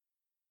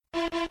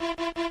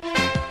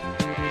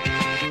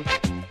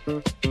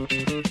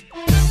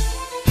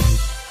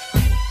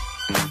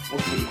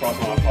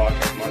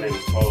name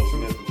is Paul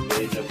Smith, and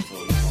today's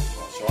episode is talking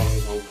about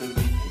Charlemagne's home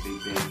cooking and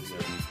Big Ben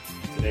dessert.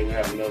 Today we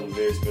have another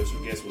very special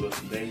guest with us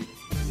today.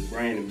 He's the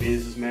brand and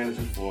business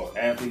manager for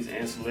athletes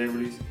and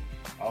celebrities.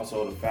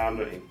 Also the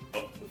founder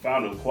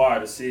of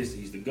Acquired Assist.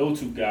 He's the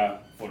go-to guy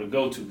for the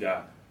go-to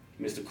guy,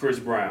 Mr. Chris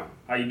Brown.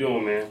 How you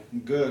doing, man?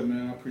 I'm good,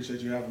 man. I appreciate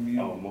you having me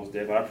on. Oh, most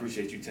definitely. I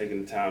appreciate you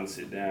taking the time to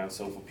sit down.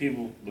 So for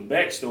people, the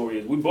backstory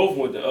is we both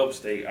went to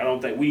upstate. I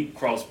don't think we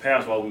crossed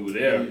paths while we were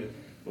there. Yeah.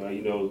 But,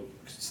 you know,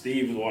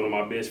 Steve was one of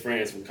my best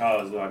friends from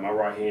college, like my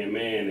right-hand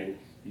man. And,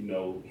 you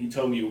know, he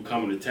told me he was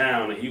coming to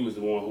town, and he was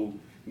the one who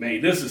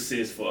made this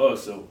assist for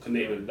us. So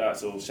connecting the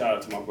dots. So shout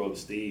out to my brother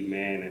Steve,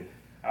 man. And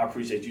I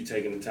appreciate you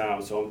taking the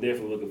time. So I'm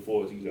definitely looking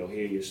forward to,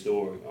 hearing your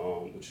story,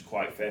 which is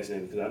quite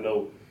fascinating because I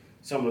know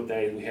some of the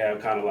things we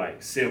have kind of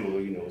like similar,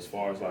 as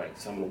far as like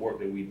some of the work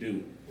that we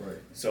do. Right.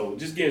 So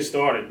just getting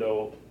started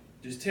though,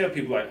 just tell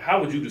people like, how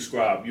would you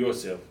describe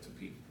yourself to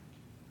people?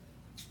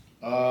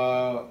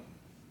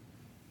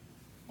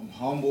 I'm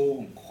humble,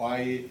 I'm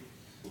quiet.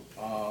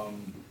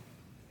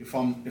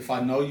 If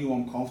I know you,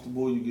 I'm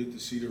comfortable. You get to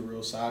see the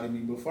real side of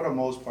me. But for the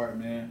most part,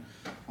 man,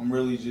 I'm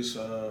really just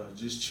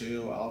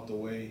chill, out the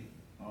way.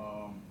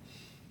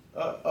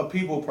 A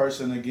people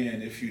person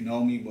again, if you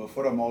know me. But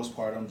for the most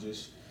part, I'm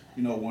just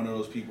one of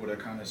those people that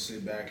kind of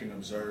sit back and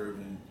observe,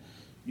 and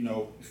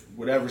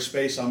whatever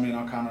space I'm in,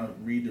 I kind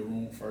of read the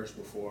room first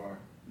before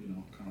I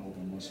kind of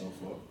open myself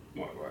up.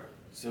 Right.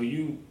 So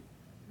you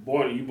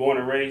born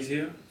and raised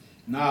here?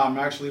 Nah, I'm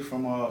actually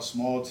from a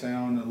small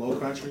town in the Low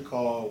Country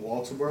called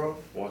Walterboro.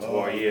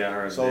 Yeah, I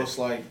heard so that.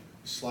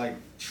 it's like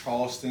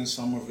Charleston,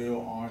 Somerville,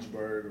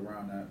 Orangeburg,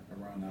 around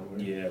that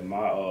way. Yeah,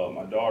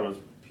 my daughter's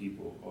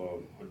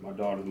people, my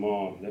daughter's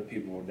mom, their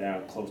people were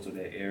down close to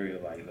that area,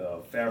 like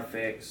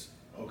Fairfax.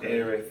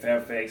 Area,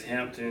 Fairfax,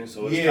 Hampton,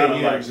 so it's kind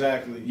of like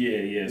exactly.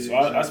 Yeah. So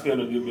I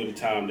spent a good bit of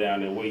time down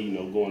that way,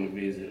 going to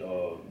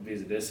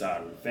visit that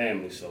side of the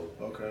family. So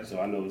so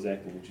I know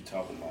exactly what you're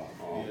talking about.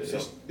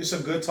 It's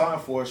a good time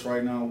for us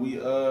right now. We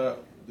the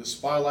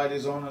spotlight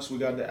is on us. We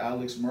got the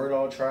Alex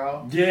Murdaugh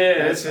trial.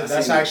 Yeah,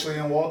 that's actually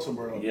in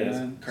Walterboro. Yeah,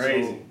 man. It's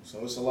crazy. So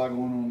it's a lot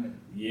going on there.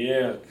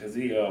 Yeah, because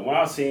when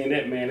I was seeing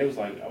that, man, it was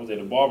like I was at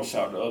a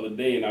barbershop the other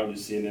day and I was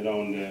just seeing it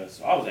on there.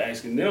 So I was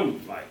asking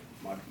them like.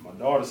 My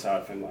daughter's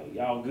side family, like,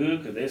 y'all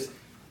good? Because that's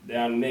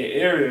down in that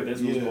area,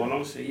 that's what's going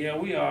on. She said, yeah,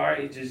 we all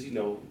right. It's just,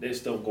 there's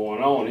stuff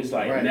going on. It's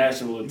like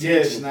national attention.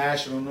 Yes,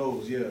 national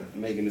news, yeah.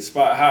 Making the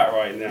spot hot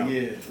right now.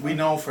 Yeah, we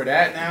known for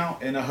that now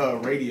and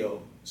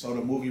radio. So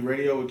the movie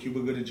Radio with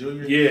Cuba Gooding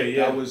Jr.,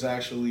 that was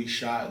actually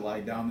shot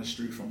like down the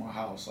street from our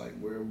house, like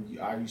where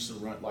I used to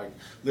run, like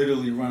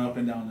literally run up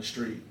and down the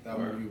street. That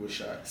movie was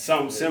shot.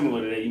 Something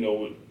similar to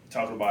that,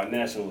 talking about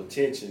national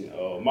attention,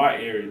 my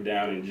area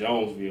down in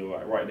Jonesville,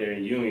 like right there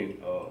in Union,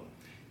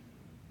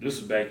 this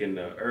was back in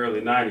the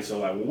early 90s. So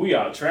like when we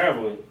out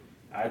traveling,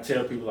 I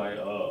tell people like,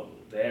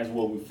 they ask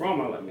where we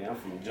from. I'm like, man, I'm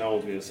from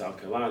Jonesville,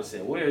 South Carolina. They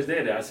said, where is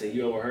that at? I said,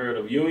 you ever heard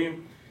of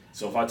Union?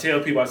 So if I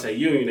tell people I say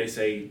Union, they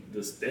say,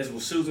 that's where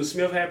Susan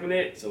Smith happened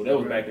at. So that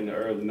was back in the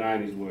early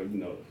 90s where,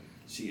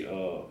 she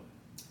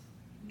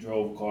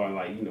drove a car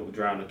and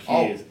driving the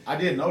kids. Oh, I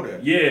didn't know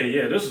that.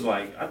 Yeah. This was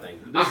like,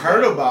 I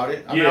heard about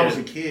it. I mean, I was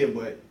a kid,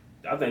 but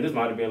I think this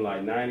might have been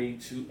like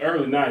 92,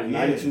 early 90s,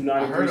 92,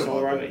 93,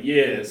 somewhere around there.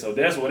 Yeah, so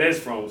that's where that's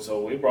from.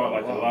 So it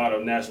brought a lot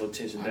of national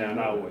attention down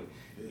our way.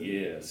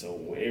 Yeah,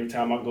 so every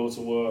time I go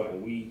somewhere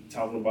and we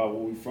talking about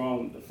where we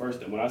from, the first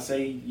thing, when I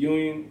say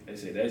Union, they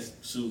say that's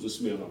Susan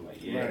Smith. I'm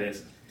like,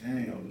 that's,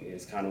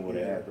 it's kind of where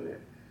that happened at.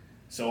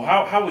 So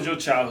how was your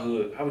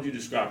childhood? How would you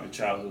describe your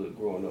childhood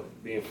growing up,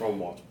 being from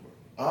Walterboro?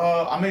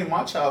 I mean,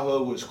 my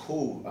childhood was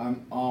cool.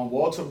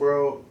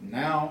 Walterboro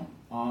now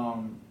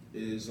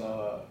is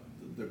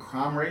the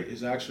crime rate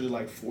is actually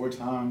like 4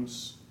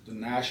 times the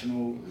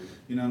national,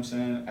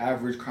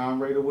 average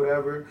crime rate or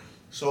whatever.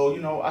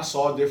 So, I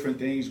saw different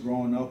things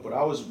growing up, but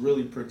I was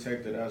really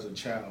protected as a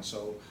child.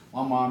 So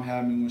my mom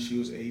had me when she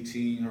was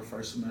 18, her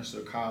first semester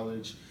of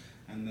college.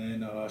 And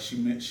then she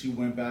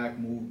moved back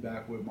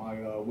with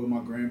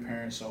my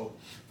grandparents. So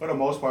for the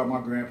most part,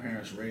 my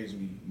grandparents raised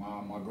me.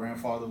 My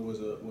grandfather was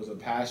a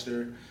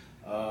pastor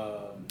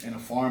and a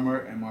farmer,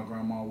 and my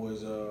grandma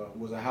was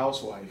a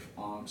housewife.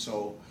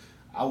 So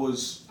I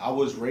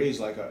was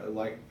raised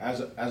as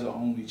an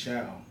only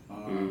child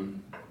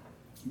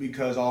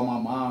because all my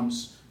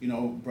mom's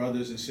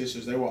brothers and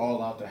sisters, they were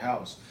all out the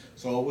house.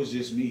 So it was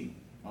just me.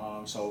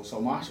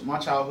 So my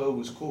childhood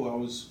was cool. I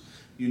was.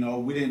 We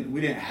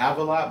didn't have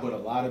a lot, but a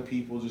lot of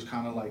people just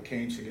kind of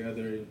came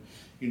together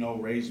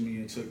and, raised me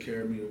and took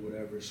care of me or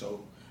whatever.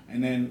 So,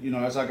 and then,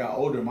 as I got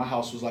older, my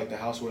house was the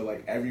house where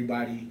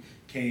everybody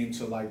came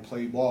to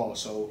play ball.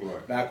 So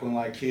back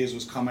when kids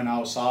was coming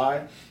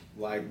outside,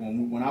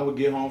 when I would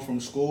get home from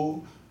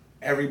school,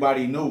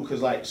 everybody knew,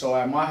 cause like, so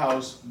at my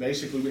house,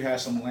 basically we had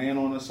some land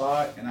on the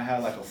side, and I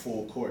had like a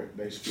full court,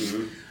 basically.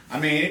 Mm-hmm. I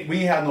mean, we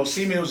didn't have no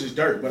cement, it was just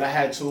dirt, but I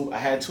had two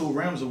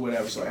rims or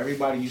whatever, so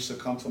everybody used to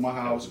come to my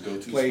house,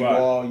 play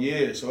ball,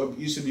 yeah. So it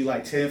used to be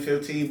like 10,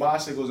 15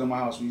 bicycles in my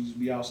house. We used to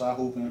be outside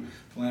hooping,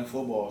 playing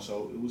football,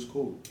 so it was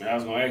cool. And I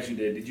was gonna ask you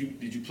that. Did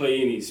you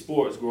play any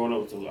sports growing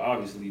up? So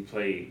obviously you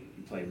played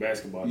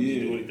basketball. Did you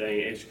do anything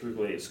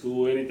extracurricular at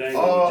school, anything,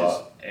 or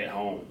just at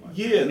home?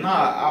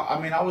 I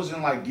mean, I was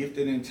in like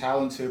gifted and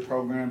talented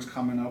programs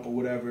coming up or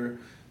whatever.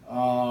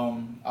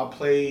 I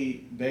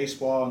played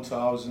baseball until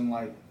I was in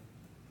like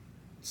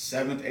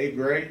 7th, 8th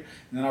grade,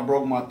 and then I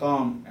broke my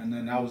thumb, and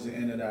then that was the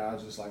end of that. I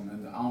was just like,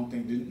 man, I don't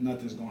think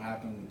nothing's gonna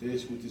happen with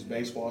this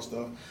baseball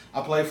stuff.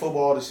 I played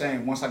football the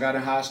same. Once I got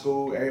in high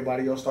school,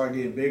 everybody else started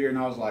getting bigger, and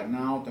I was like,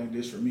 nah, I don't think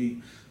this for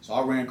me. So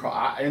I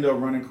ended up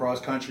running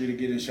cross country to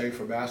get in shape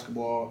for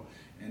basketball,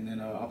 and then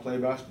I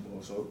played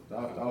basketball. So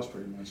that was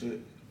pretty much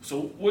it.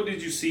 So what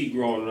did you see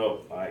growing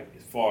up, like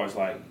as far as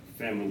like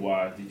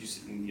family-wise? Did you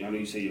see, I know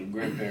you say your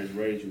grandparents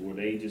raised you. Were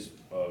they just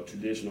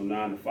traditional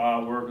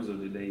 9-to-5 workers, or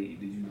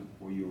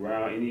were you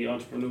around any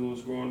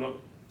entrepreneurs growing up?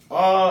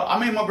 I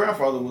mean, my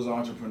grandfather was an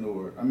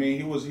entrepreneur. I mean,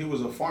 he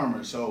was a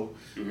farmer, so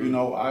Mm-hmm. you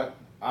know,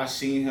 I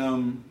seen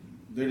him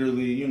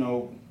literally, you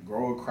know,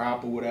 grow a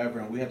crop or whatever,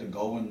 and we had to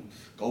go in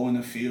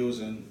the fields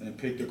and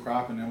pick the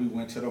crop, and then we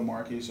went to the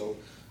market. So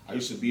I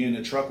used to be in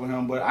the truck with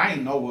him, but I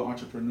ain't know what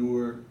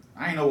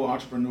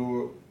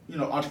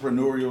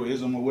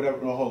entrepreneurialism or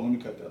whatever. No, hold on, let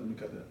me cut that.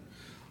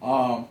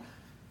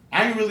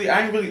 I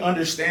didn't really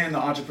understand the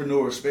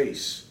entrepreneur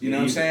space. You know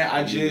what I'm saying?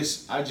 I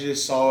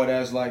just saw it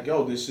as like,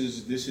 yo, this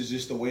is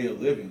just the way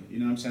of living. You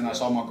know what I'm saying? I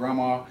saw my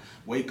grandma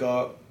wake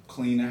up,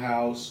 clean the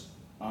house,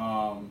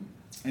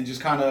 and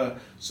just kind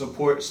of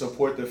support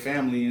the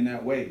family in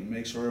that way.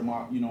 Make sure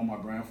my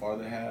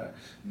grandfather had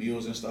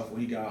meals and stuff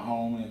when he got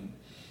home,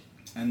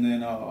 and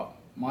then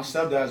my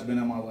stepdad's been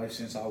in my life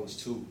since I was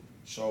 2.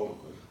 So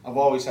I've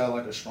always had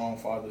like a strong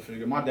father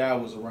figure. My dad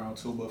was around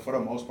too, but for the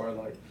most part,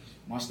 like,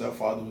 my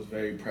stepfather was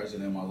very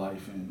present in my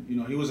life, and you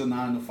know, he was a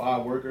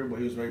 9-to-5 worker, but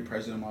he was very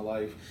present in my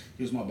life.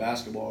 He was my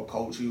basketball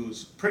coach. He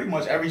was pretty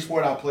much every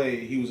sport I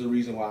played. He was the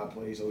reason why I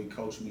played. So he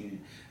coached me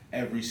in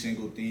every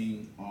single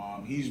thing.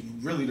 He's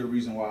really the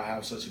reason why I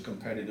have such a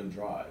competitive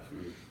drive.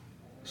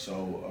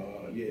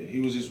 So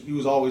he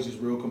was always just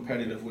real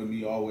competitive with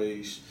me.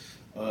 Always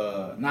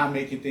not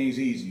making things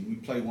easy. We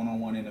played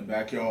 1-on-1 in the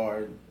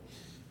backyard.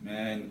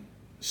 Man,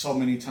 so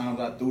many times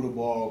I threw the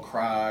ball,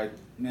 cried,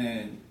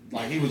 man.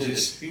 Like, he would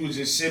just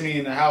sit me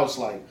in the house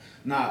like,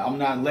 nah, I'm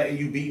not letting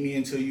you beat me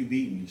until you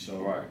beat me. So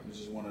right. It's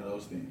just one of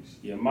those things.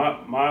 Yeah, my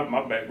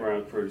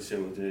background is pretty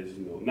similar to this,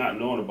 you know, not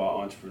knowing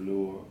about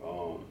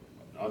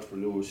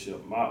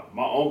entrepreneurship. My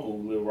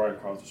uncle who lived right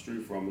across the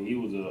street from me, he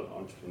was an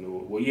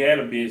entrepreneur. Well, he had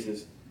a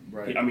business.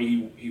 Right.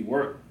 He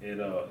worked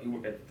at I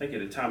think at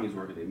the time he was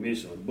working at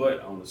Michelin,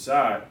 but on the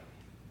side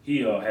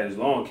he had his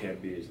lawn care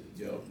business.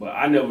 Yep. But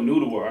I never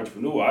knew the word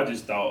entrepreneur. I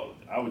just thought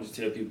I would just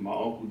tell people my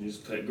uncle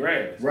just cut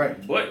grass.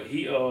 Right. But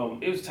he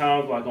it was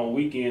times like on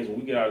weekends when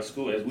we get out of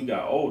school, as we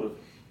got older,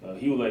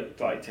 he would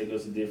like take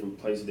us to different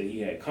places that he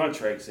had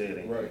contracts at,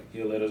 and right.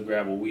 He'll let us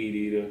grab a weed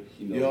eater,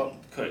 you know,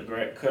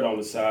 cut on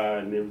the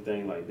side and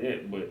everything like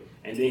that.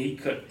 And then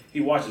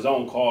he watched his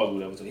own cars or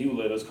whatever, so he would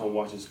let us come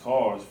watch his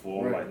cars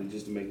for him, like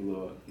just to make a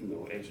little, you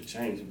know, extra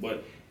change.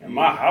 But in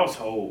my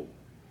household,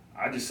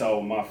 I just saw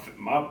my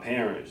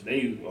parents,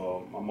 they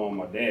my mom and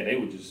my dad, they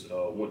would just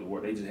went to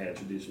work. They just had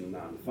traditional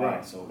 9-to-5.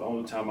 Right. So the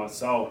only time I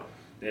saw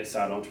that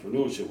side of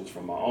entrepreneurship was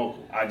from my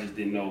uncle. I just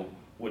didn't know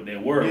what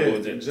that word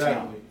was at the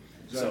time.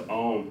 Exactly. So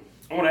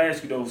I want to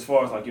ask you though, as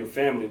far as like your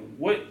family,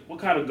 what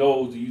kind of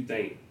goals do you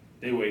think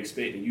they were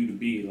expecting you to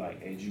be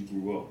like as you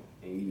grew up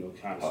and, you know,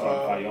 kind of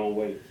started by your own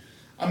way?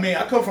 I mean,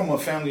 I come from a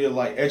family of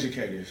like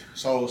educators.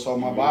 So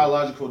my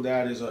biological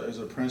dad is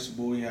a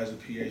principal. He has a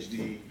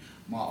PhD.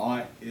 My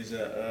aunt is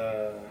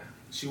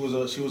she was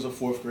a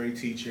 4th grade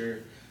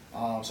teacher.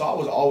 So I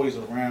was always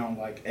around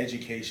like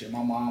education.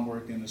 My mom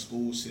worked in the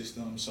school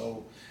system,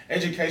 so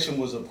education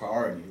was a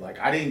priority. Like,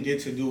 I didn't get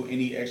to do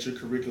any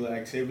extracurricular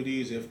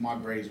activities if my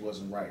grades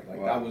wasn't right.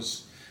 Like, that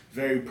was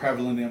very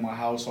prevalent in my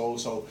household.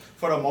 So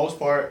for the most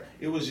part,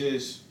 it was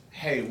just,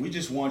 hey, we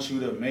just want you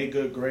to make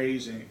good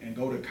grades and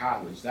go to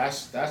college.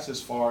 That's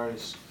as far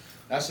as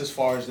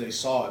they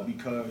saw it,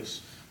 because,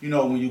 you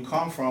know, when you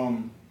come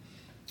from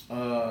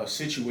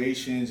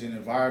situations and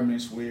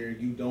environments where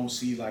you don't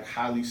see like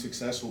highly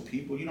successful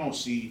people, you don't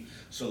see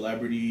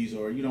celebrities,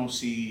 or you don't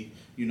see,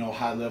 you know,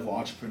 high level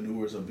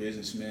entrepreneurs or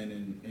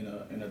businessmen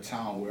in a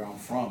town where I'm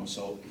from.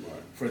 So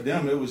for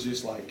them, it was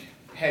just like,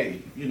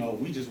 hey, you know,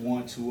 we just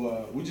want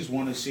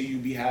to see you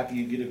be happy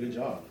and get a good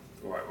job.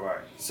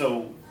 Right.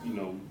 So, you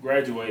know,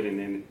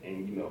 graduating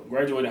and you know,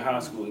 graduating high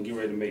school and get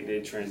ready to make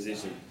that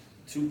transition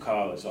to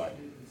college, like,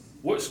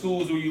 what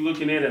schools were you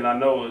looking at? And I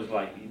know it's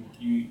like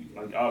you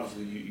like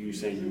obviously you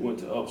saying you went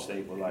to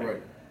upstate, but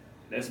like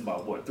that's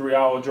about what,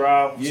 3-hour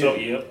drive?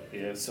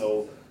 Yeah.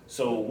 So yeah.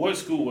 So what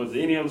school, was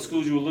there any other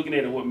schools you were looking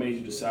at, and what made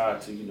you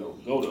decide to,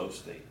 go to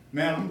upstate?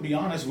 Man, I'm gonna be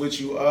honest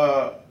with you.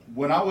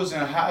 When I was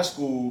in high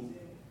school,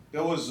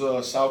 there was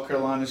South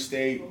Carolina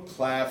State,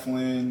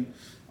 Claflin,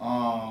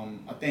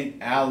 I think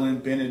Allen,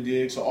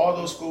 Benedict. So all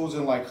those schools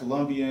in like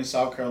Columbia and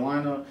South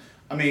Carolina.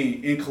 I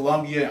mean, in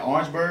Columbia and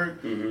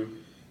Orangeburg. Mm-hmm.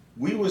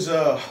 We was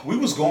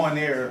going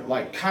there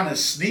like kind of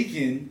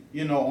sneaking,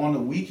 on the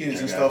weekends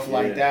and stuff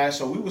like that.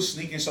 So we was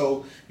sneaking.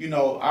 So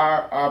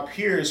our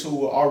peers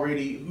who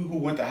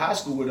went to high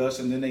school with us,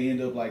 and then they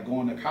ended up like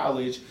going to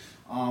college.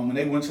 When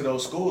they went to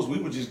those schools, we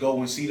would just go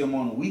and see them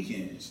on the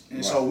weekends.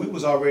 And so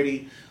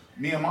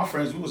me and my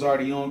friends, we was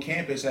already on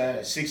campus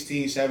at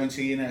 16,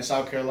 17 at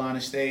South Carolina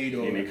State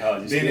or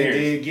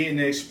Benedict, getting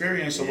the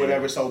experience or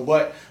whatever. So,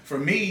 but for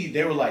me,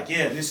 they were like,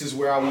 yeah, this is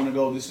where I want to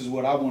go. This is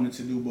what I wanted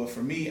to do. But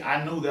for me,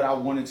 I knew that I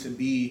wanted to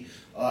be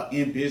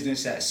in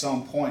business at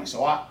some point.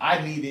 So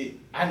I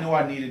knew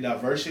I needed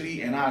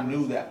diversity, and I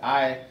knew that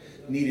I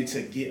needed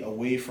to get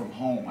away from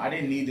home. I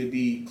didn't need to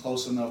be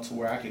close enough to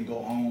where I could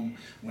go home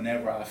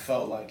whenever I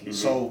felt like it. Mm-hmm.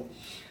 So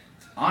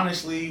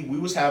honestly, we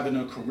was having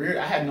a career.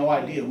 I had no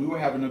idea. We were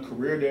having a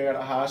career there at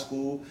a high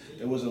school.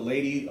 There was a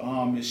lady,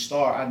 Miss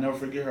Starr. I never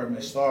forget her,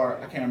 Miss Starr.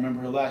 I can't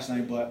remember her last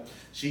name, but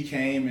she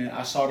came and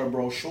I saw the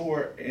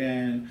brochure,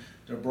 and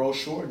the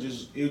brochure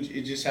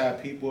just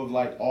had people of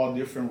like all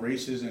different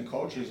races and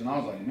cultures, and I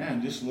was like,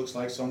 man, this looks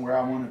like somewhere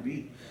I want to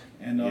be.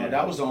 And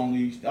that was the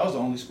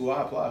only school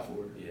I applied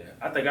for. Yeah,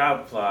 I think I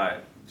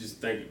applied.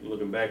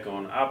 Looking back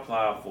on it, I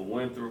applied for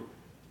Winthrop.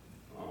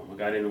 I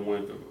got into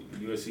Winthrop,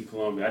 USC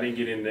Columbia. I didn't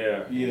get in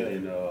there. Yeah.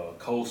 And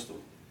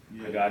Coastal.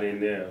 Yeah. I got in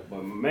there,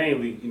 but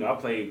mainly, I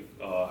played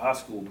high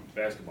school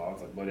basketball.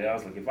 I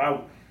was like, if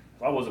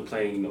I wasn't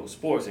playing,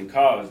 sports in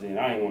college, then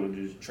I didn't want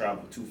to just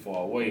travel too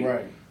far away.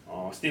 Right.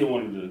 I still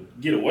wanted to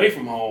get away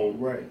from home.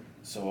 Right.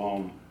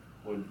 So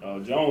with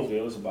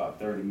Jonesville, it's about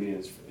 30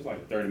 minutes. It's like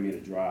a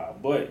 30-minute drive.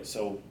 But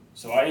so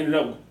I ended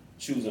up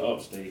choosing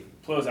upstate.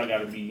 Plus, I got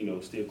to be,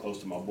 still close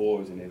to my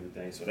boys and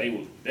everything. So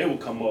they would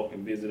come up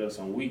and visit us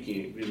on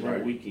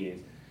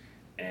weekends,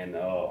 and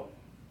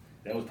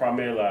that was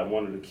primarily like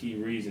one of the key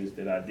reasons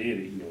that I did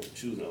it,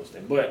 choosing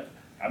upstate. But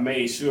I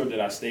made sure that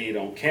I stayed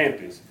on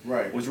campus,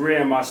 right, which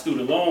ran my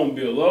student loan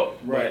bill up.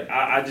 Right. But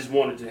I just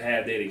wanted to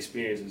have that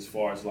experience as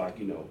far as like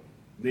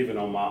living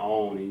on my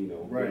own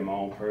and right, being my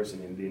own person.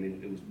 And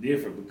then it was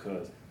different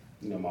because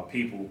my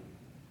people.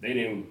 They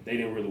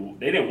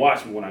didn't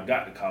watch me when I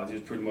got to college. It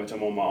was pretty much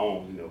I'm on my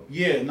own,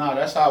 Yeah, no,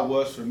 that's how it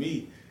was for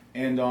me.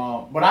 And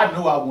but I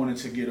knew I wanted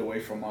to get away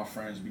from my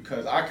friends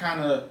because I kind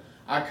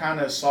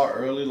of saw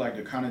early like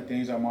the kind of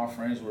things that my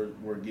friends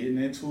were getting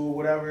into or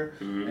whatever.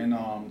 Mm-hmm.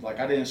 And like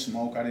I didn't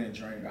smoke, I didn't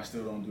drink, I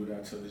still don't do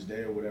that to this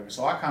day or whatever.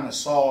 So I kind of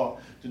saw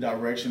the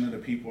direction of the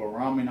people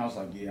around me, and I was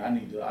like, yeah,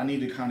 I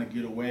need to kind of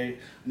get away.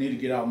 I need to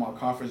get out of my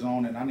comfort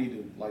zone, and I need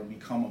to like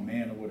become a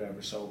man or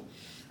whatever. So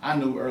I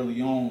knew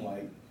early on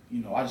like,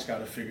 I just got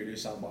to figure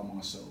this out by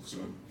myself. So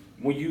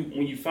when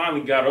you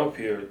finally got up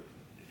here,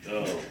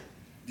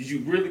 did you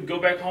really go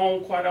back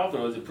home quite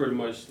often, or is it pretty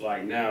much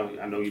like now?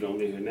 I know you don't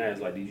live here now. It's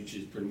like, did you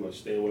just pretty much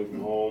stay away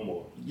from home,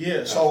 or?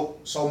 Yeah. So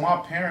my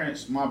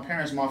parents,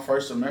 my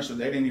first semester,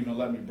 they didn't even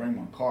let me bring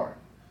my car,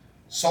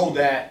 so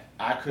that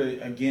I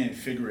could again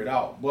figure it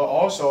out. But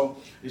also,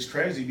 it's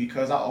crazy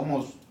because I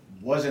almost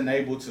wasn't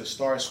able to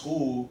start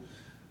school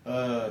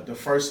the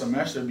first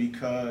semester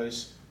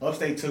because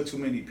Upstate took too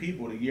many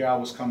people the year I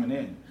was coming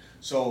in.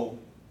 So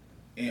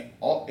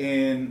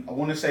in I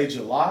want to say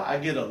July, I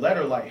get a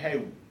letter like,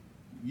 hey,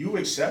 you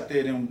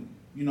accepted and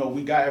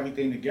we got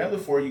everything together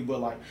for you, but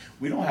like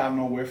we don't have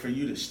nowhere for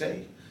you to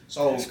stay.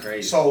 So that's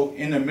crazy. So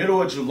in the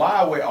middle of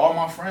July, where all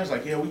my friends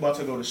like, yeah, we about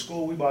to go to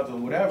school, we about to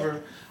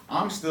whatever,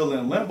 I'm still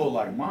in limbo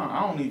like, Mom,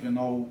 I don't even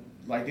know,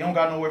 like they don't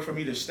got nowhere for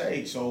me to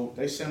stay. So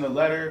they sent a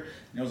letter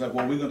and it was like,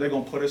 well, they're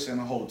gonna put us in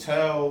a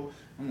hotel.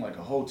 I'm like,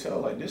 a hotel?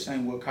 Like, this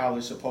ain't what college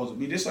is supposed to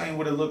be. This ain't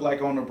what it looked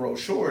like on the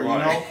brochure,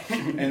 right.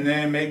 And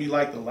then maybe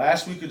like the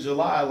last week of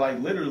July, like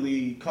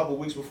literally a couple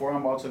weeks before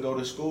I'm about to go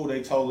to school,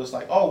 they told us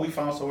like, oh, we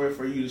found somewhere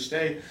for you to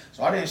stay.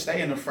 So I didn't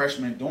stay in the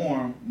freshman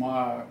dorm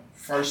my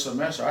first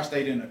semester. I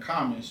stayed in the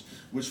commons,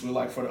 which were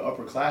like for the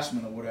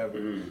upperclassmen or whatever.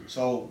 Mm.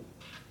 So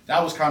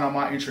that was kind of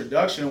my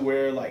introduction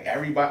where like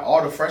everybody,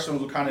 all the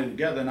freshmen were kind of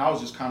together, and I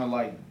was just kind of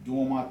like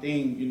doing my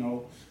thing,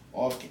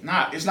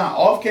 it's not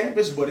off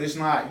campus, but it's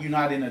not, you're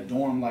not in a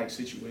dorm like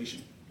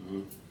situation.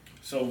 Mm-hmm.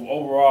 So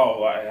overall,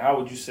 like, how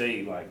would you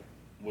say like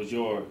was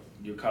your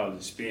college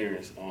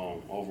experience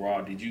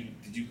overall? Did you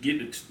get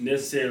the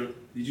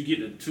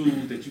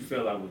tools that you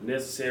felt like was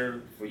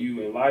necessary for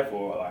you in life,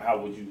 or like how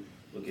would you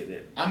look at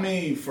that? I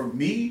mean, for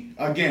me,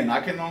 again,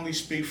 I can only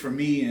speak for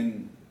me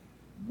and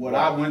what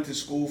I went to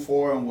school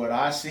for and what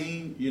I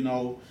seen. You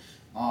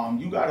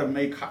gotta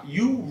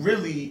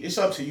it's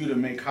up to you to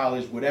make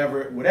college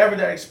whatever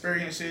that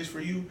experience is for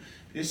you.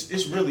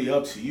 It's really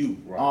up to you.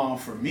 Right.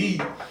 For me,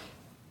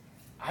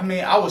 I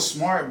mean, I was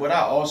smart, but I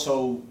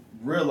also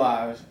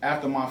realized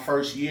after my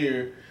first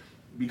year,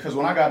 because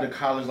when I got to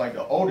college, like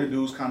the older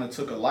dudes kind of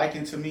took a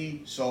liking to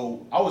me.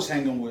 So I was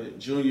hanging with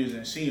juniors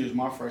and seniors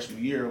my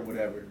freshman year or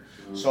whatever.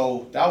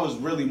 So that was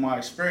really my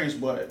experience.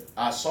 But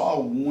I saw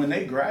when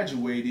they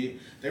graduated,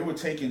 they were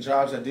taking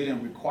jobs that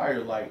didn't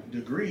require like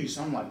degrees.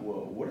 So I'm like,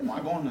 well, what am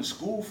I going to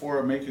school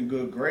for, making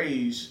good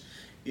grades,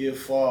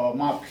 if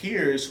my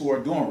peers who are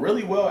doing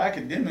really well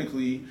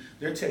academically,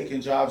 they're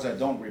taking jobs that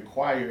don't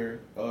require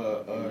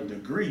a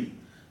degree?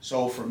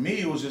 So for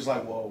me, it was just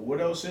like, well, what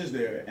else is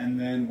there? And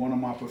then one of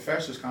my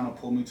professors kind of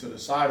pulled me to the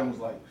side and was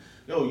like,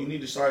 yo, you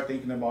need to start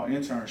thinking about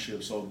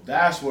internships. So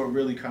that's what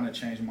really kind of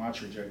changed my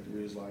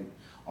trajectory, is like,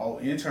 oh,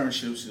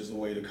 internships is the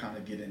way to kind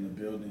of get in the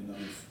building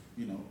of,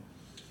 you know,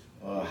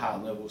 high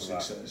level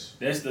success.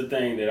 That's the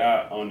thing that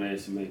I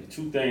underestimated.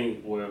 Two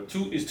things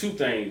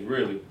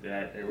really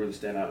that really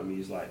stand out to me.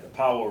 Is like the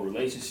power of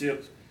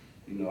relationships.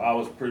 You know, I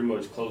was pretty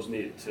much close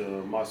knit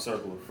to my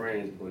circle of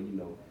friends, but you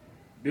know,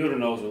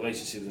 building those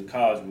relationships in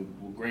college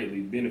will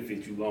greatly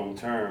benefit you long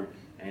term.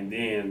 And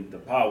then the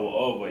power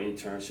of an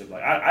internship.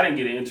 Like I didn't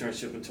get an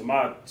internship until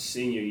my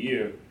senior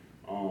year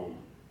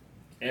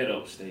at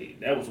Upstate.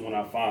 That was when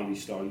I finally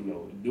started, you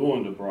know,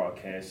 doing the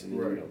broadcasting, and,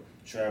 you know,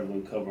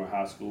 traveling, covering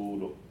high school,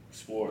 the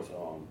sports,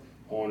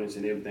 Hornets,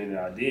 and everything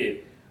that I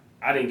did.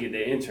 I didn't get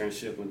that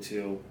internship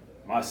until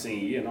my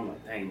senior year, and I'm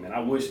like, dang, man, I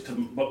wish,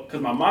 because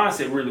my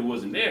mindset really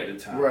wasn't there at the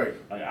time. Right.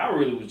 Like, I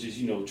really was just,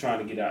 you know, trying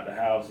to get out the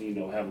house and, you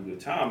know, have a good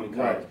time in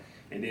college. Right.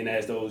 And then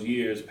as those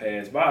years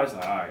passed by, it's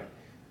like, all right,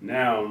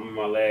 now I'm in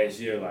my last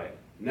year, like,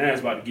 now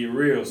it's about to get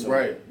real, so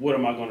what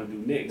am I going to do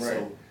next? Right.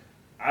 So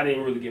I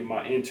didn't really get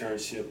my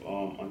internship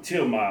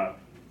until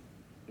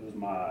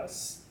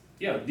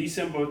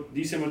December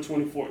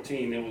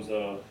 2014. It was,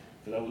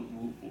 because I was,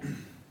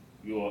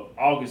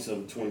 August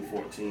of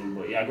 2014,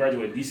 but I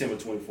graduated December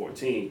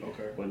 2014.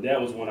 Okay. But that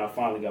was when I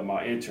finally got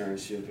my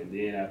internship, and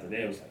then after that,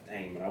 it was like,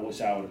 dang, man, I wish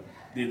I would have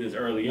did this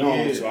early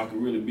on so I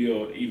could really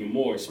build even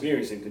more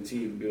experience and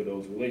continue to build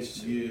those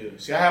relationships. Yeah.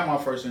 See, I had my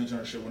first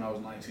internship when I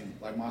was 19,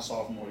 like my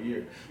sophomore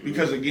year.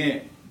 Because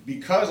again,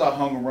 because I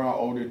hung around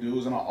older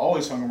dudes, and I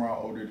always hung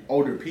around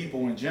older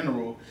people in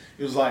general,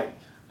 it was like,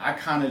 I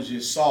kind of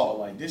just saw,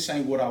 like, this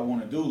ain't what I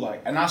want to do.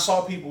 Like, and I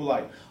saw people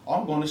like, oh,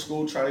 I'm going to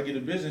school, try to get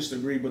a business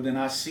degree, but then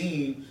I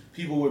seen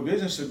people with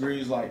business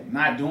degrees, like,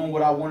 not doing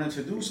what I wanted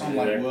to do. So I'm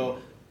like, well,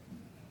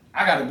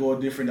 I got to go a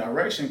different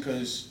direction,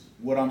 because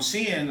what I'm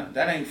seeing,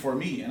 that ain't for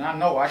me. And I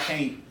know I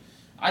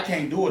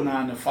can't do a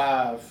 9 to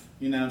 5,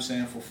 you know what I'm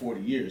saying, for 40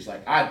 years.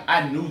 Like,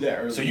 I knew that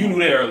early on. So you knew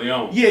that early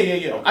on?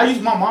 Yeah. Okay.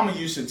 My mama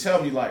used to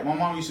tell me,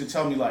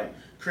 like,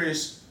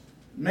 Chris,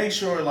 make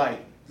sure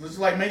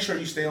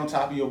you stay on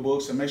top of your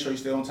books and make sure you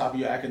stay on top of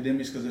your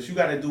academics, because if you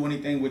got to do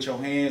anything with your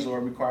hands or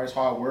it requires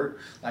hard work,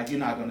 like, you're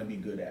not going to be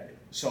good at it.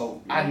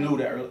 So I knew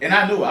that early. And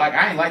I knew, like,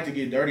 I ain't like to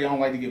get dirty. I don't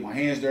like to get my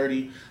hands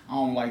dirty. I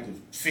don't like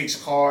to fix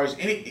cars.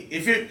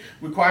 If it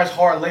requires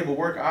hard labor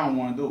work, I don't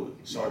want to do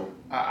it. So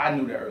I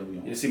knew that early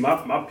on. Yeah, see,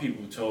 my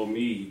people told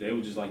me, they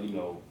were just like, you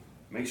know,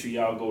 make sure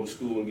y'all go to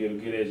school and get a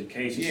good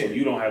education so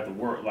you don't have to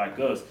work like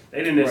us.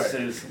 They didn't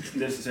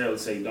necessarily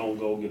say don't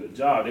go get a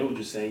job. They were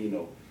just saying, you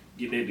know,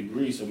 get that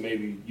degree so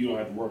maybe you don't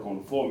have to work on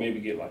the floor.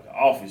 Maybe get like an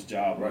office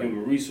job or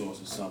human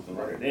resources, something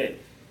like that.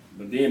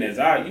 But then as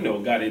I, you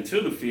know, got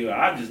into the field,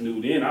 I just knew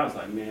then, I was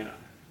like, man,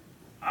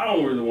 I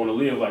don't really want to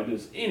live like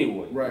this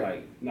anyway. Right.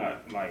 Like,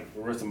 not like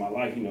the rest of my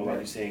life, you know, like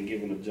you're saying,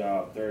 giving a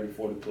job 30,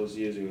 40 plus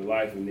years of your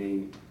life, and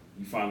then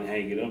you finally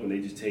hang it up and they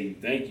just tell you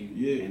thank you.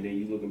 Yeah. And then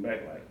you looking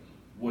back like,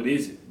 what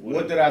is it?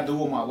 What did I do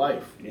with my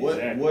life?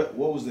 Exactly.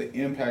 What was the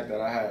impact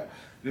that I had?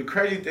 The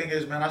crazy thing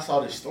is, man, I saw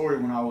this story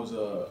when I was,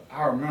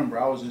 I remember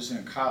I was just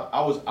in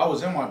college. I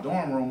was in my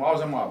dorm room. I was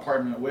in my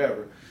apartment,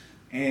 whatever.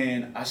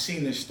 And I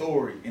seen this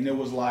story, and it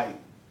was like,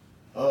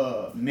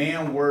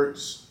 man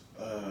works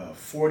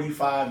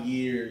 45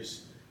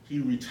 years, he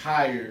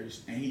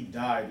retires, and he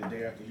died the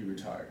day after he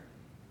retired.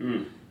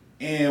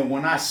 And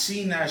when I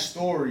seen that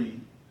story,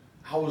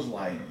 I was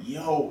like,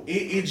 yo,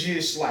 it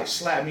just like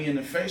slapped me in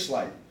the face,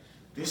 like,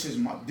 this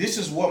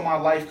is what my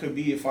life could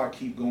be if I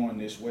keep going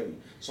this way.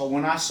 So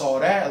when I saw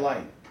that,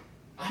 like,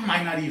 I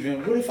might not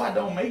even, what if I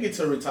don't make it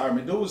to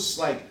retirement? It was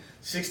like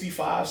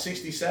 65,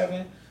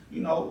 67.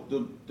 You know,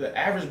 the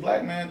average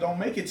black man don't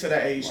make it to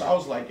that age. So I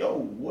was like, yo,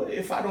 what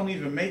if I don't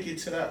even make it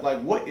to that?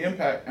 Like, what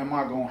impact am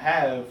I going to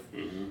have,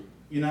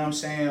 you know what I'm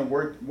saying,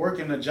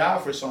 working a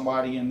job for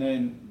somebody, and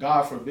then,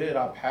 God forbid,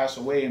 I pass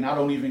away and I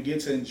don't even get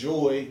to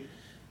enjoy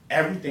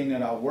everything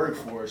that I work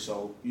for.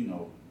 So, you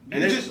know,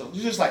 and it's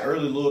just like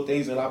early little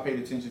things that I paid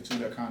attention to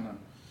that kind of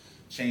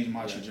changed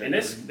my trajectory. And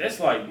that's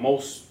like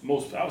most,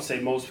 I would say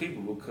most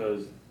people,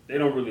 because they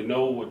don't really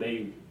know what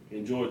they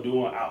enjoy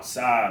doing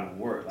outside of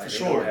work. Like, they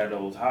don't have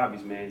those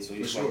hobbies, man. So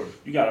it's like,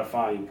 you got to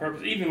find your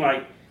purpose. Even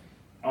like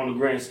on the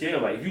grand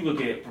scale, like if you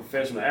look at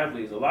professional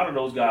athletes, a lot of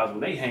those guys, when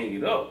they hang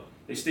it up,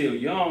 they're still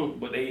young,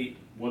 but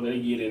whether they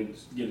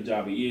get a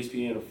job at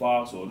ESPN or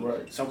Fox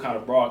or some kind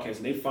of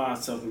broadcasting, they find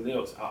something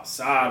else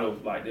outside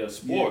of like their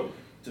sport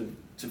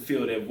to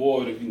fill that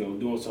void of, you know,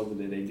 doing something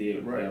that they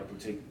did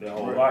their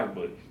whole life.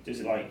 But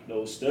just like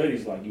those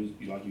studies, like you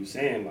were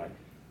saying, like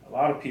a a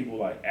lot of people,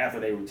 like, after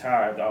they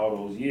retire after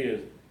all those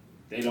years,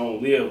 they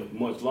don't live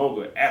much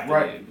longer after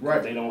that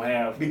because they don't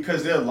have...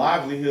 Because their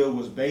livelihood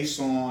was based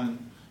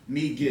on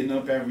me getting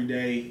up every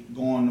day,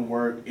 going to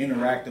work,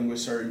 interacting with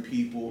certain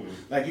people.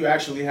 Like, you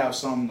actually have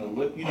something to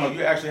look, you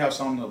actually have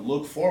something to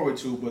look forward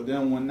to. But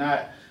then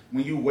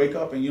when you wake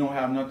up and you don't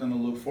have nothing to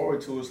look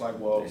forward to, it's like,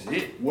 well,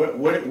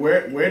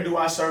 where do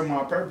I serve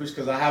my purpose?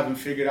 Because I haven't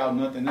figured out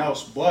nothing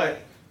else but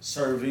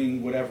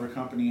serving whatever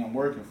company I'm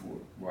working for.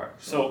 Right.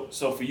 So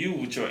for you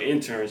with your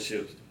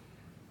internships,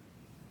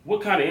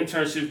 what kind of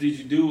internships did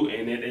you do?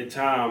 And at that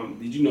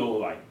time, did you know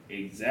like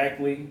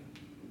exactly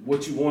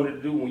what you wanted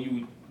to do when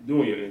you were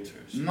doing your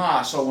internship?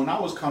 Nah. So when I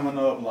was coming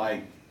up,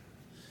 like,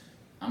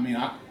 I mean,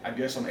 I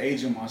guess I'm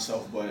aging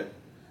myself, but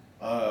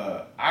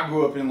I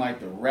grew up in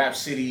like the Rap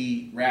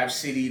City,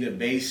 the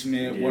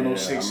Basement,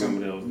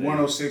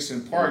 106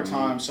 and part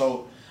time.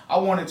 So I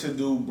wanted to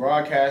do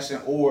broadcasting,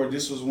 or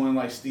this was when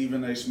like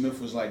Stephen A.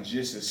 Smith was like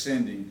just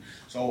ascending.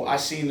 So I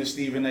seen the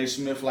Stephen A.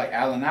 Smith like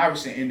Allen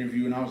Iverson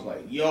interview, and I was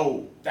like,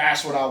 yo,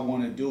 that's what I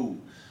want to do.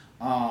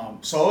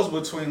 So it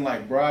was between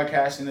like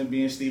broadcasting and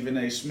being Stephen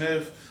A.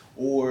 Smith,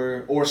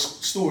 or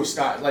Stuart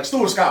Scott. Like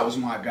Stuart Scott was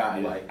my guy.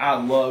 Yeah. Like I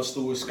love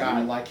Stuart Scott.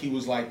 Mm-hmm. Like he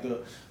was like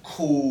the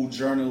cool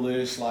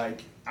journalist.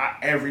 Like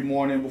every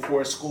morning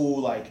before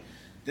school, like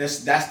that's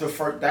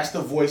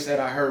the voice that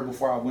I heard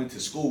before I went to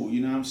school.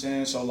 You know what I'm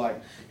saying? So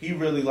like he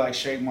really like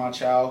shaped my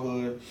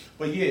childhood.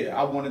 But yeah,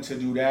 I wanted to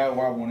do that,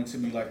 or I wanted to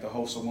be like the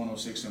host of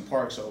 106 in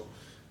Park. So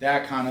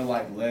that kind of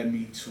like led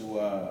me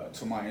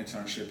to my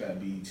internship at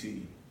BET.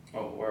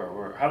 Oh,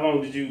 word. How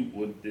long did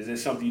you? Is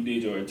this something you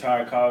did your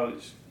entire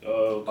college?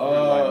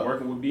 Like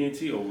working with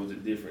BET, or was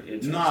it different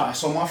internships? Nah,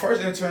 so my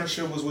first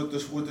internship was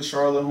with the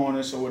Charlotte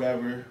Hornets or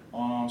whatever.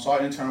 So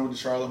I interned with the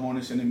Charlotte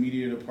Hornets in the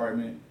media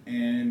department,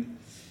 and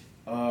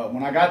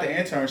when I got the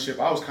internship,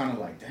 I was kind of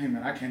like, dang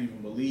man, I can't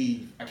even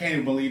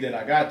believe that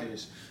I got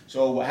this.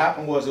 So what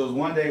happened was, it was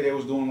one day they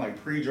was doing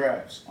like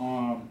pre-drafts.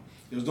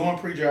 They was doing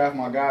pre-draft.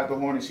 My guy at the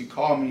Hornets, he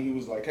called me. He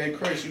was like, hey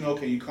Chris,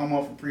 can you come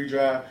off a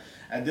pre-draft?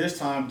 At this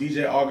time,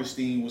 DJ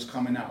Augustine was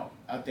coming out.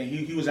 I think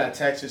he was at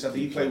Texas. I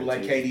think he played with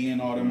like KD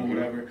and all them or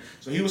whatever.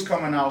 So he was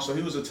coming out. So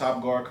he was a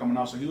top guard coming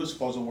out. So he was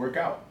supposed to work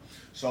out.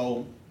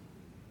 So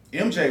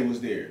MJ was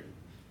there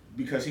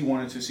because he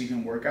wanted to see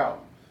him work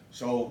out.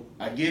 So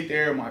I get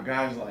there. My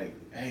guy's like,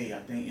 hey, I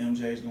think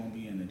MJ's going to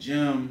be in the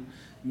gym.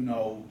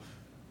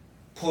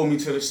 Pull me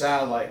to the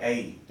side like,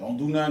 hey, don't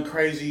do nothing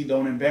crazy.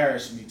 Don't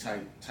embarrass me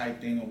type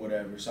thing or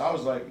whatever. So I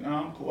was like, no,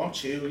 I'm cool. I'm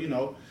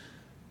chill,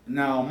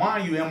 Now,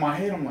 mind you, in my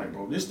head, I'm like,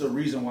 bro, this is the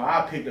reason why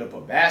I picked up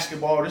a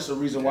basketball. This is the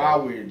reason why I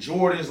wear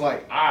Jordans.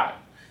 Like,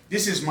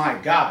 this is my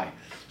guy.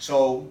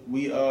 So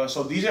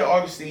so DJ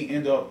Augustine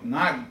ended up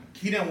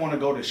he didn't want to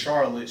go to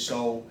Charlotte,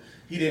 so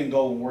he didn't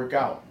go and work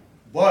out.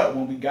 But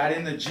when we got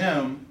in the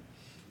gym,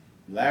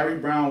 Larry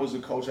Brown was the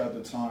coach at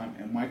the time,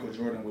 and Michael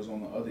Jordan was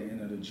on the other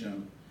end of the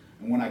gym.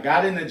 And when I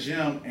got in the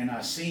gym and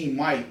I seen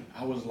Mike,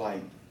 I was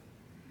like,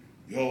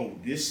 yo,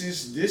 this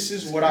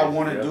is what I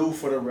want to do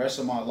for the rest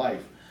of my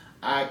life.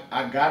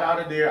 I got out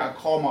of there. I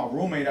called my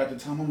roommate at the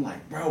time. I'm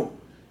like, bro,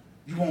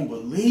 you won't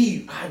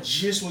believe I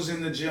just was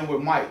in the gym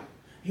with Mike.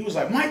 He was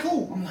like, Mike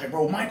who? I'm like,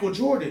 bro, Michael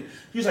Jordan.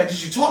 He was like,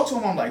 did you talk to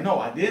him? I'm like, no,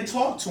 I didn't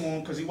talk to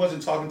him because he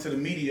wasn't talking to the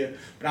media.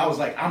 But I was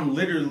like, I'm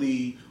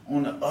literally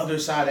on the other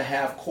side of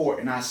half court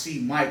and I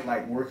see Mike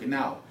like working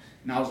out.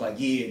 And I was like,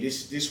 yeah,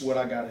 this is what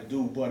I got to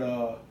do. But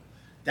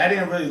that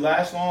didn't really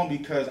last long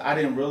because I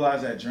didn't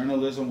realize that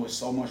journalism was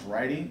so much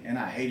writing and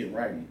I hated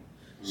writing.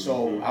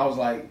 So I was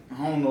like,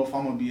 I don't know if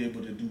I'm going to be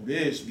able to do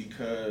this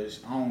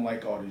because I don't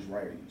like all this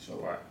writing. So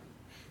right.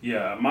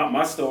 Yeah,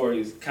 my story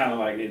is kind of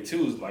like that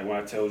too. It's like when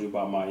I told you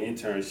about my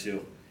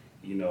internship,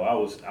 I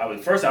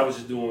was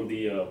just doing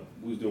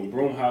we was doing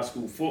Broome High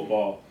School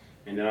football,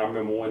 and then I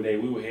remember one day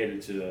we were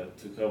headed to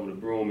cover the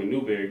Broome and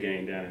Newberry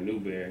game down in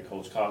Newberry, and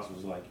Coach Cox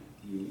was like,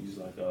 he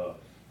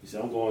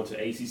said, I'm going to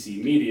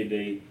ACC Media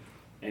Day.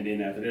 And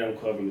then after that, I'm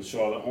covering the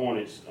Charlotte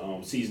Hornets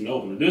season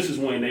opener. This is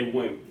when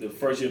the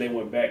first year they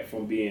went back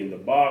from being the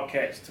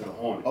Bobcats to the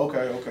Hornets.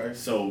 Okay.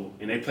 So,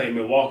 and they played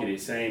Milwaukee the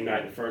same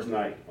night, the first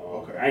night.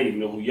 I didn't even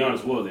know who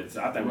Giannis was.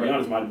 I think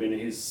Giannis might have been in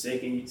his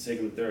second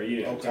or third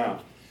year at the time.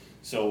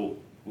 So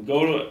we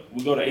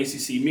go to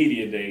ACC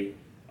Media Day,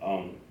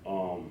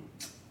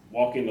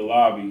 walk in the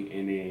lobby,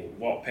 and then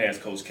walk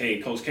past Coach K.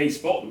 Coach K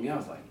spoke to me. I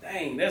was like,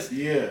 dang, that's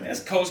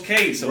Coach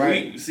K. So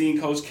we seen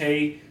Coach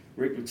K,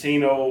 Rick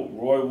Pitino,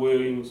 Roy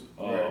Williams,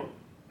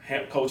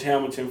 Coach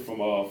Hamilton from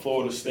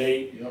Florida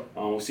State. Yep.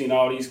 We've seen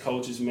all these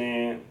coaches,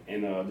 man,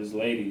 and this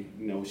lady,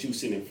 she was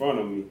sitting in front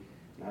of me,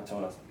 and I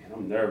told her, man,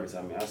 I'm nervous.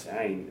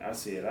 I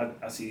see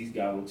these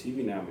guys on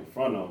TV now. I'm in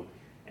front of them,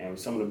 and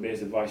some of the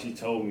best advice she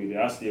told me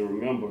that I still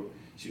remember.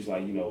 She was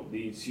like,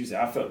 she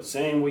said, I felt the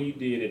same way you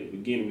did at the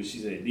beginning, but she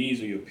said,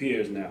 these are your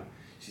peers now.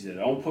 She said,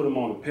 don't put them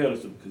on a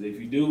pedestal because if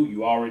you do,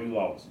 you already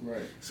lost.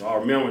 Right. So I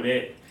remember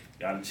that.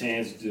 Got a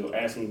chance to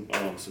ask him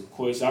some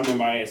questions. I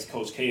remember I asked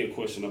Coach K a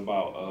question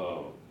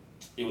about,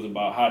 it was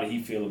about how did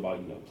he feel about,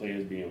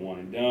 players being one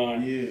and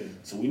done. Yeah.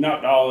 So we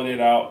knocked all of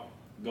that out.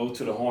 go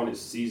to the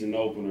Hornets season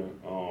opener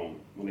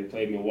when they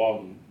played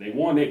Milwaukee. They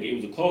won that game. It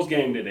was a close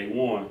game that they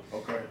won.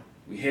 Okay.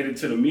 We headed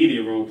to the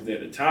media room because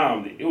at the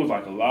time it was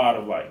like a lot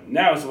of like,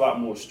 now it's a lot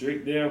more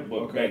strict there,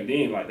 but back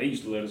then like they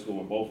used to let us go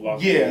in both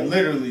locker rooms. Yeah,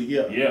 literally,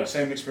 yeah. Yeah.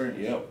 Same experience.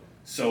 Yep.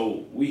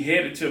 So we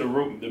headed to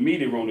the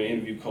media room to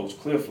interview Coach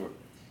Clifford.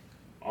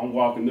 I'm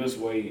walking this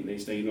way, and they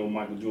say, you know,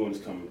 Michael Jordan's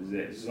coming.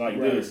 It's like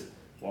this.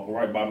 Walking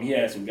right by me. He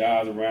had some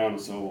guys around him.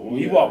 So when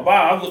he walked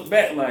by, I looked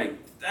back like,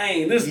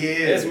 dang, that's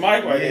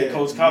Mike right there.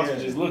 Coach Cox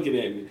was just looking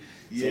at me.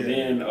 So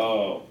then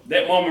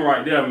that moment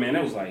right there, man,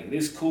 it was like,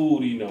 it's cool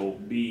to, you know,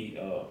 be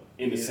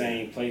in the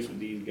same place with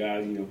these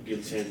guys, you know, get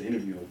a chance to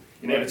interview them.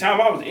 And at the time,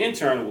 I was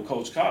interning with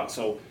Coach Cox,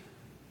 so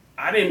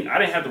I didn't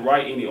have to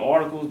write any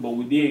articles, but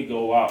we did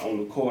go out on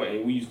the court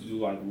and we used to do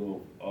like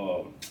little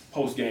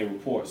post-game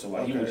reports. So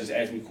like he would just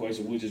ask me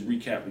questions, we'll just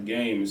recap the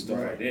game and stuff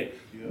like that.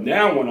 Yeah.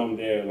 Now when I'm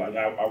there, like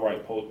I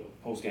write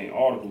post-game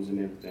articles and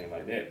everything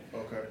like that.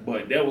 Okay.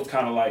 But that was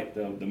kind of like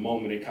the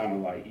moment it kind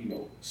of like, you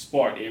know,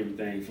 sparked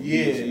everything for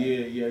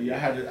me. Yeah.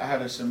 I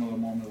had a similar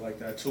moment like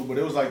that too, but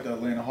it was like the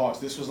Atlanta Hawks.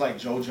 This was like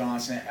Joe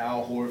Johnson,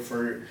 Al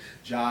Horford,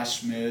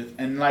 Josh Smith,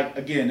 and like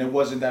again, there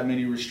wasn't that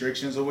many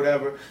restrictions or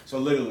whatever. So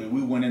literally,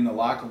 we went in the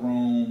locker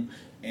room,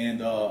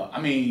 and I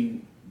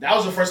mean, that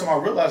was the first time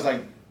I realized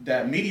like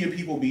that media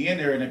people be in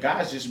there and the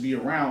guys just be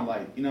around,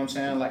 like, you know what I'm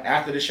saying, like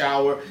after the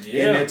shower,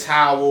 in their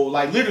towel,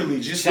 like literally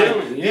just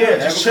chilling, like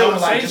just chilling,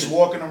 like just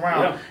walking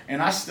around. Yeah.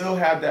 And I still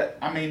have that.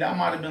 I mean, that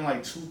might have been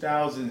like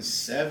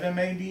 2007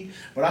 maybe,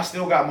 but I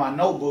still got my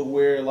notebook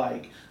where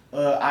like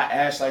I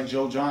asked like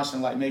Joe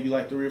Johnson like maybe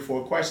like 3 or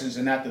 4 questions,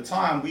 and at the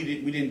time we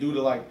didn't do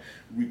the like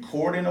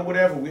recording or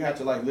whatever. We had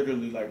to like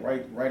literally like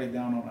write it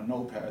down on a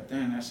notepad.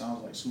 Dang, that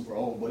sounds like super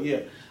old, but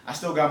yeah, I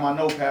still got my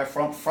notepad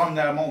from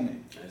that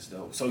moment. That's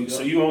dope. So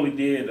you only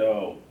did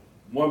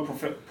one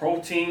pro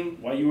team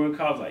while you were in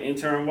college, like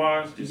intern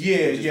wise?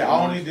 I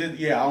only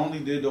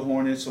did the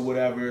Hornets or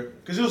whatever,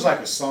 because it was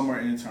like a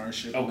summer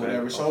internship or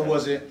whatever. So it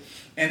wasn't.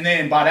 And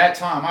then by that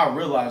time, I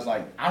realized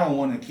like I don't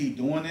want to keep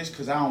doing this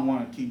because I don't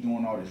want to keep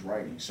doing all this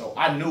writing. So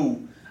I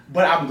knew,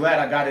 but I'm glad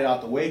I got it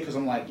out the way because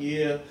I'm like,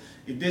 yeah,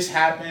 if this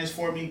happens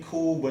for me,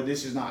 cool. But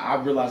this is not. I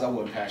realized I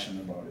wasn't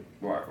passionate about it.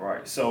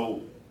 Right.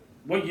 So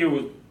what year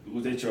was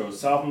it? Your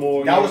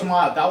sophomore year? That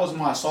was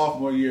my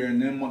sophomore year,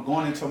 and then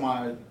going into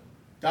my.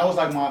 That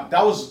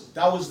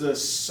was the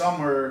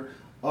summer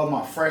of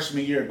my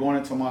freshman year, going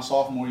into my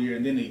sophomore year,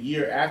 and then the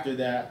year after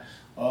that,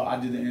 I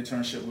did the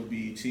internship with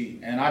BET,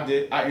 and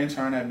I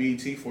interned at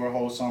BET for a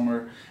whole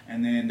summer,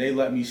 and then they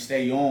let me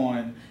stay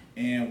on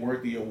and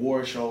work the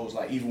award shows,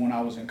 like even when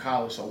I was in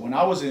college. So when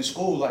I was in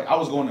school, like I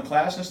was going to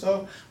class and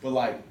stuff, but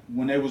like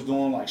when they was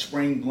doing like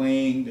Spring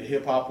Bling, the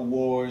Hip Hop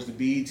Awards, the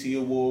BET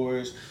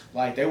Awards,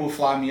 like they would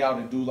fly me out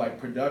and do like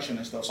production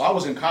and stuff. So I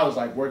was in college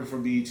like working for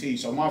BET.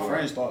 So my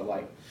friends thought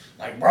like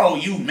bro,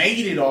 you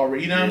made it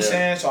already. You know what I'm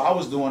saying? So I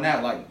was doing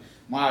that like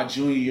my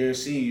junior year,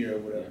 senior year, or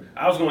whatever.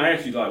 I was gonna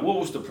ask you like, what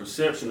was the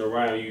perception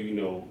around you, you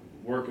know,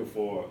 working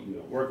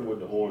with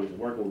the Hornets,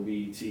 working with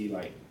BET,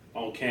 like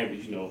on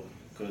campus, you know,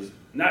 because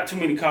not too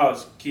many college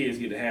kids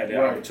get to have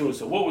that opportunity.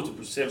 So what was the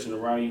perception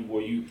around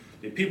you?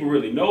 Did people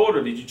really know it,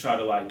 or did you try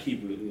to like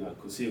keep it, you know,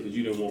 concealed because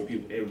you didn't want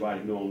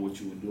everybody knowing what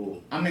you were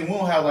doing? I mean, we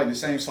don't have like the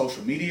same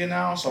social media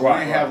now, so we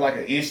didn't have like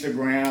an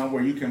Instagram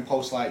where you can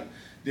post like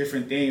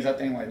different things. I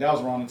think like that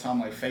was around the time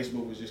like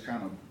Facebook was just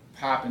kind of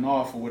popping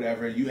off or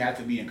whatever. You had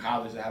to be in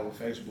college to have a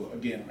Facebook.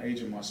 Again, I'm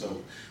aging myself,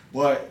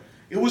 but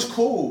it was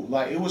cool.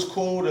 Like it was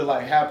cool to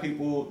like have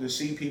people, to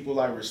see people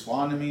like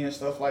respond to me and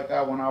stuff like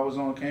that when I was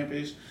on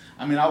campus.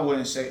 I mean, I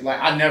wouldn't say like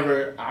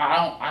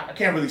I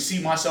can't really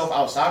see myself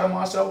outside of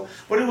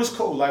myself, but it was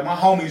cool. Like my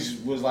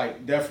homies was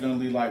like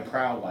definitely like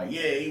proud. Like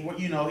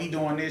you know, he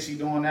doing this, he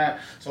doing that.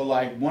 So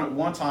like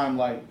one time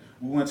like.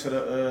 We went to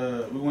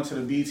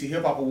the BET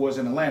Hip Hop Awards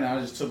in Atlanta.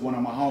 I just took one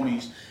of my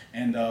homies,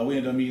 and we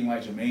ended up meeting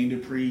like Jermaine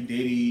Dupri,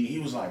 Diddy. He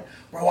was like,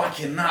 "Bro, I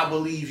cannot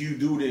believe you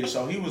do this."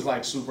 So he was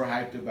like super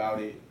hyped about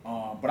it.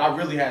 But I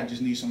really had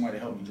just need somebody to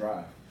help me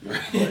drive.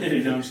 But,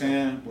 you know what I'm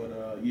saying?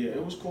 But yeah,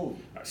 it was cool.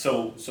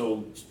 So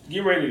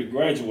get ready to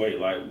graduate.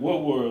 Like,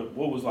 what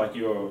was like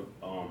your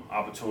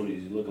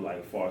opportunities looking like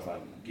as far as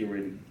like getting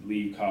ready to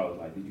leave college?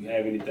 Like, did you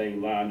have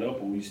anything lined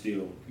up, or were you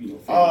still, you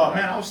know?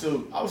 Man, I was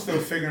still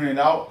figuring it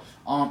out.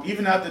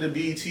 Even after the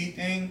BET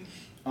thing,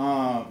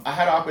 I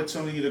had an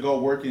opportunity to go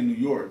work in New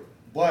York,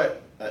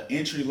 but an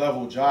entry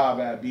level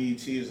job at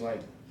BET is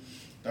like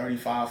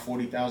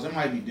 $35,000-$40,000. It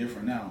might be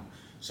different now.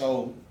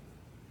 So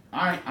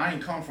I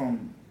ain't come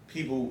from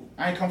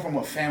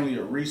a family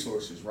of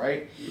resources,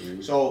 right?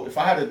 Mm-hmm. So if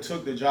I had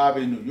took the job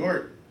in New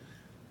York,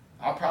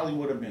 I probably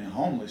would have been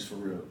homeless for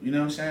real. You know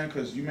what I'm saying?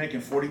 Because you're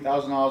making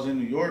 $40,000 in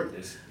New York.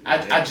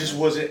 It just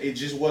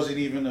wasn't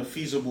even a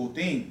feasible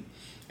thing.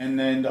 And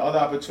then the other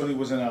opportunity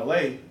was in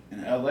LA.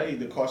 In LA,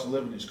 the cost of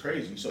living is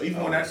crazy. So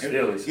even when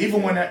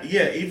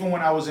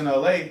I was in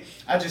LA,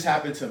 I just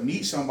happened to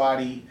meet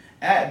somebody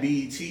at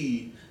BET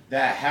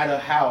that had a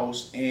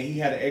house and he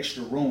had an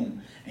extra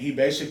room. And he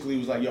basically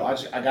was like, yo, I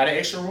got an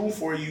extra room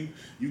for you.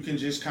 You can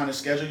just kind of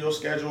schedule your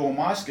schedule on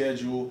my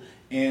schedule,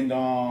 and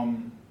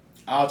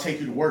I'll take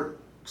you to work.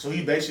 So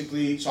I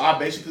basically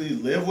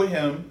lived with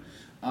him,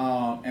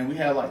 and we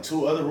had like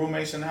 2 other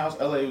roommates in the house.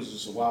 LA was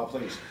just a wild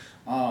place.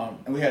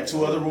 And we had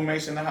 2 other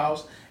roommates in the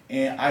house,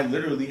 and I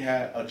literally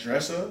had a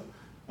dresser,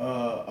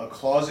 a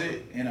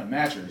closet, and a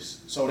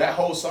mattress. So that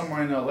whole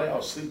summer in LA, I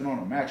was sleeping on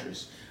a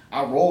mattress.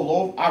 I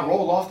roll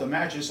off the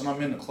mattress and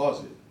I'm in the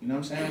closet. You know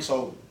what I'm saying?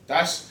 So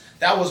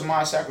that was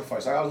my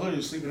sacrifice. Like, I was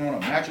literally sleeping on a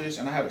mattress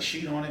and I had a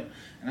sheet on it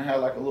and I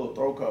had like a little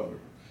throw cover.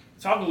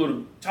 Talk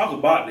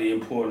about the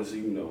importance of,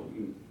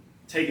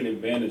 taking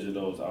advantage of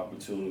those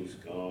opportunities.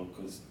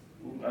 Because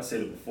I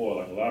said it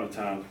before, like a lot of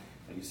times,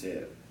 like you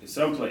said, in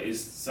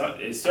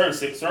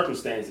certain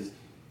circumstances,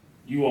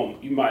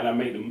 you might not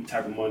make the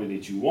type of money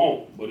that you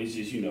want, but it's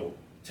just,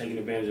 taking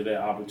advantage of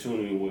that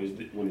opportunity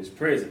when it's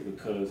present,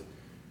 because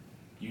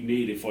you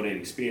need it for that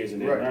experience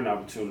and that learning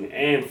opportunity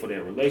and for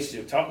that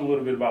relationship. Talk a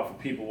little bit about, for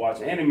people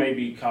watching, and it may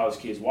be college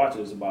kids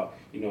watching us, about,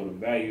 the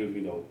value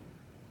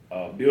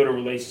of, building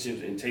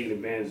relationships and taking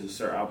advantage of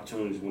certain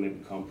opportunities when they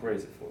become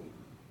present for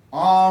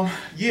you.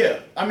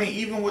 Yeah. I mean,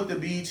 even with the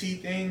BET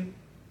thing,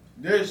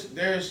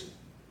 there's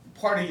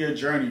part of your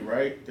journey,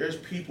 right? There's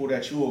people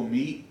that you will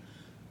meet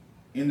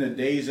in the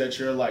days that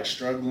you're like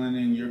struggling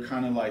and you're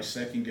kind of like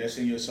second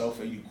guessing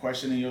yourself and you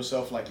questioning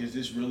yourself, like, is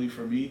this really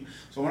for me?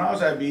 So when I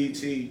was at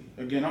BET,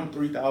 again, I'm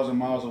 3,000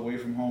 miles away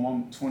from home.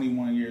 I'm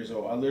 21 years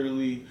old.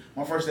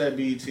 My first day at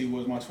BET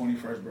was my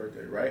 21st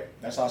birthday, right?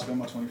 That's how I spent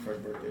my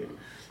 21st birthday.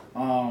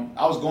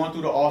 I was going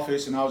through the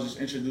office and I was just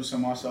introducing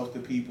myself to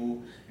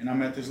people, and I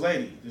met this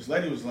lady. This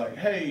lady was like,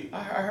 hey,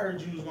 I heard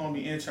you was going to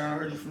be intern. I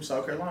heard you from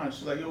South Carolina.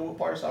 She's like, yo, what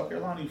part of South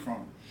Carolina you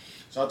from?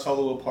 So I told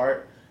her what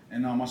part.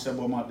 And I said,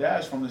 well, my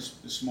dad's from this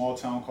small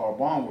town called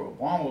Barnwell.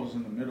 Barnwell is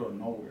in the middle of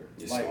nowhere.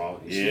 It's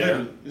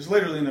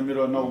literally in the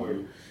middle of nowhere.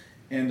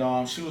 Mm-hmm.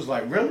 And she was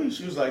like, really?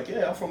 She was like,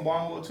 yeah, I'm from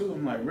Barnwell too.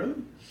 I'm like, really?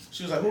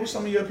 She was like, who are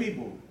some of your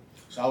people?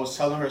 So I was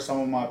telling her some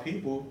of my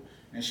people,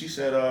 and she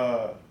said,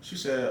 how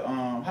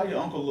your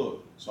uncle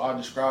look? So I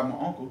described my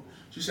uncle.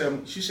 She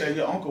said,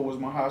 your uncle was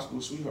my high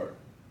school sweetheart.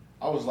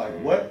 I was like,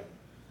 what?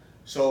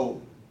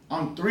 So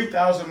I'm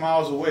 3,000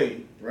 miles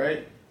away,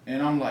 right?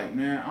 And I'm like,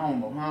 man, I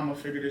don't know how I'm gonna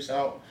figure this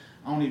out.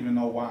 I don't even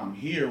know why I'm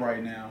here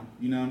right now.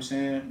 You know what I'm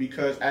saying?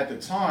 Because at the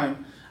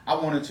time, I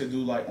wanted to do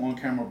like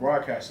on-camera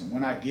broadcasting.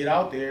 When I get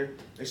out there,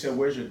 they said,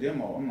 where's your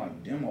demo? I'm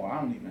like, demo? I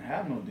don't even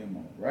have no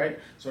demo, right?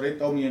 So they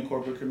throw me in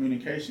corporate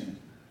communications.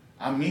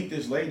 I meet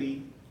this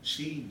lady.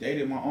 She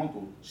dated my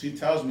uncle. She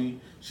tells me,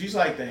 she's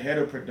like the head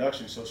of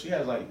production. So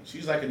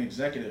she's like an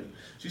executive.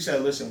 She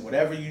said, listen,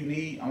 whatever you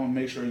need, I'm gonna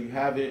make sure you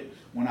have it.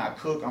 When I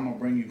cook, I'm gonna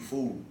bring you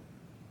food.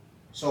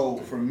 So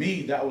for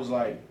me, that was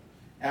like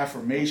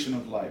affirmation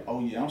of like, oh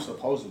yeah, I'm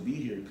supposed to be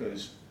here,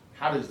 because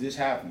how does this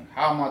happen?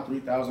 How am I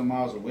 3,000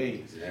 miles away?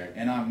 Exactly.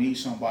 And I meet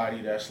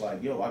somebody that's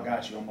like, yo, I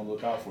got you, I'm gonna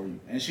look out for you.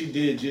 And she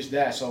did just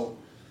that. So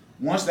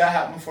once that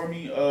happened for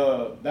me,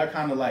 that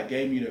kind of like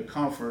gave me the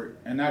comfort,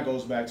 and that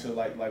goes back to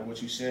like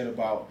what you said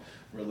about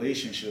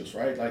relationships,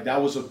 right? Like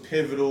that was a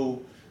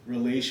pivotal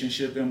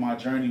relationship in my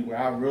journey where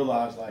I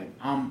realized like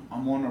I'm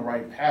on the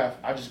right path.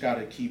 I just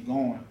gotta keep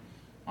going.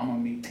 I'm gonna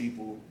meet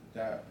people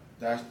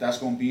that's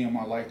going to be in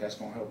my life, that's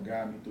going to help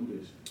guide me through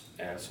this.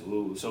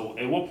 Absolutely. So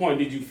at what point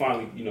did you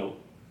finally,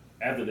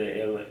 after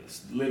the LA,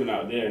 living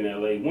out there in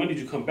LA, when did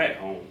you come back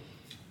home?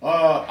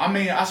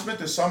 I spent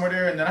the summer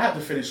there, and then I had to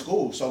finish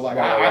school. So like,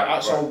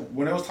 so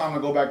when it was time to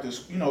go back to,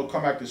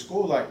 come back to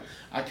school, like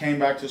I came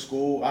back to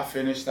school, I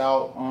finished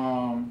out,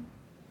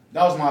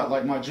 that was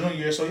my junior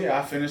year. So yeah,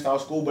 I finished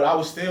out school, but I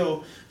was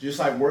still just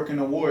like working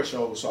award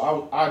shows.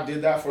 So I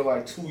did that for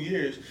like 2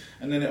 years,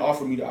 and then they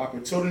offered me the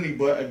opportunity.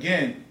 But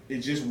again, it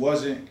just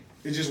wasn't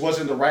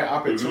the right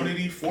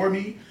opportunity for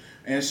me.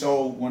 And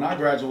so when I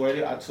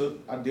graduated, I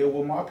did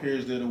what my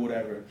peers did or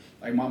whatever.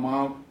 Like my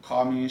mom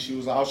called me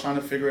and I was trying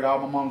to figure it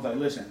out. My mom was like,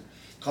 listen,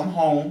 come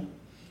home,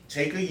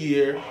 take a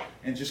year,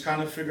 and just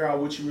kind of figure out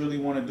what you really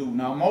want to do.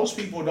 Now, most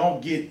people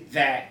don't get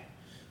that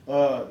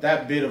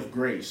bit of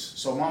grace.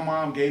 So my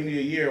mom gave me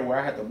a year where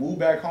I had to move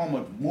back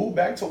home, move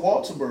back to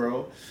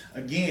Walterboro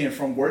again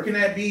from working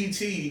at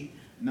BET.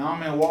 Now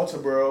I'm in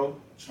Walterboro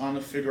trying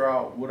to figure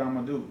out what I'm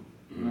gonna do.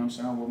 You know what I'm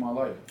saying, with my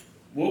life.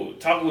 Well,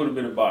 talk a little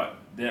bit about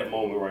that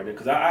moment right there,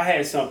 because I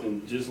had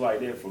something just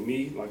like that for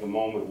me, like a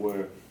moment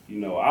where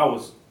I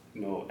was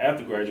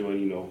after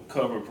graduating,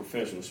 covering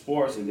professional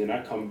sports, and then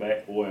I come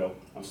back. Well,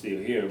 I'm still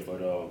here,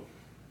 but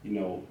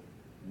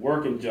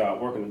working a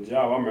job.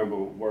 I remember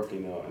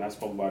working, and I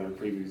spoke about it in a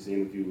previous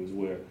interview, is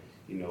where,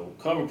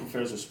 covering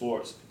professional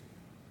sports,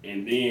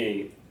 and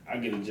then I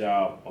get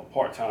a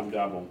part-time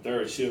job on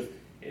third shift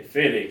at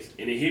FedEx,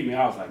 and it hit me.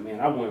 I was like,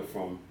 man, I went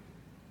from,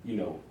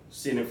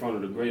 sitting in front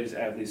of the greatest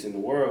athletes in the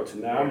world to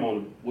now I'm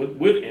on with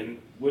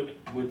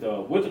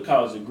a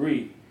college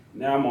degree.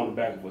 Now I'm on the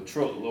back of a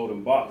truck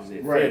loading boxes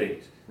at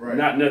FedEx. Right.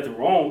 Not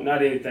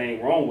anything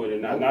wrong with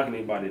it. Not knocking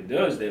anybody that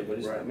does that, but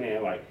it's like,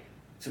 man, like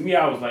to me,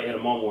 I was like at a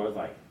moment where it's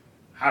like,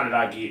 how did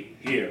I get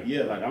here?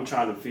 Yeah. Like, I'm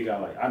trying to figure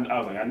out, like, I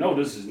was like, I know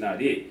this is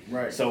not it.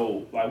 Right.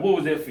 So, like, what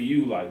was that for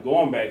you, like,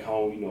 going back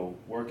home, you know,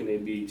 working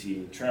at BT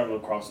and traveling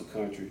across the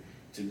country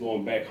to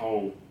going back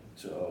home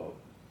to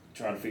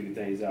try to figure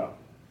things out?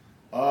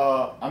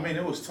 I mean,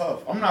 it was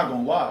tough. I'm not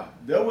gonna lie.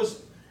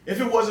 If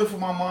it wasn't for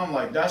my mom,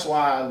 like, that's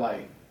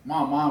why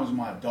my mom is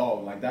my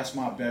dog. Like, that's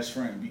my best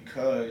friend,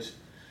 because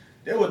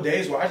there were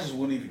days where I just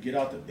wouldn't even get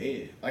out the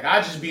bed. Like,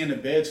 I'd just be in the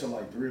bed till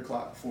like 3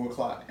 o'clock, 4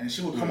 o'clock. And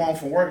she would come home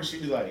from work and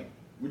she'd be like,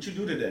 what you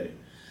do today?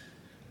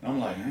 And I'm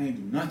like, I ain't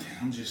do nothing.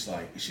 I'm just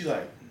like, and she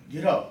like,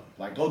 get up.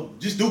 Like, go,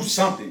 just do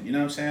something. You know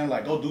what I'm saying?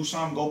 Like, go do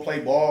something, go play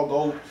ball,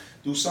 go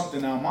do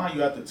something. Now, mind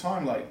you, at the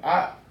time, like,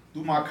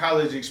 through my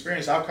college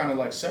experience, I kind of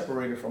like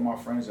separated from my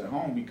friends at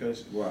home,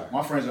 because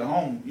my friends at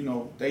home, you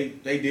know, they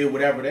did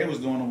whatever they was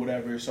doing or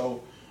whatever.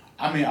 So,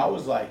 I mean, I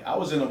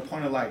was in a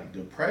point of like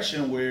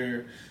depression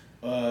where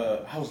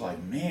I was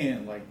like,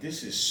 man, like,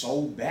 this is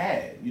so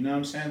bad. You know what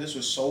I'm saying? This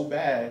was so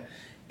bad.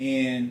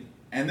 And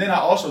then I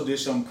also did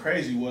something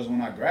crazy. Was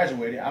when I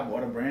graduated, I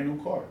bought a brand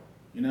new car.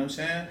 You know what I'm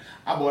saying?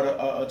 I bought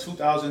a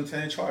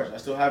 2010 Charger. I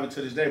still have it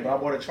to this day, but I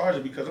bought a Charger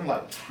because I'm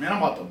like, man, I'm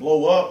about to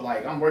blow up.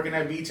 Like, I'm working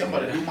at BT. I'm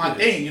about to do my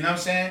thing. You know what I'm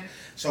saying?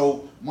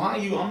 So,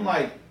 mind you, I'm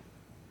like,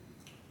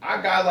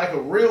 I got like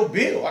a real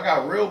bill. I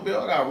got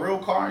real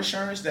car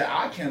insurance that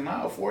I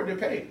cannot afford to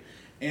pay.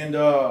 And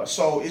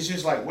so it's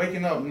just like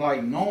waking up and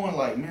like knowing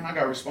like, man, I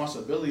got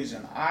responsibilities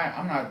and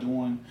I'm not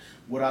doing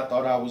what I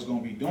thought I was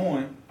going to be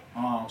doing.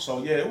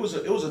 So yeah, it was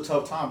a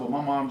tough time, but my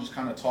mom just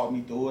kind of taught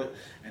me through it.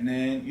 And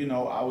then, you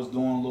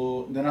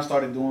know, then I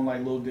started doing like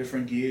little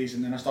different gigs,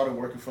 and then I started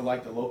working for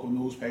like the local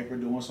newspaper,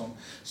 doing some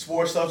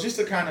sports stuff, just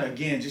to kind of,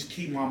 again, just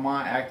keep my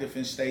mind active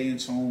and stay in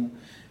tune.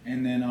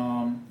 And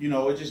then, you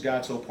know, it just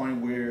got to a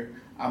point where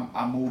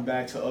I moved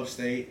back to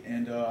upstate,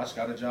 and I just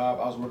got a job.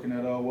 I was working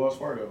at Wells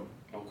Fargo.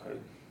 Okay.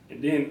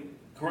 And then,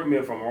 correct me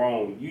if I'm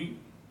wrong,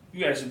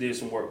 you actually did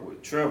some work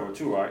with Trevor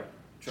too, right?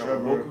 Trevor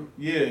Booker?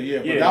 Yeah,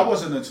 but that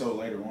wasn't until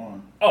later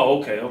on. Oh,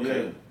 okay.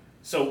 Yeah.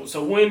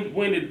 So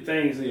when did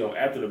things, you know,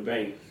 after the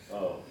bank,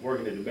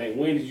 working at the bank,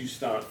 when did you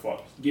start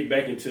get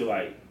back into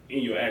like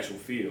in your actual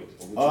field?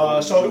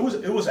 So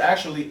it was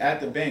actually at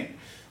the bank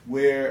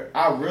where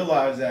I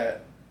realized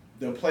that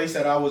the place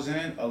that I was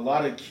in, a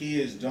lot of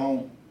kids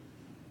don't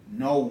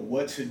know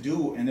what to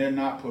do, and they're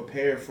not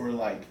prepared for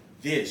like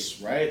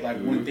this, right? Like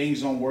when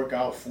things don't work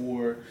out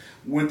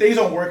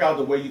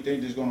the way you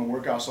think it's going to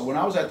work out. So when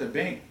I was at the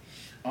bank,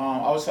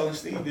 I was telling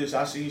Steve this.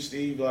 I seen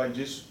Steve like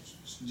just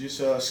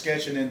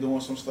sketching and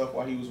doing some stuff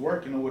while he was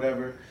working or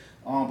whatever.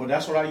 But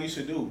that's what I used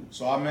to do.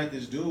 So I met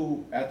this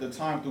dude at the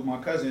time through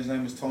my cousin. His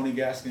name is Tony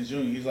Gaskins Jr.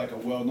 He's like a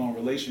well-known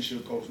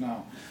relationship coach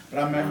now.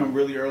 But I met him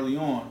really early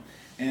on.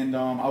 And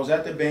I was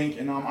at the bank,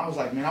 and I was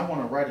like, man, I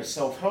want to write a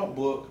self-help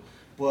book,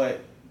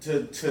 but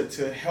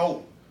to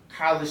help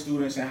college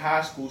students and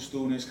high school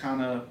students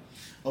kind of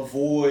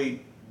avoid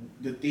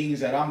the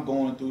things that I'm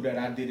going through that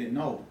I didn't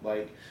know,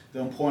 like the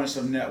importance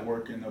of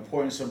networking, the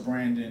importance of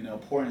branding, the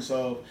importance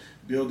of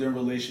building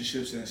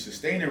relationships and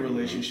sustaining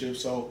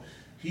relationships. So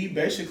he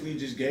basically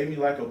just gave me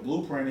like a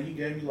blueprint, and he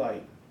gave me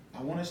like,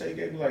 I want to say he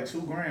gave me like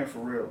 $2,000 for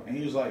real. And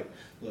he was like,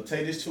 look,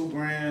 take this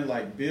 $2,000,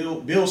 like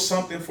build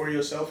something for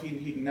yourself.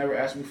 He never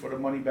asked me for the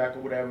money back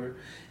or whatever.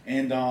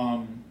 And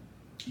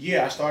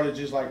I started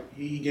just like,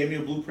 he gave me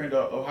a blueprint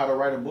of how to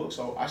write a book.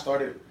 So I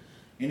started,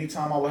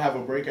 anytime I would have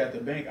a break at the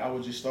bank, I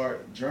would just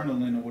start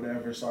journaling or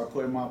whatever, start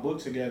putting my book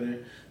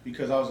together,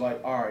 because I was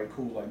like, all right,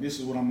 cool. Like, this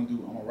is what I'm going to do.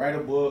 I'm going to write a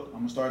book. I'm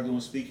going to start doing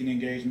speaking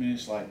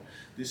engagements. Like,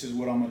 this is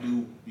what I'm going to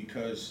do,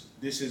 because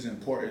this is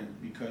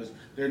important, because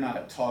they're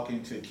not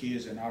talking to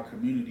kids in our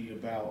community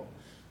about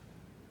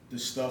the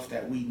stuff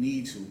that we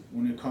need to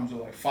when it comes to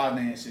like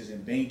finances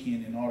and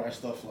banking and all that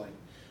stuff. Like,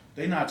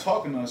 they're not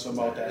talking to us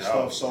about that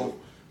stuff. So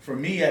for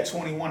me at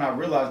 21, I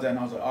realized that, and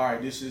I was like, all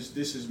right, this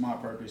is my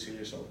purpose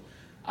here. So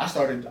I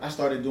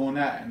started doing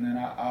that, and then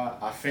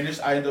I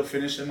ended up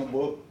finishing the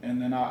book,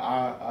 and then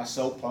I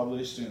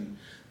self-published and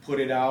put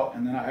it out,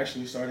 and then I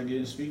actually started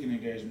getting speaking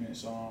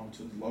engagements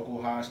to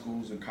local high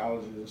schools and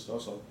colleges and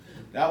stuff. So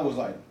that was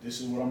like,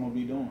 this is what I'm gonna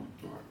be doing.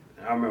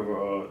 I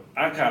remember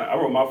I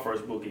wrote my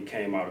first book. It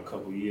came out a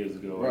couple years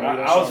ago. Right,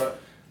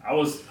 I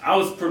was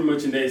pretty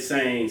much in that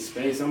same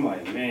space. I'm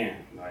like, man,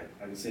 like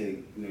I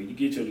said, you know, you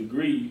get your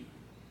degree,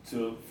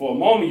 for a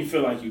moment you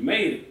feel like you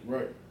made it.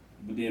 Right.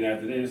 But then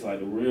after that, it's like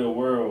the real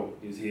world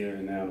is here,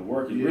 and now the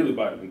work is really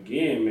about to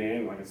begin,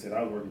 man. Like I said,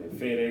 I was working at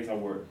FedEx. I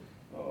worked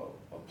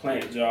a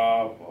plant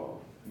job,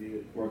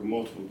 working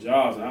multiple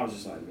jobs, and I was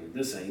just like, man,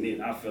 this ain't it.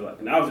 And I feel like,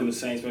 and I was in the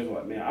same space,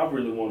 like, man, I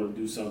really want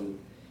to do something,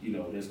 you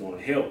know, that's going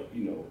to help,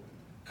 you know,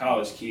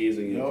 college kids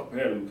and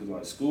prepare them, because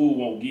like school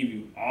won't give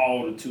you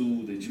all the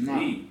tools that you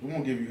need. We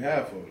won't give you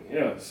half of it.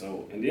 Yeah.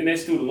 So, and then that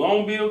student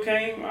loan bill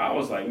came. I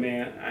was like,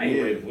 man, I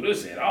ain't ready for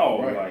this at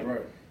all.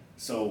 Right.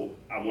 So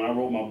when I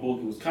wrote my book,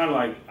 it was kind of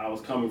like I was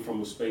coming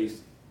from a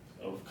space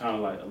of kind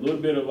of like a little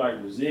bit of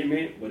like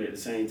resentment, but at the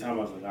same time,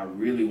 I was like, I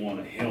really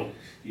want to help,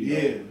 you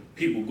know,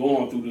 people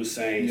going through the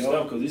same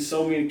stuff, because there's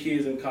so many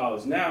kids in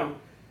college now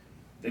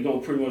they're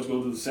gonna pretty much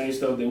go through the same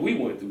stuff that we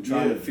went through,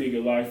 trying to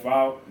figure life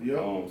out.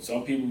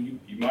 Some people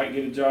you might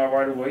get a job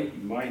right away,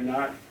 you might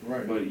not.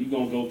 Right. But you're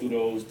gonna go through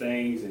those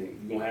things and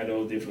you're gonna have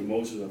those different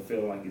emotions. I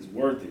feel like it's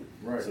worth it.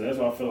 Right. So that's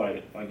why I feel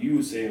like you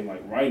were saying,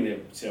 like writing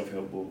that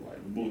self-help book,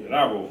 like the book that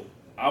I wrote,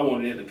 I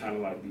wanted it to kind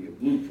of like be a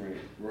blueprint.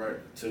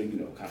 Right. To,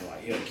 kind of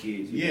like help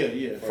kids.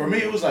 Yeah. For me,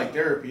 it was like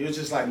therapy. It was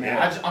just like,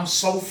 man, I'm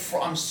so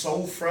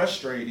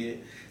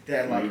frustrated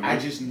that like I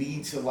just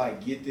need to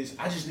like get this.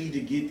 I just need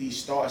to get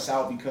these thoughts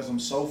out because I'm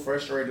so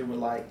frustrated with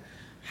like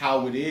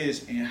how it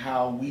is and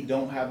how we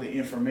don't have the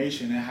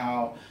information and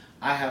how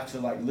I have to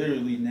like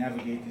literally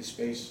navigate this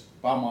space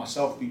by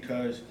myself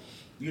because,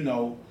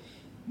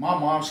 my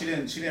mom she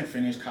didn't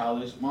finish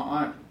college. My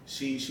aunt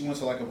she went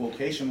to like a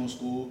vocational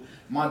school.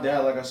 My dad,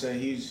 like I said,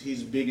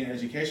 he's big in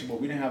education, but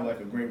we didn't have like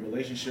a great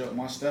relationship.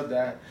 My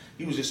stepdad,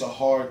 he was just a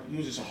hard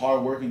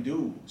working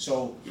dude.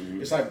 So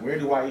it's like, where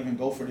do I even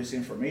go for this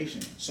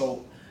information?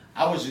 So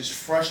I was just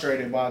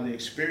frustrated by the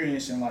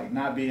experience and like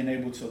not being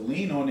able to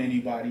lean on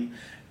anybody.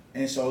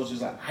 And so it's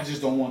just like, I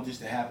just don't want this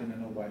to happen to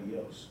nobody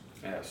else.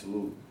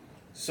 Absolutely.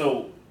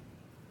 So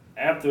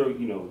after,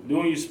 doing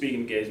your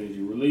speaking engagements,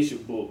 you release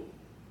your book,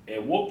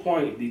 at what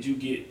point did you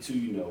get to,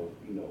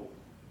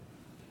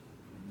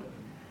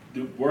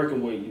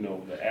 working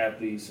with, the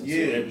athletes and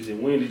celebrities,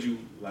 and when did you,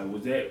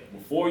 was that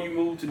before you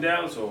moved to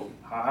Dallas, or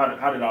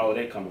how did all of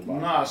that come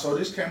about? Nah, so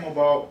this came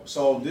about,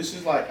 this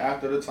is like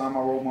after the time I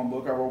wrote my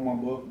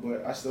book,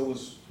 but I still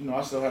was,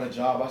 I still had a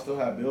job, I still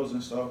had bills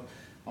and stuff.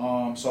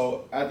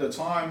 So at the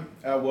time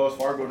at Wells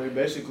Fargo, they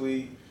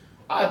basically,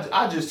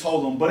 I just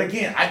told them, but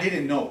again, I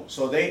didn't know.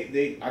 So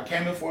I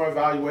came in for an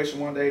evaluation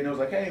one day and they was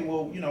like, hey,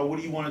 well, what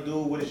do you want to do?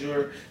 What is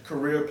your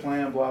career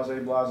plan?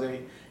 Blase,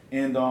 blase.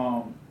 And,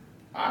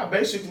 I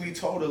basically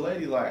told the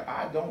lady, like,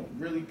 I don't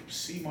really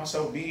see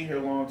myself being here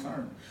long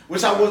term.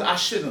 Which I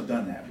shouldn't have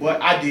done that.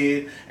 But I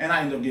did, and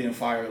I ended up getting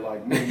fired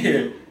like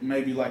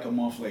maybe like a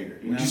month later.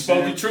 You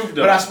spoke the truth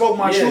though. But I spoke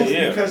my truth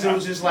because it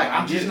was just like,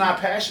 I'm just not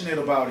passionate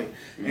about it.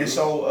 And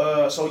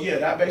so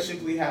that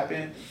basically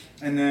happened.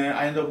 And then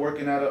I ended up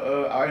working at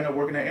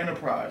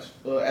Enterprise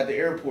at the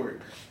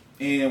airport.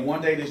 And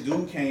one day this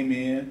dude came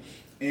in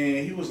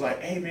and he was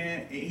like, hey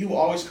man, he would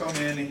always come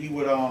in and he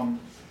would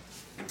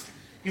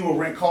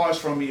rent cars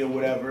from me or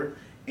whatever,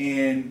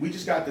 and we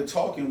just got to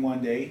talking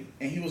one day,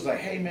 and he was like,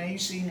 "Hey man, you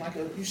seem like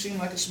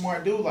a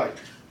smart dude. Like,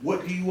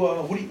 what do you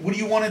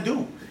want to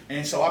do?"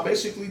 And so I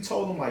basically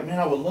told him like, "Man,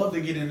 I would love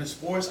to get into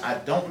sports. I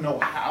don't know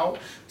how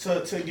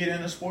to get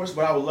into sports,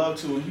 but I would love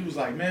to." And he was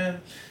like,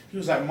 "Man,"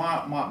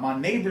 my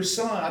neighbor's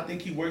son, I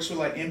think he works with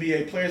like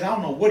NBA players. I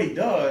don't know what he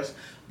does,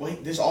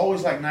 but there's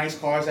always like nice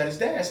cars at his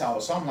dad's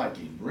house." So I'm like,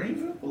 "In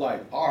Greenville?"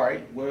 Like, all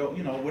right, well,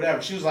 whatever.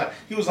 He was like,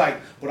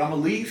 "But I'm gonna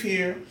leave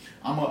here.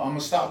 I'm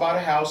gonna stop by the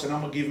house and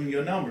I'm gonna give him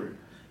your number."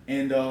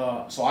 And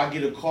so I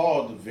get a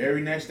call the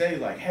very next day,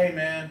 like, "Hey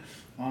man,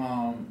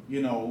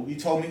 he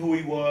told me who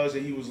he was,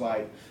 and he was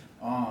like,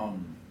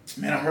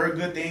 man, I heard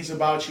good things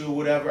about you or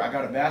whatever. I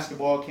got a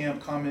basketball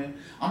camp coming.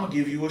 I'm gonna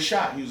give you a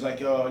shot." He was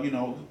like,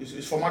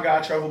 it's for my guy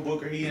Trevor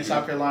Booker. He in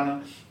South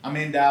Carolina. I'm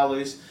in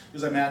Dallas. He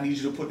was like, "Man, I need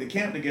you to put the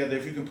camp together.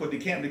 If you can put the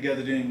camp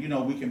together, then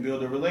we can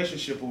build a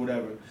relationship or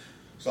whatever."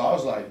 So I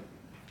was like,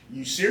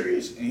 "You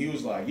serious?" And he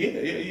was like,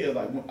 yeah.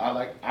 Like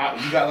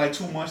you got like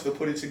 2 months to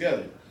put it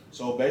together.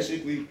 So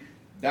basically,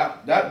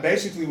 that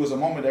basically was a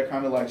moment that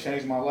kind of like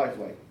changed my life.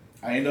 Like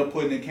I ended up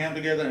putting the camp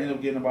together. I ended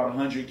up getting about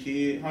 100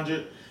 kids,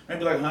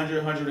 maybe like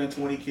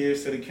 120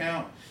 kids to the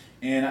camp.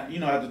 And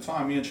at the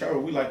time, me and Trevor,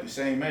 we like the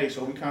same age,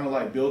 so we kind of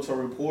like built a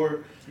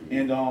rapport.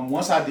 And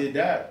once I did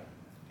that,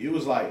 it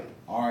was like,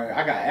 all right,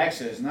 I got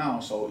access now,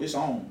 so it's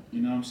on.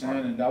 You know what I'm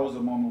saying? And that was the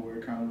moment where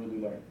it kind of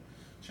really like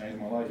changed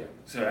my life.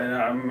 So, and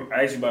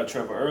I asked you about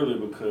Trevor earlier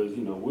because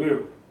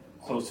we're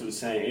close to the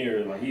same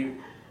area. Like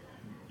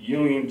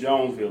Union,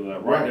 Jonesville,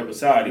 like right there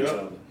beside each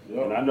other.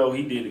 Yep. And I know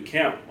he did a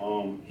camp.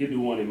 He'll do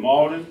one in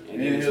Malden, and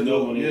then there's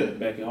another one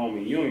back at home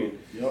in Union.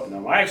 Yep.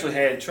 And I actually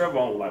had Trevor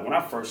on, like when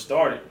I first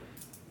started,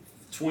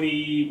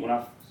 when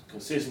I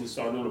consistently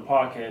started doing the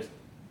podcast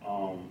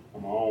on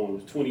my own, it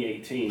was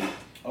 2018.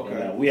 Okay.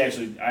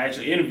 And I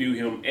actually interviewed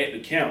him at the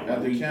camp.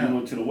 We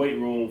went to the weight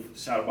room,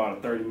 shot about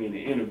a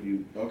 30-minute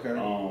interview. Okay.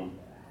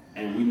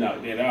 And we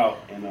knocked that out.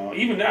 And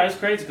even now it's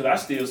crazy because I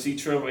still see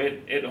Trevor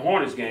at the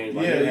Hornets games.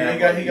 Like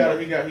he got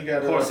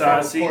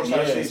courtside seat.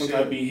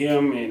 Sometimes be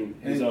him and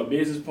his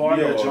business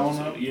partner.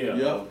 Jonah.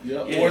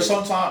 Or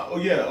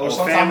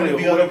sometimes it'll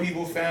be other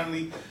people's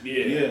family.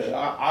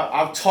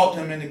 I've talked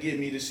him into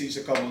getting me the seats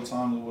a couple of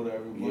times or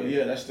whatever. But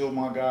that's still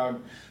my guy.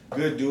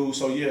 Good dude.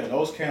 So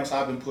those camps,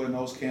 I've been putting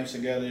those camps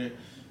together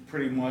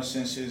pretty much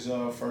since his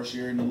first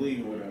year in the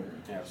league or whatever.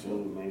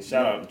 Absolutely, man.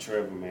 Shout out to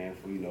Trevor, man,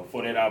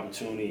 for that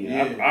opportunity.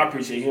 And I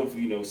appreciate him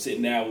for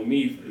sitting down with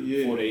me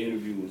for the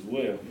interview as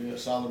well. Yeah,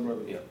 solid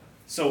brother. Yeah.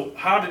 So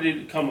how did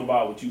it come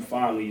about with you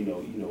finally,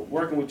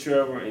 working with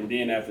Trevor, and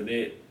then after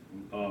that,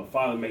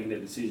 finally making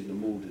that decision to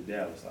move to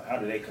Dallas? Like, how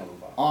did that come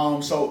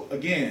about? So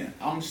again,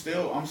 I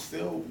still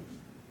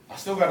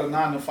got a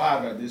 9 to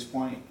 5 at this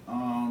point.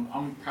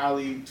 I'm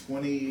probably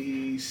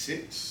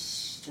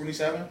 26,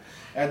 27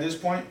 at this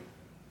point.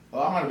 I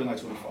might have been like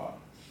 25.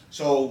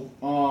 So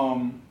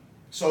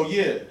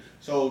yeah.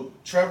 So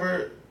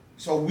Trevor,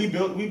 so we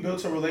built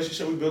a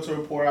relationship. We built a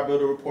rapport. I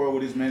built a rapport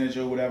with his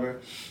manager or whatever.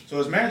 So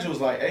his manager was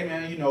like, "Hey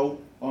man,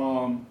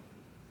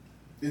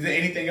 is there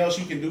anything else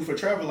you can do for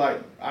Trevor?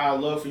 Like, I'd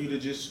love for you to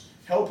just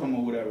help him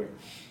or whatever."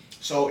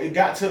 So it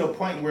got to the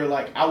point where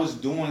like I was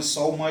doing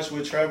so much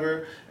with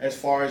Trevor as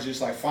far as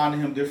just like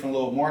finding him different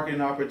little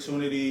marketing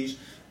opportunities,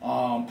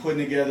 putting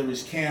together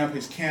his camp.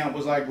 His camp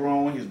was like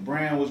growing, his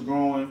brand was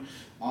growing.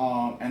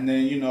 And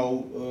then,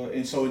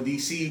 and so in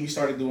DC, we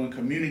started doing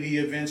community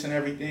events and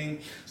everything.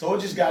 So it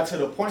just got to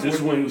the point where... This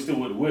is when he was still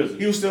with the Wizards.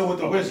 He was still with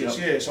the Wizards,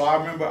 yeah. So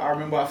I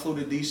remember I flew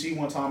to DC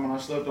one time and I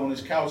slept on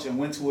his couch and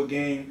went to a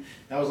game.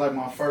 That was like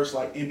my first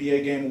like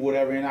NBA game or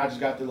whatever. And I just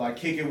got to like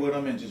kick it with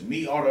him and just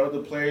meet all the other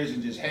players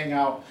and just hang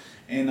out.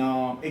 And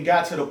it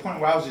got to the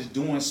point where I was just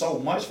doing so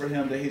much for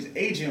him that his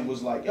agent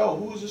was like, "Yo,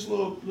 who's this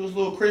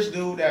little Chris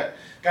dude that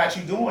got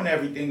you doing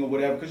everything or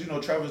whatever?"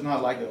 Because Trevor's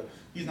not like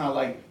he's not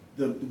like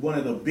one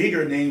of the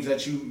bigger names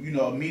that you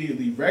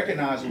immediately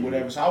recognize or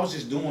whatever. So I was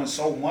just doing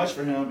so much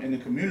for him in the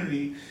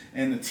community,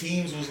 and the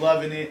teams was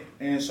loving it.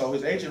 And so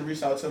his agent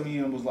reached out to me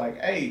and was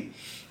like, "Hey,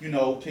 can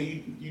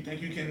you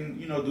think you can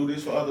do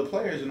this for other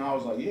players?" And I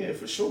was like, "Yeah,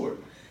 for sure."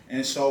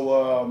 And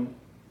so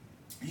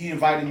he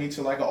invited me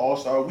to like an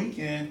all-star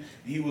weekend.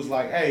 He was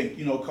like, "Hey,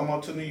 come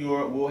up to New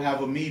York. We'll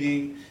have a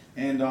meeting,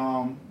 and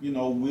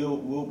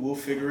we'll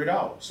figure it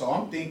out." So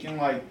I'm thinking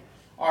like,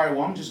 all right,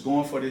 well, I'm just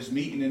going for this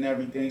meeting and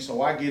everything.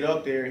 So I get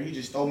up there and he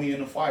just throw me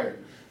in the fire,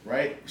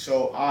 right?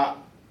 So I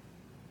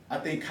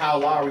think Kyle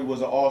Lowry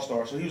was an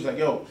all-star. So he was like,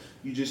 "Yo,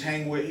 you just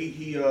hang with,"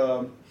 he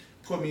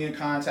put me in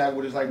contact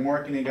with his like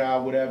marketing guy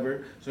or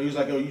whatever. So he was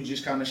like, "Yo, you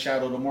just kind of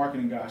shadow the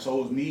marketing guy." So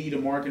it was me, the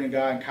marketing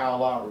guy, and Kyle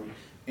Lowry.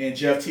 And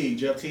Jeff Teague.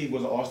 Jeff Teague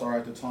was an all-star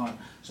at the time.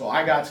 So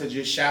I got to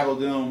just shadow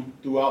them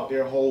throughout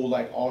their whole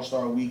like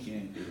all-star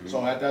weekend. Mm-hmm.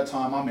 So at that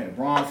time I met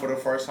Bron for the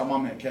first time. I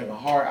met Kevin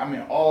Hart. I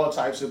met all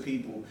types of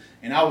people.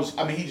 And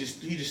he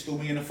just threw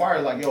me in the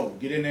fire like, "Yo,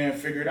 get in there and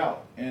figure it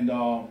out." And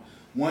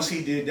once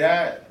he did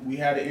that, we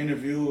had an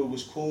interview. It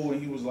was cool.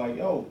 And he was like,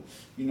 "Yo,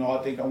 I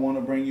think I want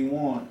to bring you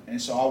on." And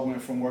so I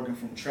went from working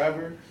from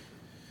Trevor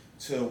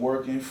to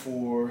working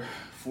for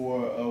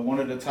one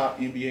of the top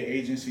NBA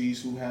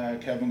agencies who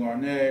had Kevin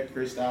Garnett,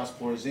 Kristaps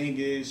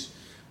Porzingis.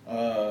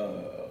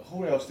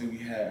 Who else did we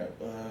have?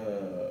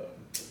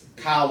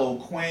 Kyle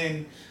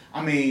O'Quinn.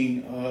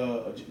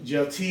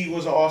 Jeff Teague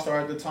was an all-star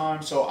at the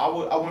time. So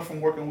I went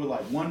from working with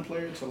like one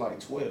player to like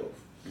 12.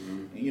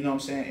 Mm-hmm. You know what I'm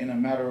saying? In a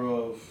matter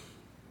of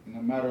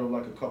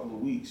like a couple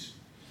of weeks.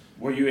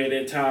 Were you at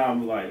that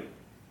time like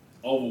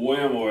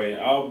overwhelmed or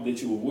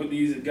that you were with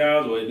these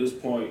guys, or at this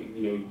point,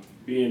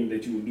 being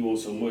that you were doing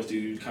so much that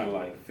you kind of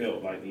like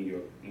felt like in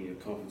your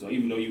comfort zone,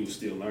 even though you were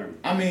still learning?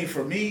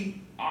 For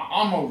me,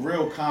 I'm a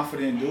real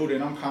confident dude,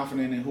 and I'm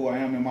confident in who I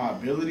am and my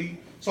ability.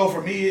 So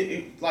for me,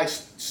 it like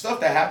stuff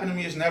that happened to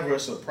me is never a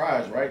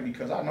surprise, right?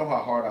 Because I know how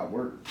hard I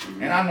work.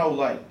 Mm-hmm. And I know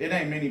like it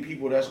ain't many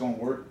people that's gonna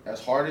work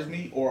as hard as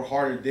me or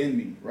harder than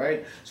me,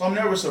 right? So I'm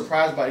never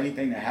surprised by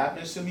anything that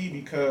happens to me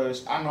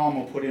because I know I'm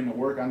gonna put in the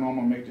work, I know I'm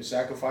gonna make the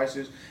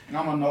sacrifices, and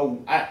I'm gonna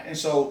know. And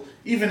so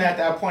even at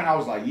that point, I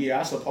was like, yeah,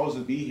 I'm supposed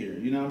to be here.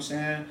 You know what I'm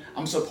saying?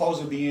 I'm supposed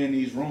to be in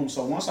these rooms.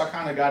 So once I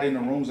kind of got in the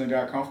rooms and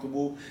got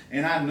comfortable,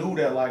 and I knew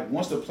that like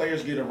once the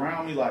players get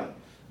around me, like,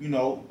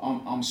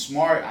 I'm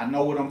smart, I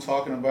know what I'm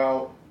talking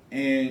about,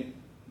 and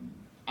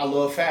I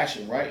love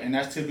fashion, right? And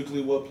that's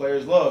typically what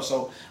players love.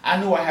 So I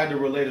knew I had the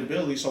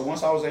relatability. So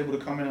once I was able to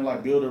come in and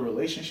like build a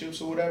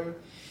relationships or whatever,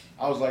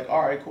 I was like,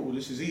 all right, cool,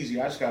 this is easy.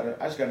 I just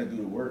gotta do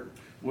the work.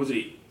 Is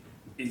it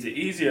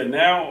easier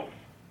now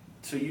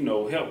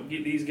to, help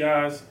get these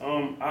guys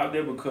out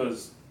there?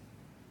 Because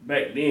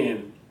back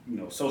then,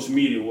 social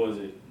media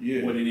wasn't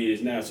what it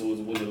is now. So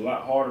was it a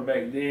lot harder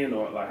back then,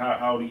 or like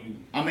how do you?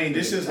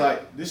 This is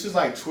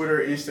like Twitter,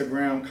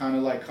 Instagram, kind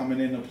of like coming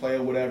into play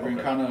or whatever, okay.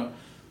 And kind of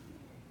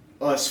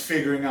us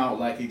figuring out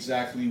like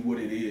exactly what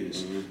it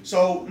is. Mm-hmm.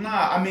 So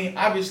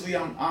obviously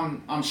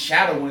I'm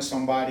shadowing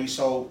somebody,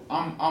 so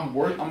I'm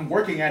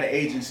working at an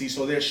agency,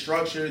 so there's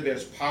structure,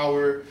 there's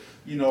power.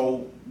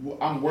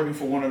 I'm working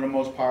for one of the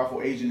most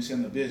powerful agents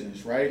in the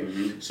business, right?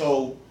 Mm-hmm.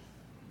 So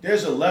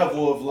there's a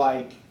level of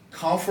like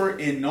comfort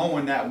in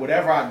knowing that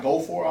whatever I go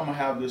for, I'm gonna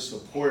have the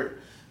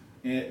support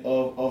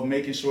of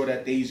making sure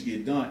that things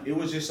get done. It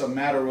was just a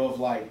matter of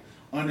like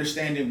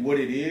understanding what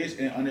it is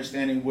and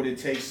understanding what it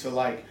takes to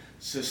like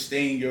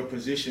sustain your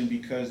position,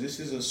 because this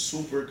is a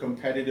super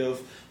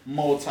competitive,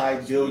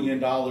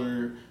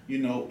 multi-billion-dollar,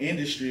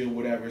 industry or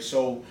whatever.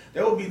 So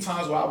there would be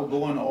times where I would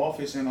go in the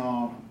office and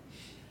my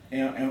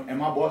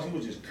boss, he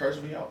would just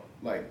curse me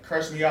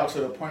out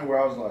to the point where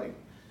I was like.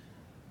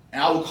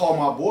 And I would call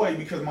my boy,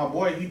 because my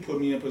boy, he put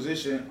me in a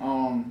position,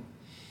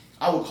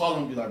 I would call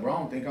him and be like, "Bro, I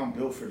don't think I'm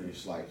built for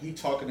this." Like, he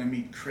talking to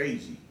me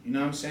crazy. You know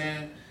what I'm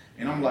saying?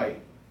 And I'm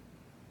like,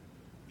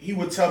 he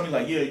would tell me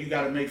like, "Yeah, you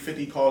got to make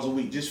 50 calls a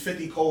week, just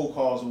 50 cold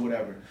calls or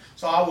whatever."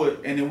 So I would,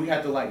 and then we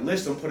had to like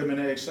list them, put them in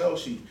an Excel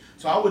sheet.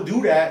 So I would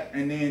do that,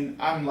 and then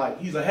I'm like,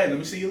 he's like, "Hey, let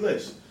me see your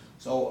list."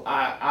 So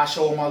I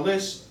show him my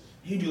list.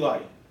 He'd be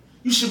like,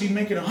 you should be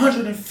making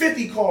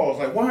 150 calls.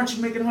 Like, why aren't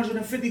you making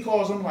 150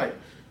 calls? I'm like,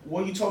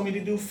 well, you told me to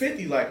do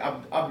 50. Like,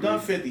 I've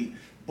done 50.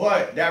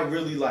 But that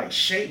really, like,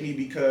 shaped me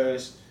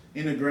because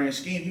in the grand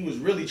scheme, he was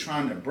really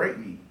trying to break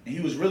me. And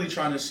he was really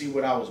trying to see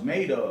what I was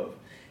made of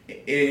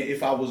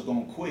if I was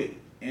going to quit.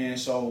 And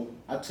so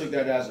I took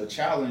that as a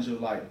challenge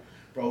of like,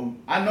 bro,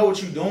 I know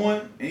what you're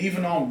doing. And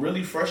even though I'm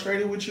really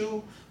frustrated with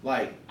you,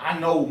 like, I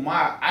know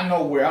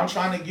where I'm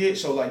trying to get.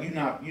 So, like, you're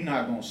not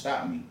going to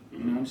stop me. You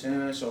know what I'm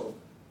saying? So,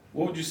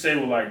 what would you say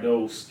were like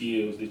those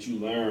skills that you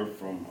learned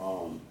from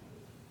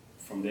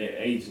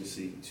that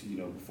agency to,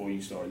 before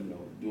you start,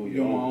 doing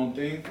your own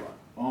thing?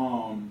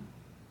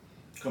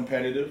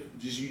 Competitive.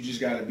 You just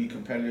gotta be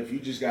competitive. You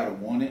just gotta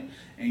want it,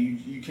 and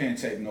you can't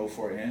take no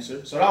for an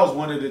answer. So that was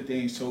one of the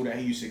things too that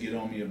he used to get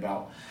on me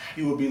about.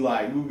 He would be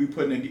like, we would be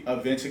putting an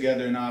event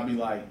together, and I'd be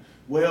like,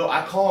 well,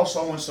 I called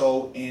so and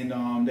so,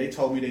 and they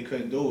told me they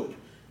couldn't do it.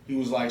 He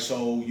was like,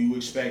 so you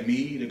expect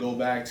me to go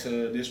back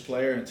to this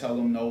player and tell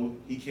him no,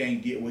 he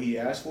can't get what he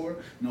asked for?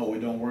 No, it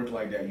don't work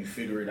like that. You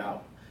figure it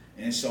out.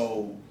 And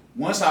so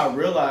once I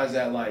realized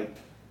that, like,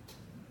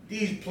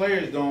 these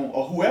players don't,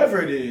 or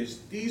whoever it is,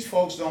 these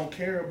folks don't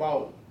care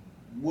about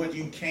what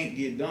you can't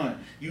get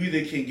done. You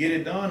either can get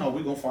it done, or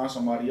we're going to find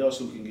somebody else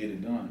who can get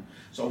it done.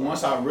 So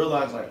once I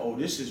realized, like, oh,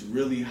 this is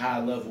really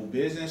high-level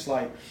business,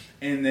 like,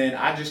 and then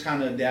I just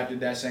kind of adapted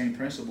that same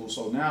principle.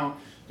 So now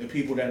the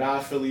people that I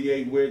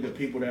affiliate with, the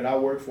people that I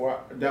work for,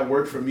 that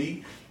work for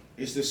me,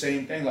 it's the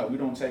same thing. Like, we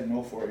don't take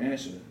no for an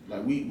answer.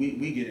 Like,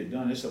 we get it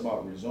done. It's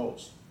about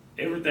results.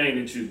 Everything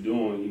that you're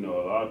doing, a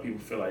lot of people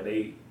feel like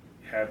they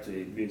have to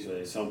eventually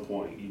at some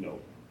point,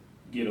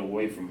 get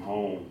away from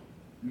home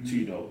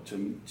to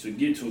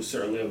get to a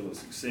certain level of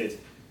success.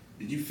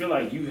 Did you feel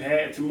like you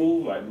had to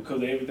move, like, because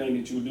of everything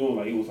that you were doing,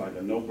 like it was like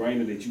a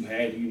no-brainer that you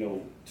had,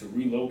 to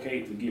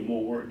relocate to get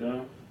more work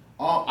done?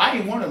 I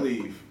didn't want to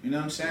leave. You know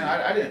what I'm saying?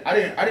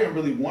 I didn't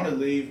really want to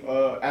leave.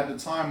 At the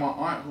time, my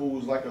aunt, who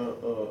was like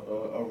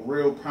a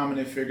real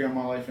prominent figure in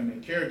my life and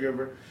a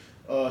caregiver,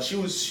 she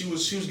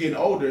was getting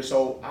older.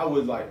 So I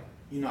would like,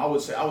 I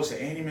would say,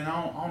 Andy, man,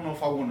 I don't know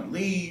if I want to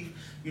leave.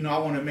 I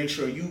want to make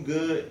sure you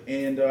good.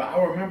 And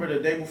I remember the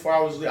day before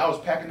I was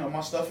packing up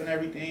my stuff and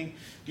everything,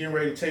 getting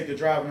ready to take the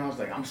drive, and I was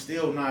like, I'm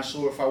still not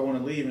sure if I want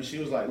to leave. And she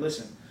was like,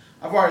 listen,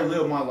 I've already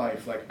lived my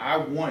life. Like, I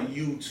want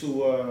you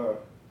to.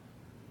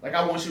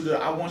 I want you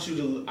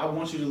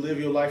to live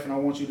your life, and I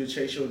want you to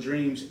chase your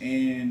dreams.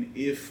 And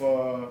if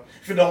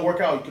it don't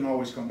work out, you can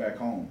always come back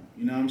home.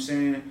 You know what I'm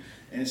saying?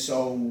 And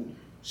so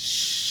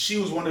she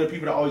was one of the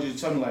people that always used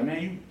to tell me, like,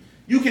 man,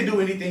 you can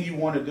do anything you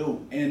want to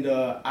do. And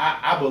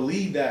I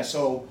believe that.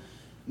 So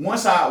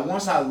once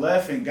I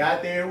left and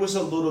got there, it was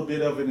a little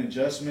bit of an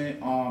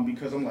adjustment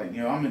because I'm like,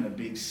 I'm in a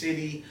big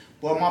city.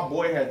 But my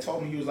boy had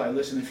told me, he was like,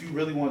 listen, if you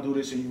really want to do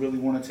this and you really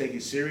want to take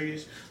it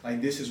serious,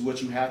 like, this is what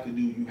you have to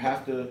do. You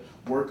have to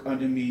work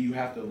under me. You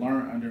have to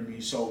learn under me.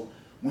 So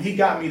when he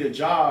got me the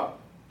job,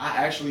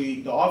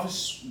 the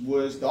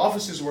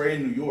offices were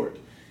in New York.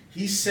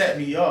 He set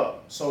me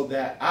up so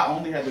that I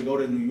only had to go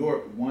to New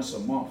York once a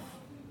month,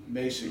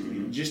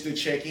 basically, just to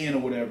check in or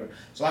whatever.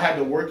 So I had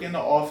to work in the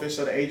office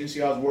of the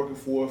agency I was working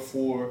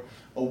for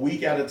a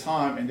week at a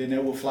time, and then they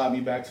would fly me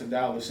back to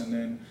Dallas, and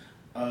then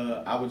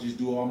I would just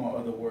do all my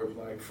other work,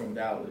 like, from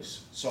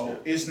Dallas. So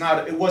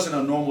it wasn't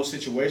a normal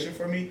situation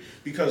for me,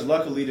 because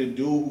luckily the dude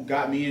who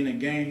got me in the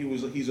game,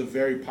 he's a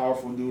very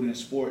powerful dude in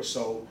sports.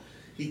 So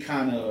he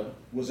kind of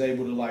was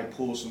able to, like,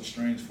 pull some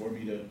strings for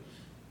me to,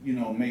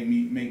 make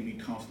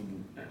me comfortable.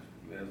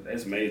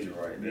 That's major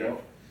right there. Yeah.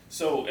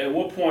 So at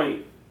what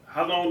point,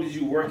 how long did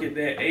you work at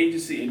that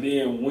agency, and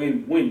then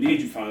when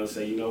did you finally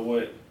say, you know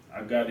what,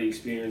 I got the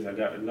experience, I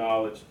got the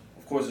knowledge?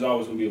 Of course, there's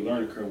always going to be a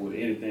learning curve with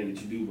anything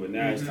that you do, but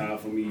now it's time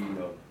for me,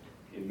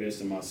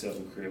 invest in myself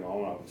and create my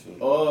own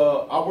opportunity. I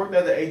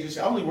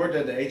only worked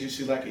at the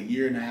agency like a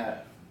year and a half.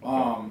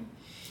 Okay.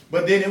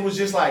 But then it was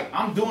just like,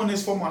 I'm doing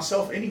this for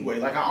myself anyway.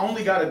 Like, I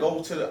only got to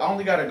go to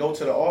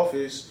the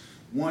office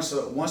once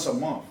a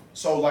month.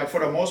 So, like, for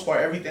the most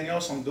part, everything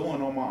else I'm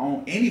doing on my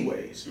own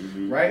anyways,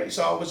 right?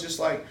 So I was just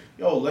like,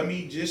 let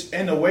me just,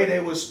 and the way they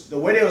was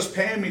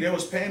paying me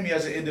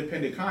as an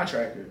independent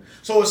contractor.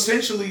 So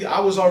essentially,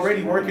 I was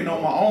already working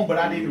on my own, but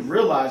I didn't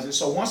realize it.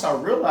 So once I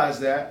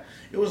realized that,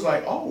 it was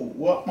like, oh,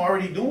 well, I'm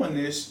already doing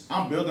this.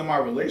 I'm building my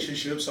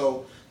relationship.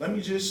 So let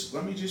me just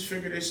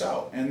figure this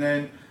out. And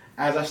then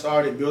as I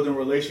started building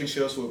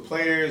relationships with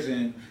players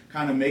and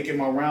kind of making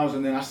my rounds,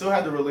 and then I still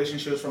had the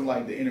relationships from,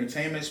 like, the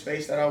entertainment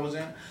space that I was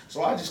in.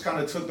 So I just kind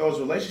of took those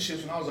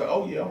relationships, and I was like,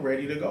 oh yeah, I'm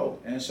ready to go.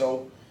 And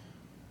so,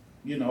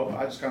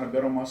 I just kind of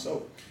bet on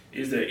myself.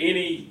 Is there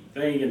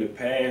anything in the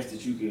past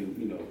that you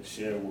can,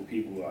 share with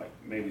people, like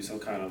maybe some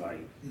kind of,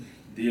 like,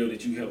 deal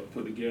that you helped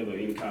put together,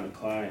 any kind of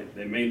client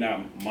that may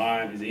not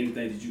mind? Is there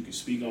anything that you can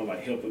speak on,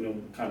 like helping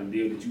them kind of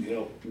deal that you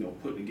helped,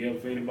 put together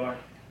for anybody?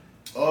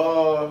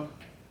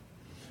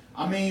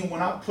 I mean,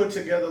 when I put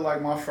together,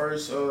 like, my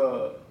first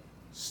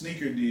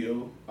sneaker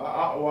deal,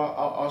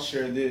 I'll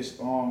share this.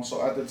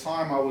 So at the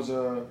time, I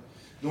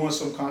doing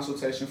some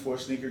consultation for a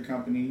sneaker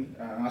company.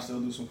 I still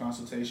do some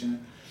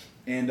consultation.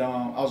 And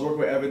I was working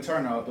with Evan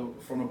Turner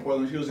from the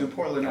Portland. He was in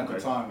Portland at the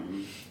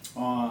time.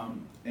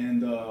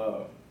 And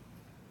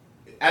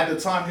at the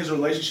time, his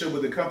relationship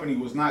with the company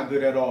was not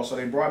good at all. So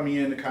they brought me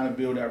in to kind of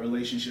build that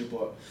relationship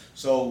up.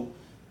 So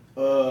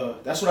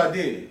that's what I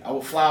did. I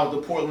would fly out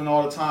to Portland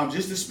all the time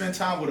just to spend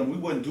time with him. We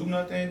wouldn't do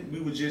nothing.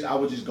 I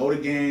would just go to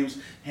games,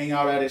 hang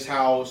out at his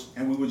house,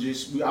 and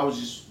I was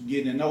just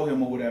getting to know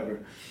him or whatever.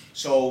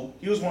 So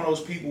he was one of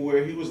those people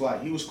where he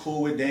was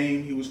cool with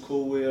Dame, he was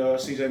cool with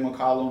CJ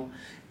McCollum,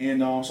 and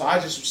so I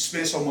just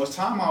spent so much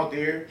time out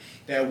there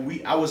that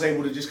I was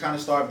able to just kind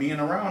of start being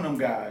around them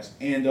guys.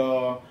 And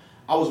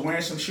I was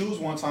wearing some shoes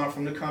one time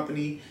from the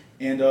company,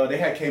 and they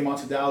had came out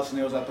to Dallas and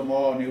they was at the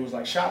mall and they was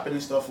like shopping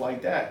and stuff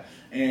like that.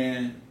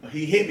 And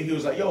he hit me. He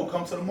was like, "Yo,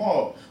 come to the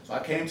mall." So I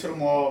came to the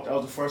mall. That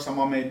was the first time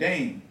I met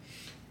Dame.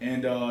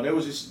 And they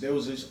was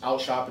just out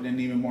shopping in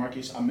Neiman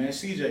Marcus. I met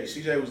CJ.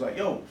 CJ was like,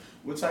 "Yo,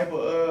 what type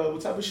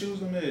of shoes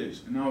them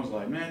is?" And I was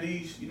like, "Man,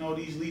 these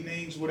Lee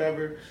Nings,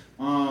 whatever.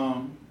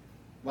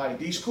 Like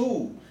these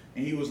cool."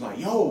 And he was like,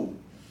 "Yo,"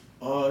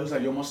 he was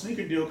like, "Yo, my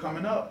sneaker deal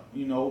coming up,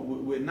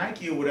 with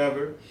Nike or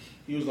whatever."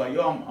 He was like,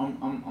 "Yo,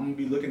 I'm gonna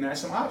be looking at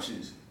some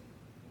options."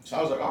 So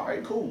I was like, "All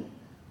right, cool."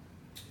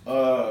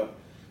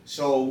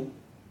 So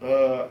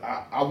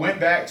I went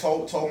back,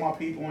 told my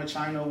people in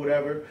China,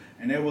 whatever,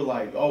 and they were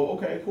like, "Oh,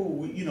 okay,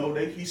 cool.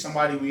 He's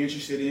somebody we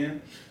interested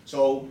in."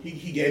 So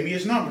he gave me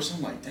his number. So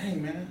I'm like,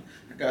 "Dang, man,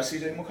 I got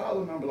CJ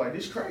McCollum number. Like,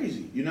 this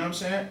crazy." You know what I'm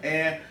saying?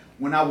 And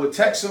when I would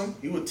text him,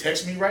 he would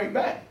text me right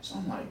back. So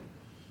I'm like,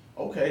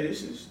 "Okay,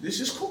 this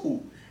is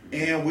cool."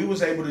 And we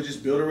was able to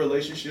just build a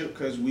relationship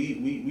because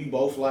we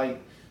both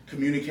like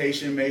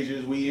communication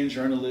majors. We in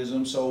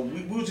journalism, so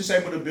we were just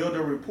able to build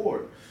a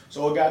rapport.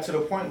 So it got to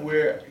the point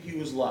where he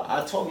was like,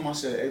 I told him, I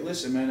said, "Hey,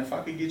 listen, man, if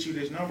I could get you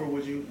this number,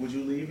 would you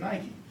leave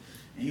Nike?"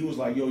 And he was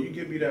like, "Yo, you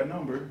give me that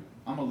number,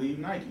 I'm gonna leave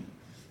Nike."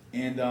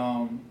 And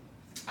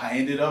I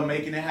ended up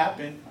making it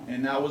happen,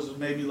 and that was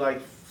maybe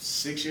like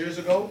 6 years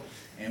ago,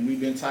 and we've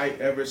been tight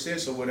ever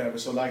since or whatever.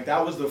 So like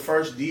that was the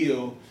first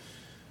deal,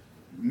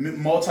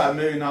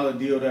 multi-million-dollar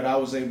deal that I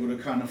was able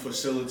to kind of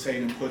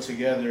facilitate and put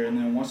together. And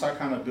then once I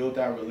kind of built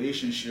that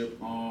relationship,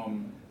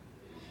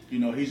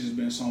 he's just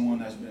been someone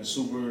that's been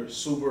super,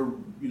 super,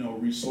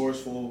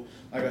 resourceful.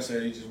 Like I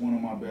said, he's just one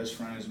of my best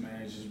friends,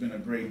 man. He's just been a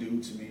great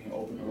dude to me and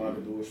opened a lot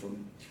of doors for me.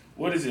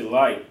 What is it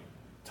like?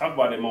 Talk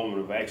about that moment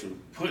of actually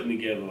putting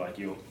together like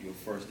your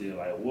first deal.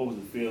 Like, what was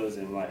the feelings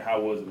and like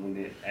how was it when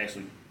it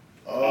actually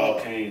all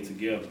came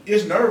together?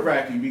 It's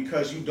nerve-wracking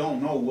because you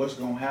don't know what's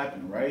gonna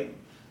happen, right?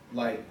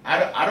 Like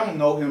I don't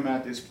know him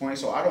at this point,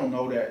 so I don't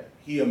know that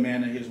he a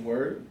man of his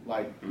word.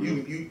 Like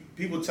you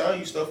people tell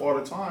you stuff all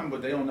the time,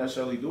 but they don't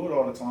necessarily do it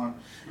all the time.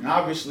 And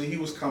obviously he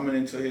was coming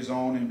into his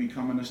own and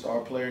becoming a star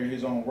player in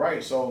his own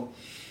right. So,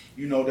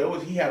 he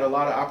had a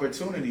lot of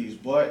opportunities,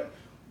 but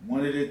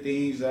one of the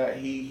things that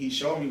he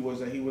showed me was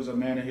that he was a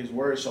man of his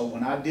word. So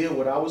when I did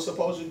what I was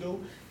supposed to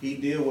do, he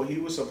did what he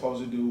was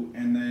supposed to do,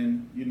 and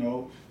then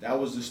that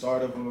was the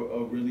start of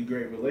a really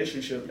great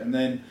relationship. And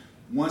then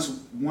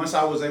once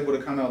I was able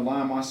to kind of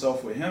align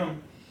myself with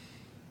him,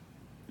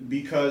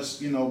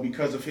 because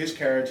of his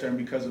character and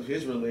because of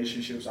his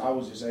relationships, I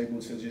was just able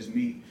to just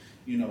meet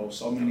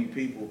so many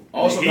people.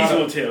 Also, he's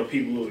gonna tell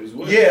people as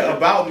well. Yeah,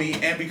 about me,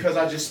 and because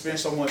I just spent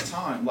so much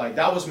time. Like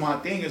that was my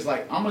thing. Is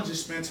like I'm gonna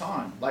just spend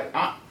time. Like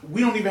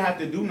we don't even have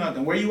to do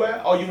nothing. Where you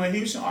at? Oh, you in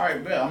Houston? All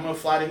right, bet. I'm gonna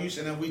fly to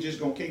Houston and we just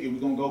gonna kick it. We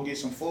gonna go get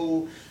some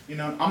food.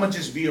 I'm gonna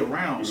just be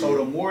around. So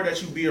the more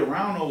that you be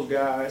around those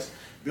guys,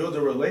 build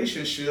a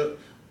relationship.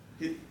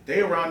 They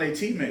around their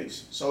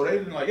teammates, so they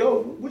like,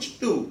 "Yo, what you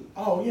do?"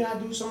 "Oh yeah, I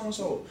do so and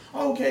so."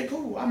 "Oh, okay,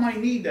 cool. I might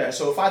need that."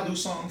 So if I do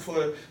something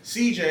for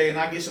CJ and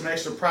I get some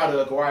extra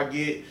product, or I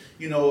get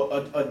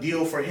a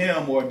deal for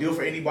him or a deal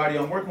for anybody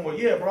I'm working with,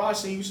 yeah, bro, I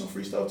send you some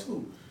free stuff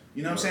too.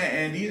 You know what I'm saying?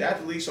 And these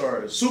athletes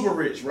are super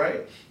rich,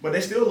 right? But they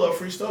still love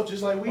free stuff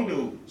just like we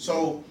do.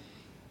 So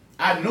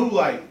I knew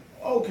like,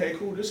 okay,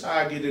 cool. This is how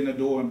I get in the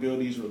door and build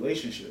these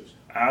relationships.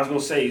 I was gonna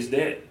say is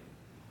that.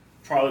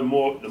 Probably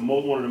one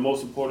of the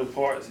most important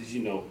parts is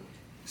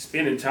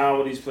spending time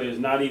with these players,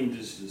 not even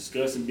just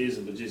discussing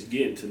business, but just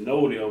getting to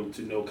know them,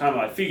 to kind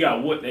of like figure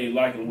out what they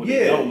like and what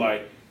they don't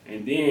like,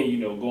 and then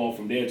going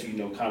from there to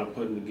kind of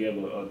putting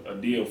together a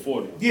deal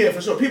for them. Yeah,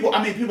 for sure. People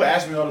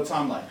ask me all the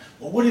time like,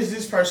 "Well, what is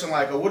this person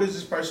like?" or "What is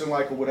this person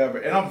like?" or whatever,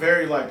 and I'm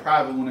very like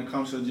private when it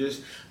comes to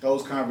just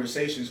those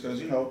conversations because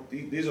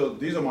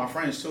these are my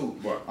friends too.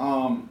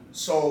 Right.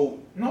 So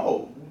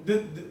no.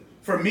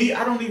 For me,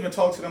 I don't even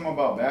talk to them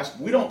about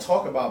basketball. We don't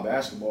talk about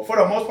basketball. For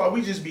the most part,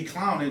 we just be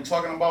clowning,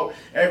 talking about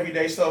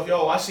everyday stuff.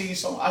 "Yo, I seen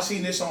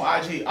this on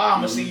IG. I'm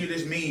gonna send you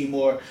this meme,"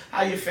 or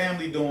 "How your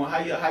family doing?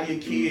 How your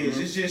kids?"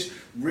 It's just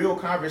real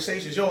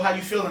conversations. "Yo, how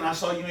you feeling? I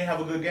saw you ain't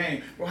have a good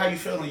game. Bro, how you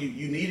feeling?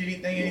 You need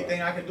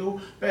anything I can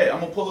do? Bet, I'm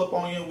gonna pull up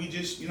on you and we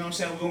just, what I'm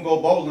saying, we're gonna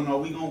go bowling or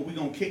we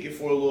gonna kick it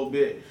for a little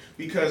bit."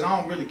 Because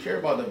I don't really care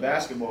about the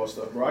basketball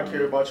stuff, bro. I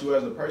care about you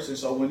as a person.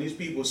 So when these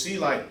people see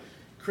like,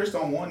 Chris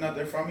don't want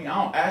nothing from me.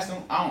 I don't ask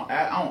them.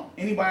 I don't.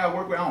 Anybody I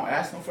work with, I don't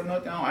ask them for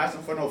nothing. I don't ask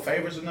them for no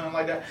favors or nothing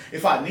like that.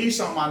 If I need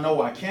something, I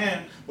know I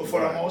can. But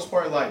for the most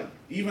part, like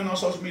even on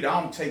social media,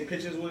 I don't take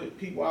pictures with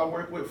people I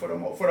work with. For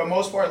the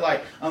most part,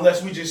 like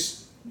unless we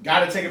just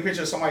gotta take a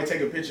picture, somebody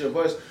take a picture of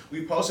us,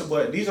 we post it.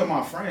 But these are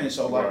my friends,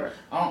 so like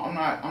I'm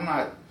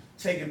not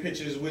taking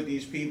pictures with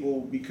these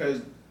people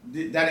because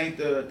that ain't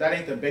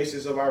the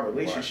basis of our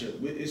relationship.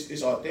 Right.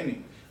 It's authentic.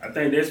 I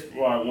think that's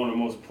probably one of the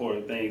most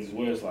important things as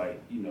well. It's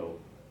like,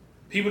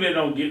 people that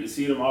don't get to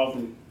see them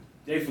often,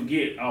 they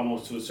forget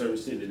almost to a certain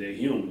extent that they're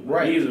human.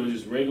 Right. These are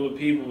just regular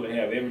people that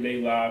have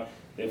everyday lives.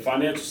 Their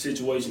financial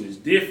situation is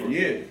different.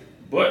 Yeah.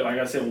 But like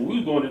I said, when we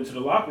was going into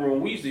the locker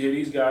room, we used to hear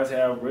these guys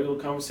have regular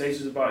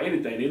conversations about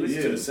anything. They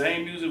listen to the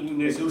same music we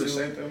listen to. They do the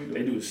same thing we do.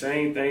 They do the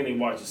same thing. They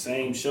watch the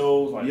same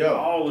shows. Like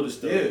all of the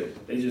stuff. Yeah.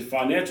 They just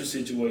financial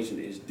situation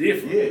is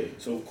different. Yeah.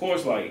 So of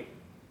course, like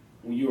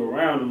when you're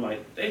around them,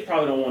 like they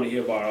probably don't want to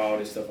hear about all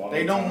this stuff.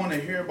 They don't want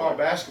to hear about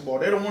basketball.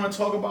 They don't want to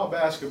talk about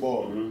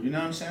basketball. Mm-hmm. You know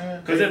what I'm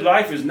saying? Because their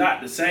life is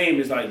not the same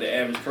as like the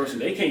average person.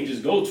 They can't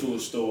just go to a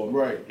store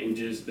and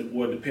just,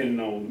 depending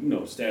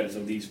on status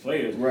of these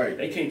players,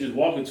 they can't just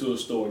walk into a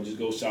store and just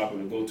go shopping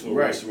and go to a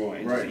restaurant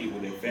and just eat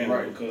with their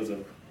family because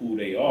of who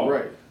they are.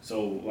 Right.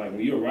 So like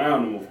when you're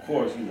around them, of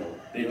course,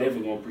 they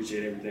definitely gonna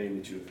appreciate everything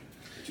that you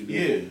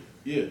do.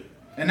 Yeah.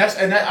 And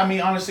I mean,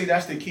 honestly,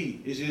 that's the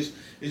key. It's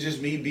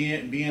just me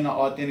being an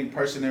authentic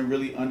person and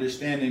really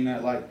understanding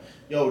that, like,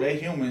 yo, they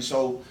human.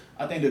 So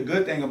I think the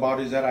good thing about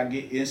it is that I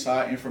get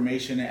inside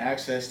information and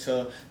access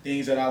to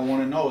things that I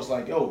want to know. It's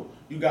like, yo,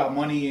 you got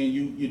money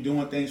and you're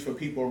doing things for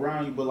people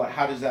around you, but like,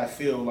 how does that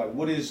feel? Like,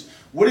 what is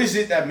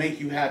it that make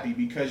you happy?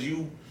 Because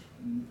you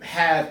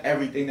have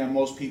everything that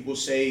most people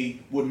say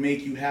would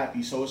make you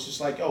happy. So it's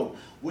just like, yo,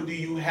 what do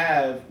you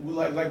have?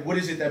 Like what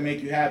is it that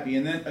make you happy?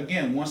 And then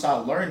again, once I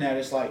learn that,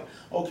 it's like,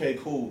 okay,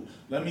 cool.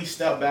 Let me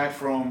step back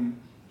from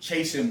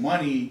chasing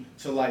money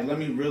to like, let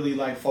me really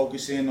like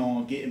focus in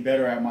on getting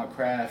better at my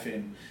craft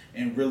and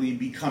really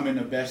becoming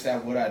the best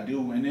at what I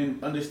do, and then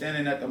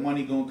understanding that the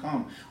money gonna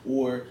come.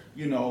 Or,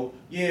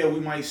 we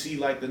might see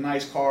like the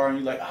nice car and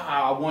you're like,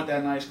 I want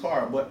that nice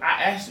car. But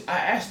I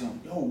asked them,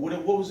 yo,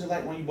 what was it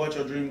like when you bought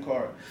your dream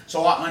car?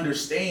 So I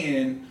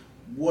understand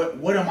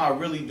what am I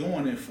really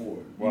doing it for?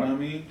 You know what I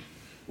mean?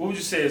 What would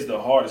you say is the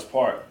hardest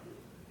part,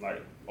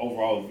 like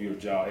overall of your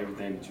job,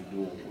 everything that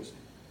you're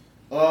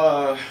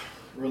doing?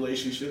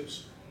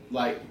 Relationships.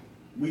 Like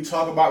we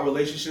talk about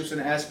relationships in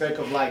the aspect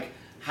of like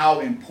how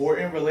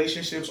important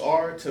relationships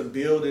are to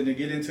build and to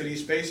get into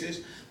these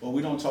spaces, but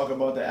we don't talk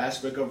about the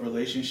aspect of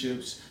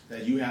relationships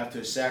that you have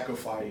to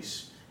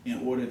sacrifice in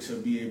order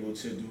to be able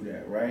to do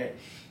that, right?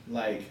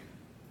 Like,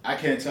 I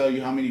can't tell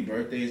you how many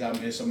birthdays I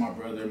miss of my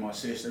brother, my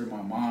sister,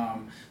 my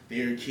mom,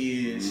 their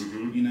kids,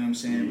 you know what I'm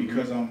saying?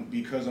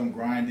 Because I'm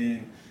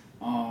grinding,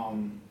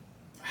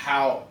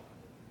 how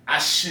I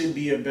should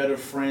be a better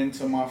friend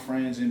to my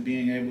friends and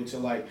being able to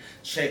like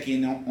check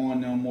in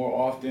on them more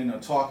often, or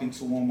talking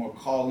to them, or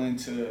calling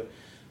to,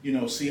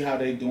 see how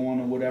they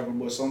doing or whatever.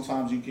 But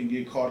sometimes you can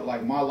get caught.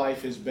 Like my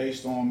life is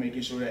based on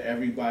making sure that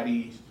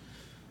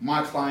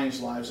my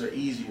clients' lives are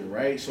easier,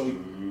 right?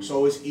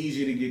 So it's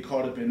easy to get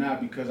caught up in that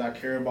because I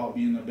care about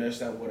being the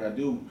best at what I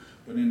do.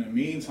 But in the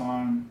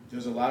meantime,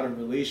 there's a lot of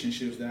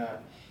relationships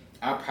that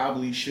I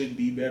probably should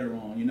be better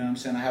on. You know what I'm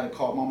saying? My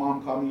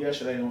mom called me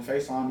yesterday on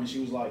FaceTime and she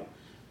was like,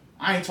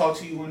 I ain't talked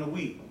to you in a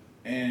week,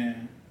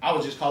 and I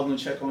was just calling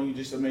to check on you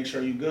just to make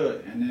sure you're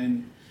good. And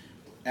then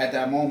at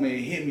that moment,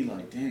 it hit me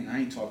like, dang,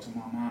 I ain't talked to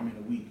my mom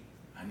in a week.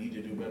 I need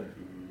to do better.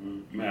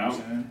 Mm-hmm.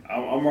 Man,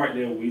 I'm right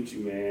there with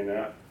you,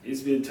 man.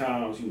 It's been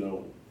times,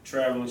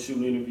 traveling,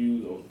 shooting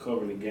interviews, or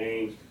covering the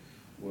games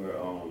where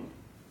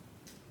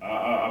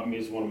I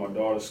missed one of my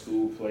daughter's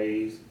school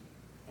plays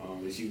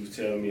that she was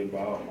telling me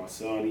about. My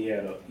son, he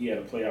had a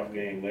playoff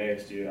game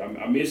last year.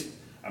 I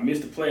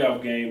missed the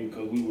playoff game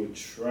because we were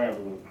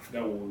traveling. I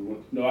forgot where we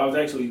went. No, I was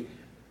actually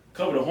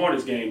covered the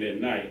Hornets game that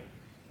night,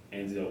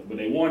 but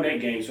they won that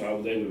game, so I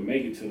was able to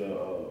make it to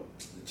the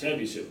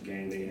championship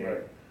game they had.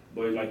 Right.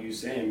 But like you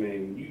saying,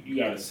 man, you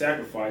got to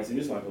sacrifice, and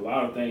it's like a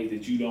lot of things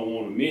that you don't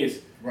want to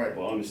miss. Right.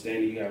 But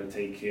understanding you got to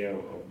take care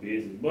of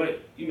business. But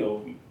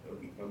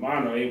if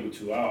mine are able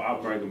to,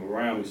 I'll bring them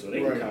around me so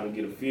they can kind of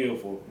get a feel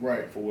for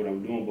what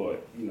I'm doing.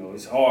 But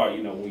it's hard,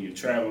 when you're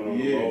traveling on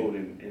the road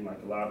and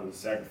like a lot of the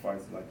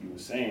sacrifices, like you were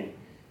saying,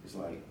 it's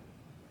like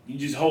you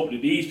just hope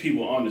that these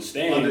people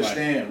understand.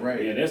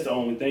 Right? Yeah, that's the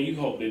only thing. You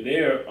hope that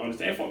they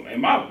understand.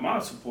 And my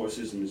support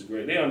system is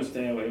great. They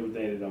understand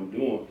everything that I'm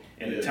doing.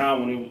 At the time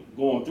when they were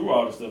going through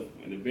all the stuff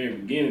in the very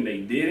beginning,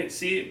 they didn't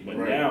see it, but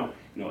now.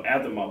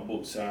 After my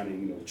book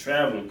signing,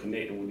 traveling,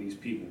 connecting with these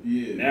people,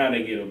 now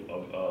they get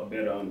a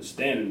better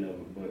understanding of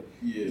it. But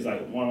it's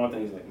like one of my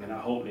things, like, man, I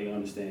hope they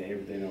understand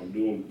everything I'm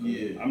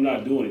doing. I'm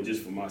not doing it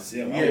just for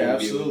myself. I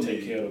want to be able to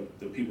take care of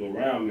the people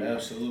around me.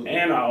 Absolutely.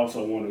 And I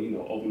also want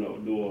to, open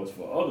up doors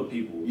for other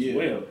people as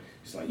well.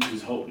 It's like you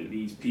just hope that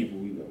these people,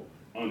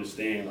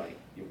 understand like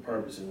your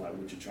purpose and like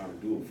what you're trying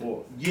to do it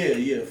for.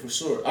 Yeah, for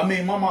sure. I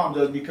mean, my mom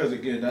does because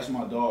again, that's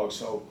my dog.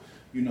 So.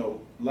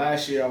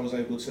 last year I was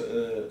able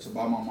to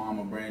buy my mom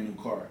a brand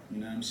new car. You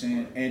know what I'm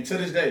saying? And to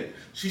this day,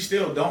 she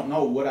still don't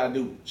know what I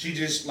do. She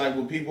just like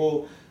when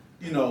people,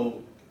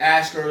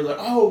 ask her like,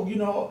 oh,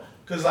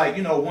 because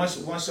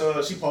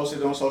once she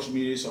posted on social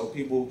media, so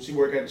people she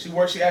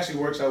actually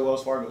works at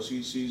Wells Fargo.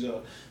 She's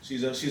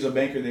a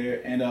banker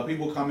there, and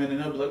people come in and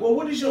they'll be like, well,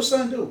 what does your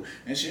son do?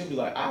 And she'll be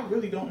like, I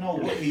really don't know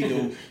what he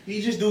do.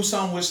 He just do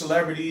something with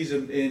celebrities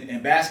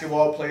and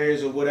basketball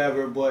players or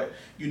whatever. But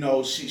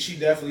she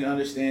definitely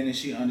understands, and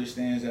she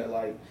understands that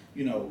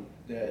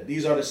that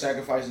these are the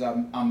sacrifices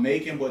I'm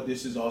making, but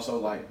this is also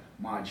like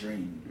my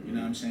dream. You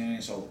know what I'm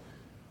saying? So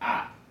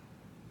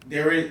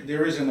there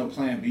isn't a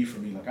plan B for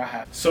me. Like I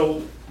have.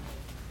 So,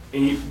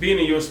 being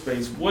in your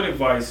space, what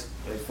advice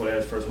for the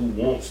average person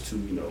who wants to,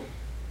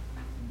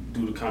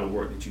 do the kind of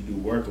work that you do,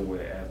 working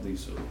with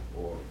athletes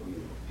or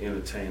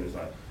entertainers,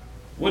 like,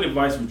 what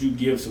advice would you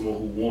give someone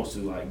who wants to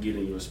like get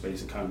in your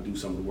space and kind of do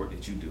some of the work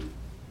that you do?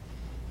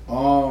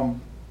 Know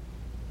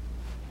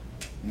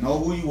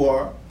who you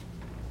are,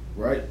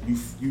 right?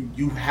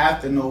 You have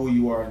to know who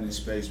you are in this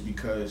space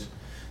because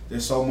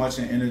there's so much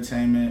in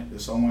entertainment,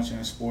 there's so much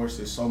in sports,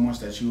 there's so much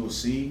that you will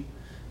see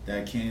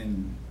that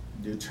can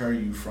deter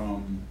you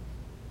from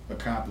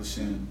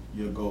accomplishing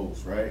your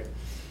goals, right?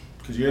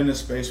 Because you're in a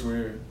space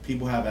where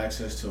people have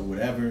access to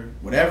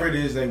whatever it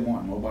is they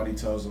want. Nobody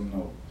tells them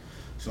no.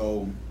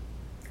 So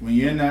when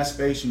you're in that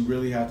space, you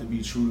really have to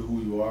be true to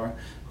who you are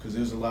because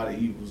there's a lot of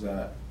evils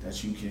that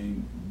you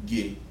can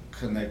get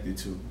connected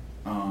to,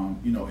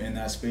 in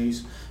that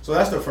space. So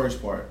that's the first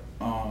part.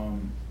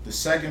 The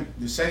second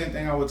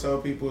thing I would tell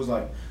people is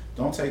like,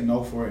 don't take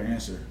no for an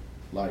answer.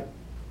 Like,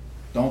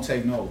 don't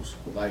take no's.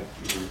 Like,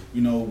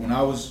 when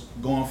I was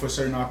going for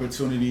certain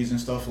opportunities and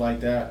stuff like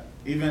that,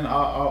 even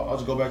I'll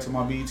just go back to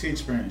my BET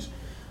experience.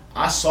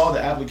 I saw the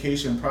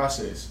application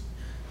process.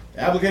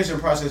 The application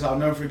process, I'll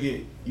never forget,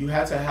 you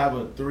had to have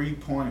a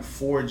 3.4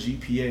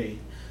 GPA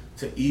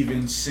to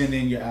even send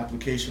in your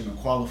application to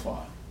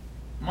qualify.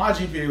 My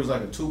GPA was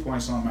like a 2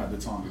 point something at the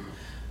time.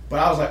 But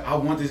I was like, I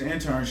want this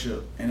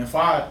internship. And if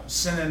I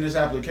send in this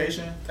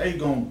application, they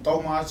gonna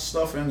throw my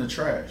stuff in the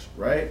trash,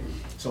 right?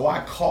 So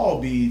I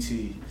called BET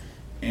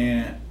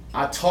and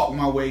I talked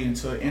my way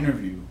into an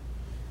interview.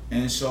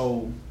 And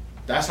so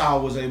that's how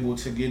I was able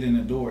to get in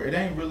the door. It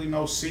ain't really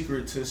no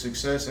secret to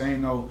success. It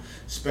ain't no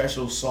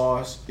special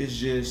sauce. It's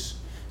just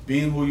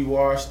being who you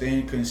are,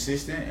 staying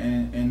consistent,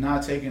 and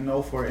not taking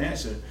no for an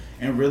answer.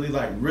 And really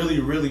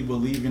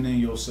believing in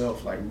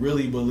yourself. Like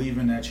really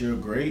believing that you're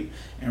great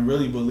and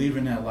really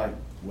believing that like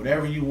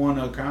whatever you want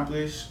to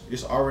accomplish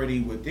is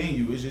already within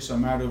you. It's just a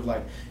matter of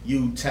like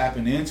you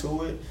tapping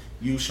into it,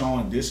 you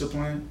showing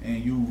discipline,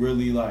 and you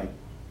really like,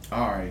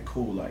 all right,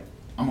 cool, like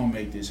I'm gonna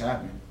make this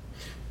happen.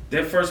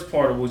 That first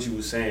part of what you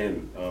were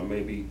saying,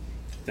 maybe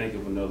think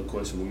of another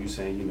question when you're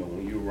saying,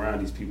 when you're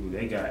around these people,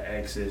 they got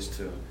access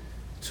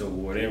to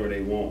whatever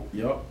they want.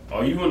 Yep.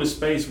 Are you in a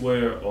space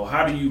where, or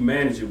how do you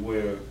manage it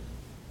where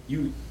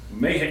you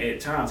may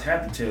at times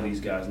have to tell these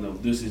guys, no,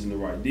 this isn't the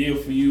right deal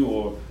for you,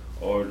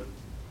 or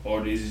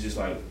is it just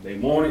like they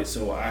want it,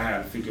 so I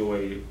have to figure a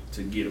way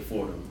to get it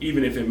for them,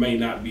 even if it may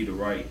not be the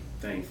right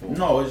thing for them?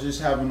 No, it's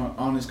just having an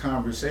honest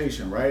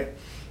conversation, right?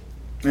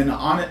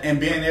 And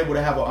being able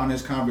to have an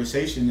honest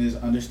conversation is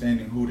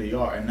understanding who they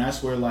are, and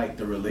that's where like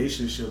the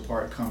relationship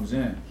part comes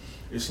in.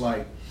 It's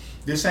like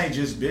this ain't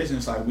just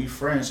business. Like we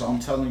friends, so I'm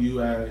telling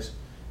you as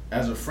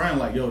a friend,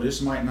 like yo,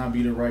 this might not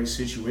be the right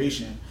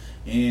situation,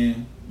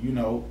 and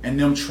and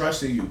them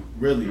trusting you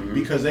really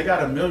because they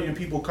got a million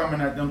people coming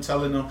at them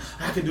telling them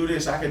I could do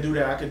this, I could do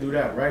that, I could do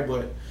that, right?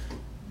 But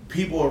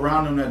people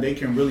around them that they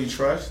can really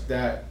trust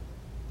that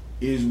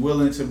is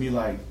willing to be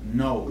like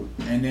no,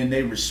 and then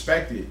they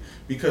respect it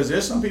because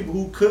there's some people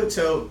who could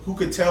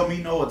tell me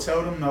no or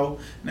tell them no,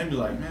 and they'd be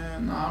like,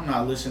 man, no, I'm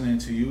not listening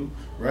to you,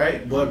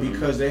 right? But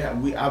because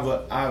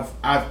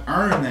I've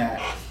earned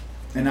that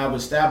and I've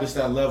established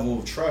that level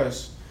of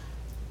trust,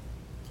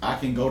 I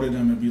can go to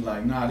them and be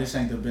like, nah, this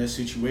ain't the best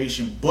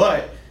situation.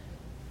 But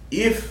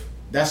if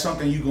that's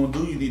something you're gonna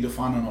do, you need to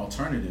find an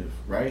alternative,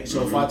 right?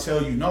 So if I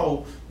tell you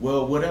no,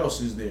 well, what else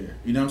is there?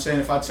 You know what I'm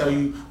saying? If I tell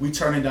you we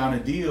turning down a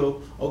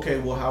deal, okay,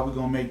 well, how we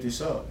gonna make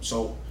this up?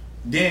 So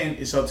then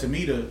it's up to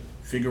me to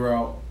figure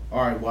out,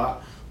 all right,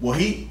 well,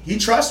 he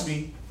trusts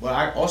me, but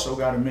I also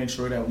got to make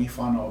sure that we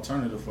find an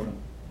alternative for them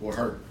or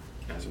her.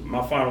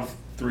 My final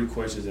 3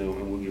 questions,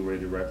 and we'll get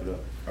ready to wrap it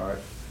up. All right.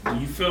 Do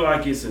you feel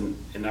like it's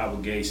an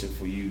obligation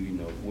for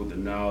you, with the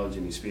knowledge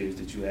and experience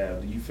that you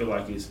have? Do you feel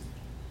like it's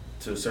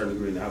to a certain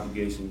degree an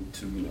obligation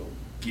to,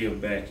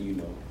 give back?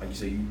 Like you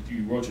say,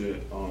 you wrote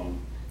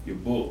your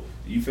book.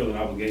 Do you feel an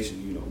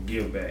obligation,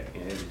 give back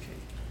and educate?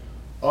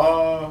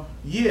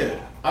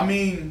 Yeah. I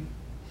mean,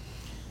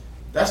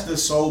 that's the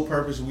sole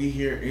purpose we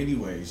here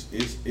anyways.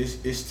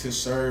 It's to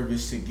serve,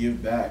 it's to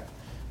give back.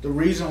 The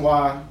reason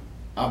why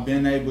I've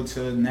been able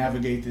to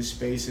navigate this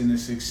space and to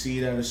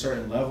succeed at a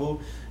certain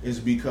level is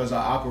because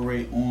I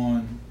operate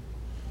on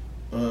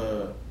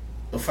a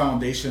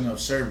foundation of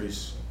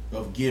service.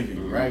 of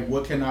giving, right?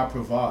 What can I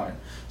provide?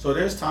 So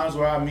there's times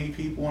where I meet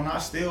people and I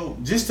still,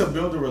 just to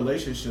build a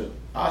relationship,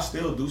 I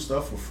still do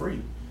stuff for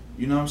free.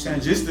 You know what I'm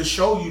saying? Just to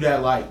show you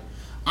that, like,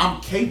 I'm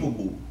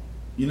capable,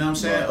 you know what I'm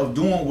saying, of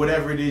doing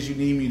whatever it is you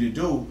need me to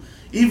do.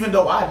 Even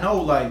though I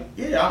know, like,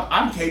 yeah,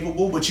 I'm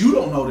capable, but you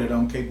don't know that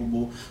I'm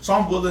capable. So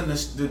I'm willing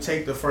to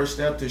take the first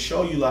step to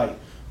show you, like,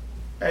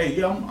 hey,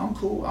 yeah, I'm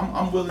cool.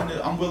 I'm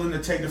willing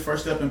to take the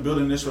first step in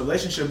building this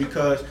relationship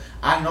because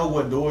I know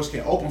what doors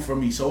can open for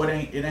me. So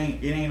it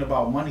ain't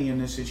about money in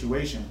this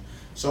situation.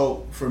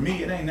 So for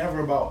me, it ain't never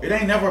about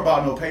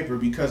no paper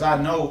because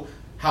I know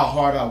how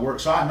hard I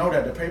work. So I know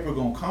that the paper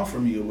gonna come for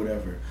me or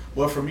whatever.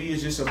 But for me,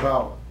 it's just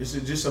about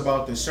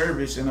the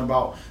service and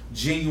about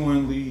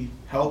genuinely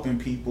helping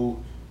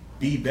people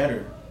be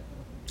better.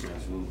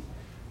 Absolutely.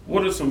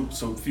 What are some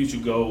future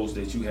goals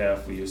that you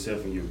have for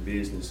yourself and your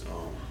business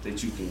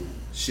that you can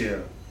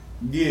share?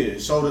 Yeah,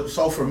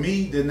 so for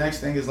me, the next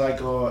thing is like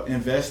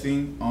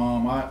investing.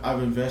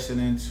 I've invested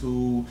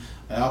into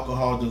an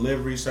alcohol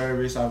delivery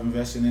service. I've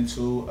invested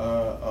into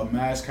a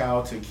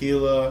mezcal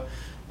tequila,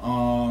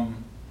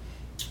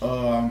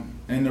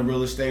 in the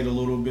real estate a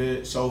little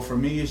bit. So for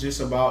me, it's just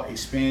about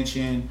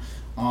expansion.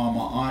 My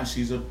aunt,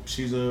 she's a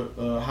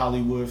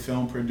Hollywood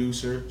film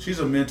producer. She's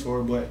a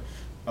mentor, but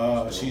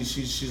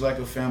she's like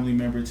a family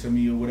member to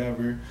me or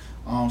whatever.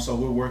 So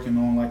we're working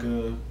on like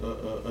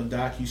a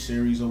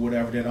docu-series or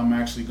whatever that I'm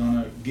actually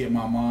gonna get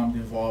my mom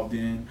involved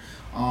in.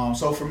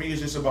 So for me,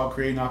 it's just about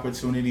creating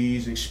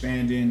opportunities,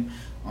 expanding.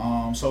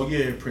 So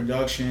yeah,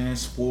 production,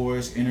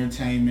 sports,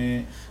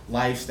 entertainment,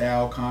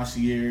 lifestyle,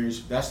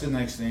 concierge. That's the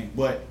next thing.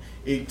 But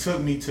it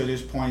took me to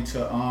this point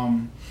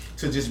to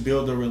just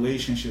build the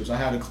relationships. I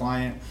had a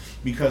client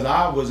because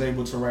I was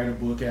able to write a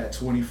book at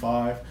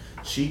 25.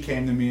 She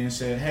came to me and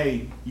said,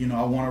 hey,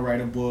 I want to write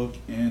a book.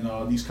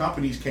 And these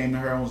companies came to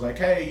her and was like,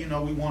 hey,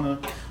 we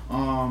want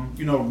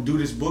to, do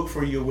this book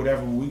for you or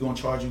whatever. We're going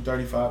to charge you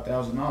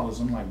 $35,000.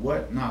 I'm like,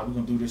 what? Nah, we're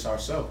going to do this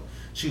ourselves.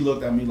 She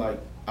looked at me like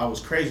I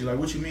was crazy. Like,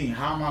 what you mean?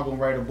 How am I going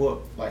to write a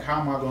book? Like, how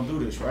am I going to do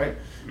this, right?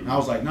 And I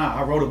was like, nah,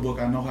 I wrote a book.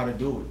 I know how to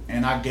do it.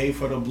 And I gave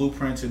her the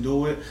blueprint to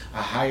do it.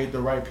 I hired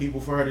the right people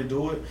for her to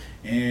do it.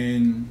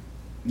 And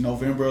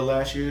November of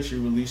last year, she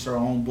released her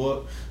own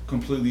book,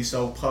 completely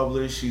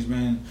self-published. She's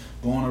been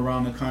going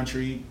around the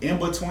country in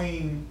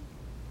between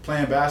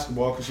playing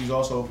basketball because she's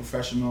also a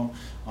professional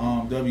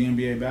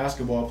WNBA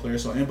basketball player.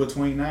 So in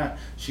between that,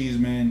 she's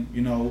been,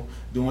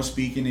 doing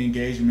speaking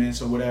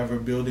engagements or whatever,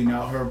 building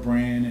out her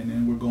brand. And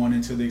then we're going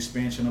into the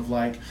expansion of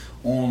like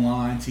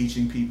online,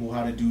 teaching people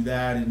how to do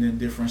that, and then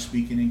different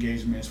speaking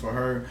engagements for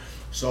her.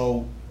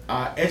 So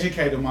I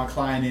educated my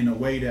client in a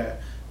way that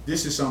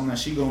this is something that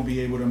she's going to be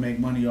able to make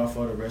money off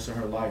of the rest of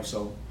her life.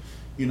 So,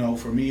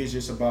 for me, it's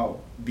just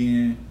about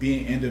being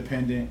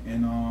independent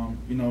and,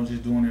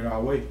 just doing it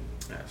our way.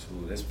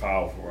 Absolutely. That's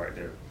powerful right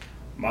there.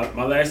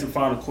 My last and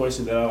final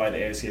question that I like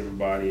to ask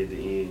everybody at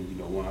the end,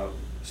 when I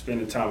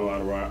spend time a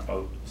lot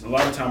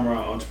of time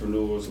around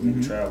entrepreneurs when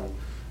we travel,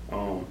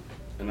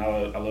 and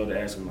I love to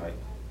ask them, like,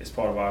 as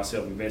part of our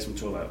self-investment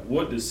tool, like,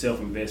 what does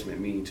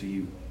self-investment mean to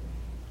you?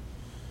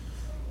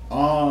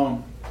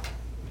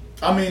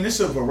 It's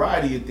a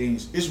variety of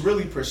things. It's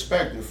really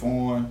perspective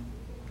on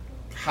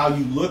how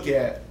you look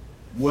at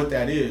what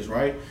that is,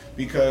 right?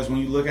 Because when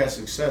you look at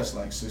success,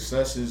 like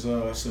success is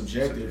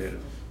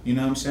subjective. You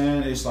know what I'm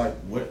saying? It's like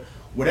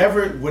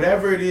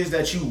whatever it is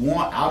that you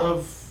want out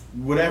of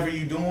whatever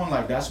you're doing,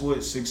 like that's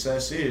what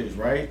success is,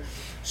 right?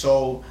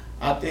 So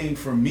I think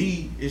for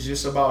me, it's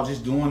just about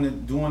just doing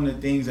the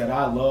things that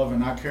I love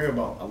and I care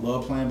about. I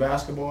love playing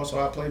basketball,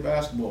 so I play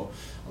basketball.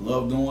 I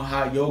love doing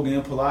hot yoga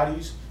and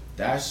Pilates.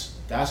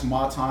 That's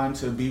my time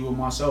to be with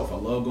myself. I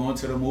love going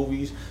to the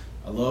movies.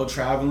 I love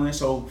traveling.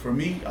 So for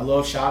me, I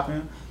love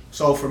shopping.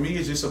 So for me,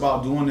 it's just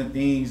about doing the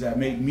things that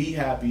make me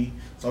happy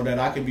so that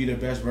I can be the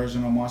best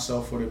version of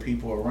myself for the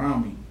people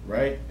around me,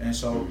 right? And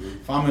so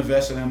if I'm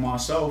investing in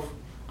myself,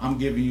 I'm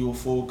giving you a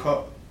full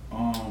cup.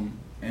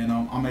 And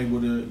I'm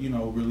able to,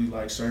 really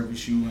like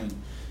service you and,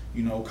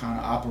 kind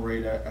of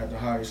operate at the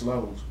highest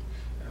levels.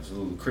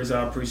 Absolutely. Chris,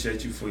 I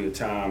appreciate you for your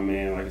time,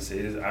 man. Like I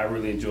said, I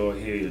really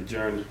enjoyed hearing your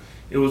journey.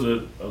 It was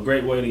a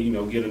great way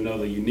to, get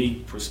another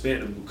unique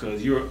perspective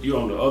because you're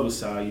on the other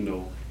side,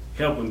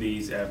 helping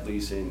these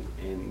athletes and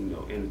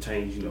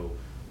entertain,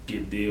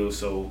 get deals.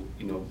 So,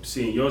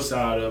 seeing your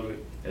side of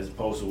it as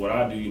opposed to what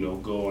I do,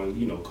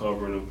 going,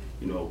 covering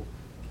them,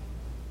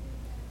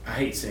 I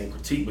hate saying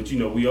critique, but,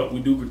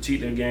 we do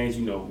critique their games,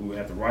 we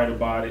have to write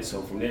about it.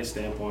 So from that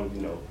standpoint,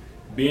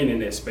 being in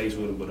that space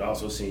with them, but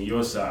also seeing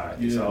your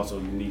side is also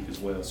unique as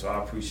well. So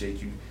I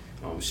appreciate you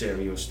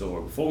sharing your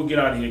story. Before we get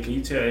out of here, can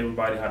you tell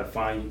everybody how to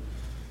find you?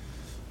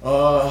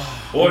 Or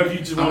if you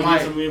just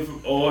want to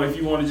give or if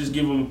you want to just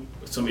give them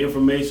some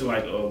information,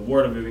 like a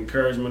word of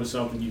encouragement or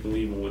something, you can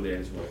leave them with that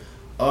as well.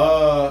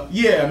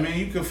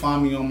 You can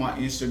find me on my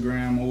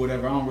Instagram or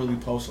whatever. I don't really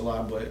post a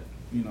lot, but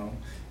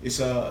it's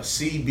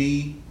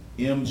CBMG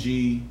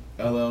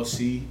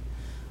LLC.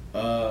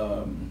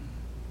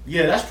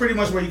 That's pretty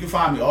much where you can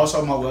find me.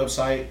 Also, my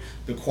website,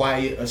 The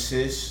Quiet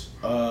Assist.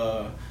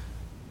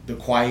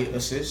 the Quiet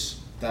Assist.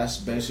 That's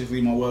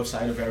basically my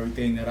website of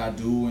everything that I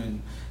do,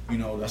 and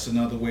that's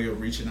another way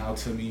of reaching out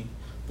to me.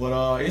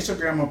 But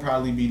Instagram will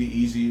probably be the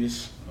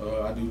easiest.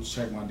 I do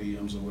check my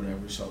DMs or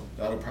whatever, so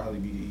that'll probably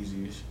be the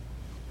easiest.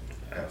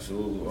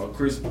 Absolutely. Well,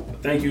 Chris,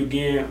 thank you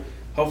again.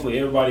 Hopefully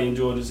everybody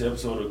enjoyed this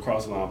episode of the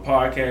Cross the Line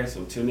Podcast.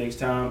 Until next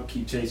time,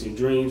 keep chasing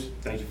dreams.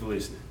 Thank you for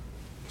listening.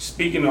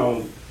 Speaking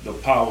on the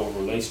power of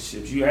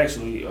relationships, you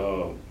actually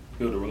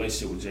built a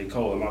relationship with J.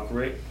 Cole. Am I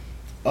correct?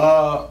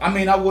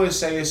 I wouldn't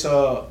say it's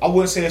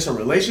a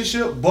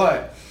relationship,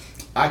 but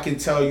I can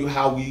tell you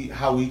how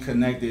we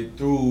connected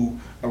through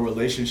a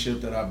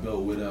relationship that I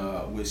built with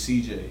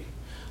CJ.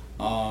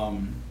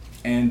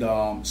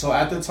 So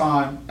at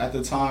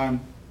the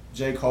time,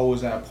 J. Cole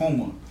was at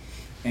Puma,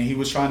 and he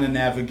was trying to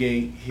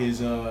navigate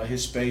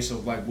his space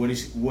of like what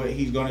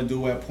he's gonna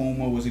do at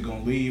Puma. Was he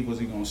gonna leave? Was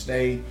he gonna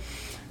stay?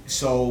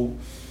 So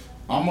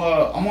I'm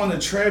on the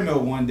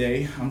treadmill one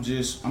day. I'm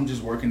just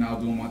working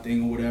out, doing my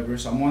thing or whatever.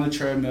 So I'm on the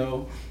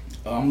treadmill.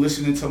 I'm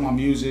listening to my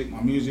music.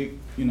 My music,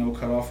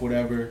 cut off,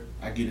 whatever.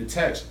 I get a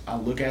text. I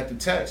look at the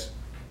text.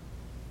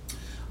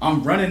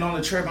 I'm running on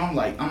the treadmill.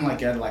 I'm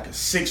like at like a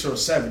 6 or a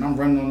 7. I'm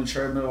running on the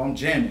treadmill. I'm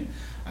jamming.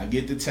 I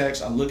get the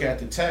text. I look at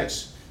the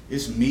text.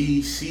 It's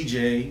me,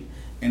 CJ,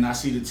 and I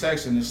see the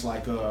text, and it's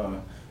like, he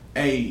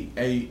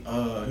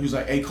was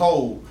like, hey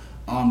Cole,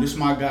 this is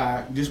my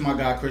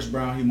guy Chris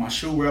Brown. He my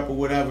shoe rep or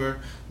whatever.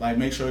 Like,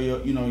 make sure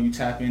you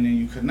tap in and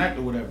you connect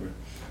or whatever.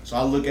 So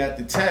I look at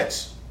the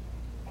text.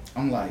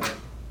 I'm like,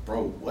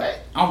 bro, what?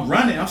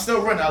 I'm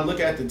still running. I look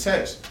at the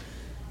text.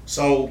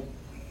 So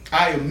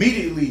I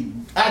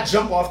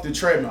jump off the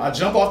treadmill.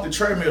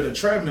 The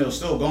treadmill's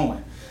still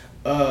going.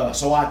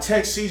 So I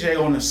text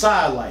CJ on the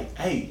side like,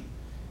 hey,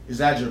 is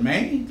that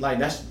Jermaine? Like,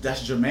 that's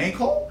Jermaine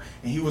Cole?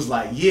 And he was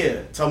like,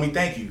 yeah, tell me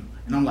thank you.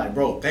 And I'm like,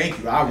 bro, thank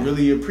you. I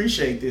really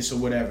appreciate this or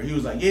whatever. He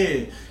was like,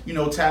 yeah,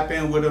 tap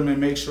in with him and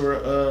make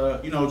sure,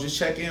 just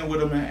check in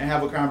with him and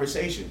have a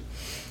conversation.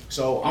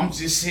 So I'm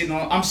sitting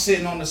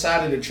on the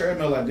side of the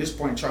treadmill at this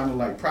point trying to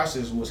like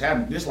process what's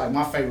happening. This is like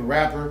my favorite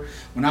rapper.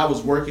 When I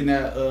was working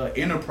at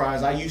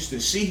Enterprise, I used to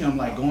see him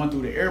like going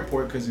through the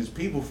airport because it's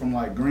people from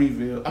like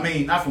Greenville. I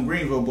mean, not from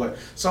Greenville, but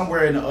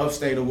somewhere in the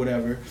upstate or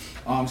whatever.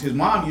 His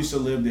mom used to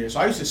live there.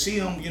 So I used to see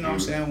him, what I'm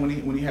saying,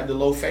 when he had the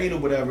low fade or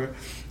whatever.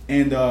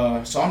 And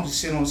so I'm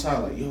just sitting on the side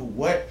like, yo,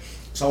 what?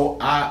 So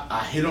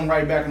I hit him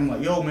right back and I'm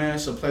like, yo, man,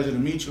 it's a pleasure to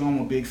meet you. I'm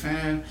a big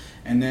fan.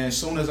 And then as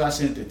soon as I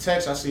sent the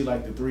text, I see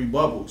like the 3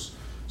 bubbles.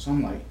 So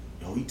I'm like,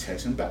 yo, he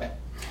texting back.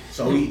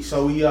 So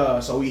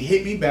he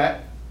hit me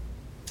back,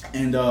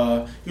 and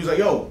he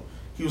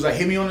was like,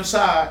 hit me on the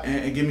side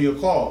and give me a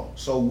call.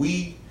 So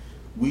we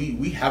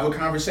have a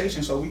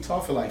conversation. So we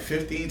talk for like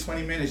 15,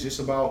 20 minutes just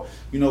about,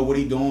 what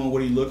he doing,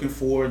 what he looking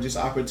for, just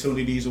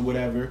opportunities or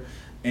whatever.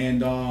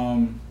 And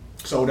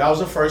so that was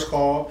the first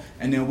call,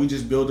 and then we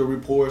just build a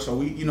rapport. So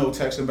we,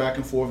 texting back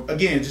and forth.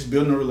 Again, just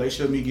building a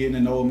relationship, me getting to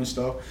know him and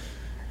stuff.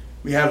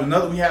 We had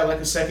like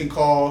a second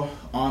call,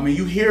 and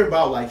you hear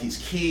about like his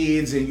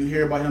kids, and you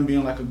hear about him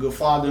being like a good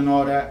father and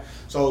all that.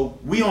 So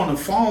we on the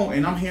phone,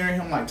 and I'm hearing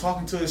him like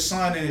talking to his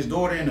son and his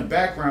daughter in the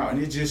background,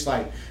 and it's just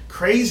like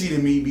crazy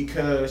to me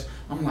because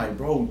I'm like,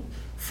 bro,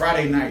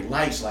 Friday Night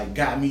Lights like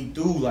got me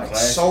through like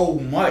Classic. So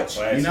much.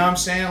 Classic. You know what I'm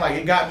saying? Like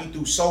it got me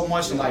through so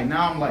much, and like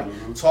now I'm like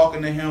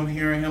talking to him,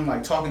 hearing him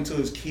like talking to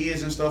his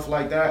kids and stuff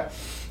like that.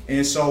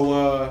 And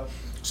so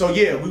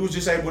yeah, we was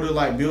just able to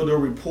like build a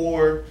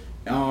rapport.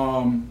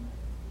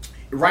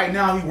 Right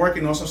now he's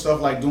working on some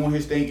stuff like doing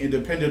his thing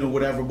independent or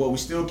whatever, but we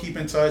still keep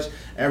in touch.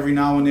 Every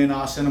now and then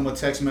I'll send him a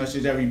text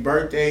message. Every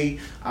birthday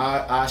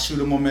I shoot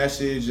him a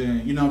message,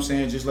 and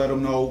just let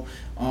him know,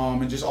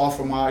 and just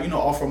offer my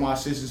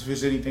assistance if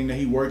there's anything that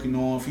he's working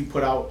on. If he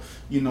put out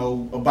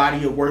a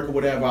body of work or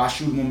whatever, I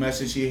shoot him a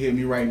message, he'll hit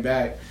me right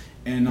back.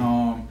 And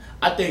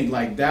I think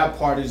like that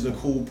part is the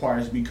cool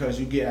part, is because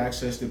you get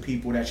access to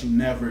people that you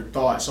never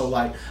thought. So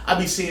like I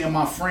be seeing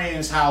my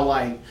friends how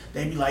like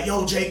they be like,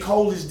 yo, J.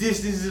 Cole is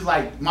this is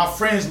like, my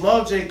friends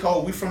love J.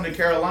 Cole. We from the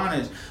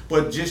Carolinas,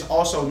 but just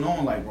also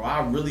knowing like, bro,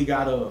 I really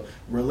got a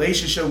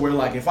relationship where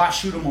like if I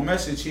shoot him a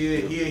message,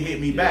 he'll hit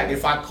me back.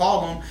 If I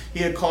call him,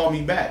 he'll call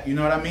me back. You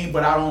know what I mean?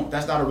 But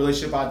that's not a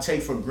relationship I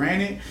take for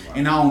granted,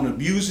 and I don't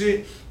abuse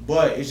it.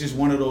 But it's just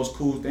one of those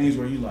cool things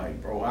where you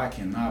like, bro, I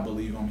cannot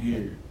believe I'm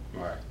here.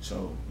 Right.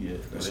 So yeah,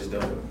 that's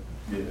dope.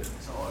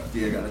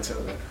 Yeah, gotta tell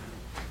that.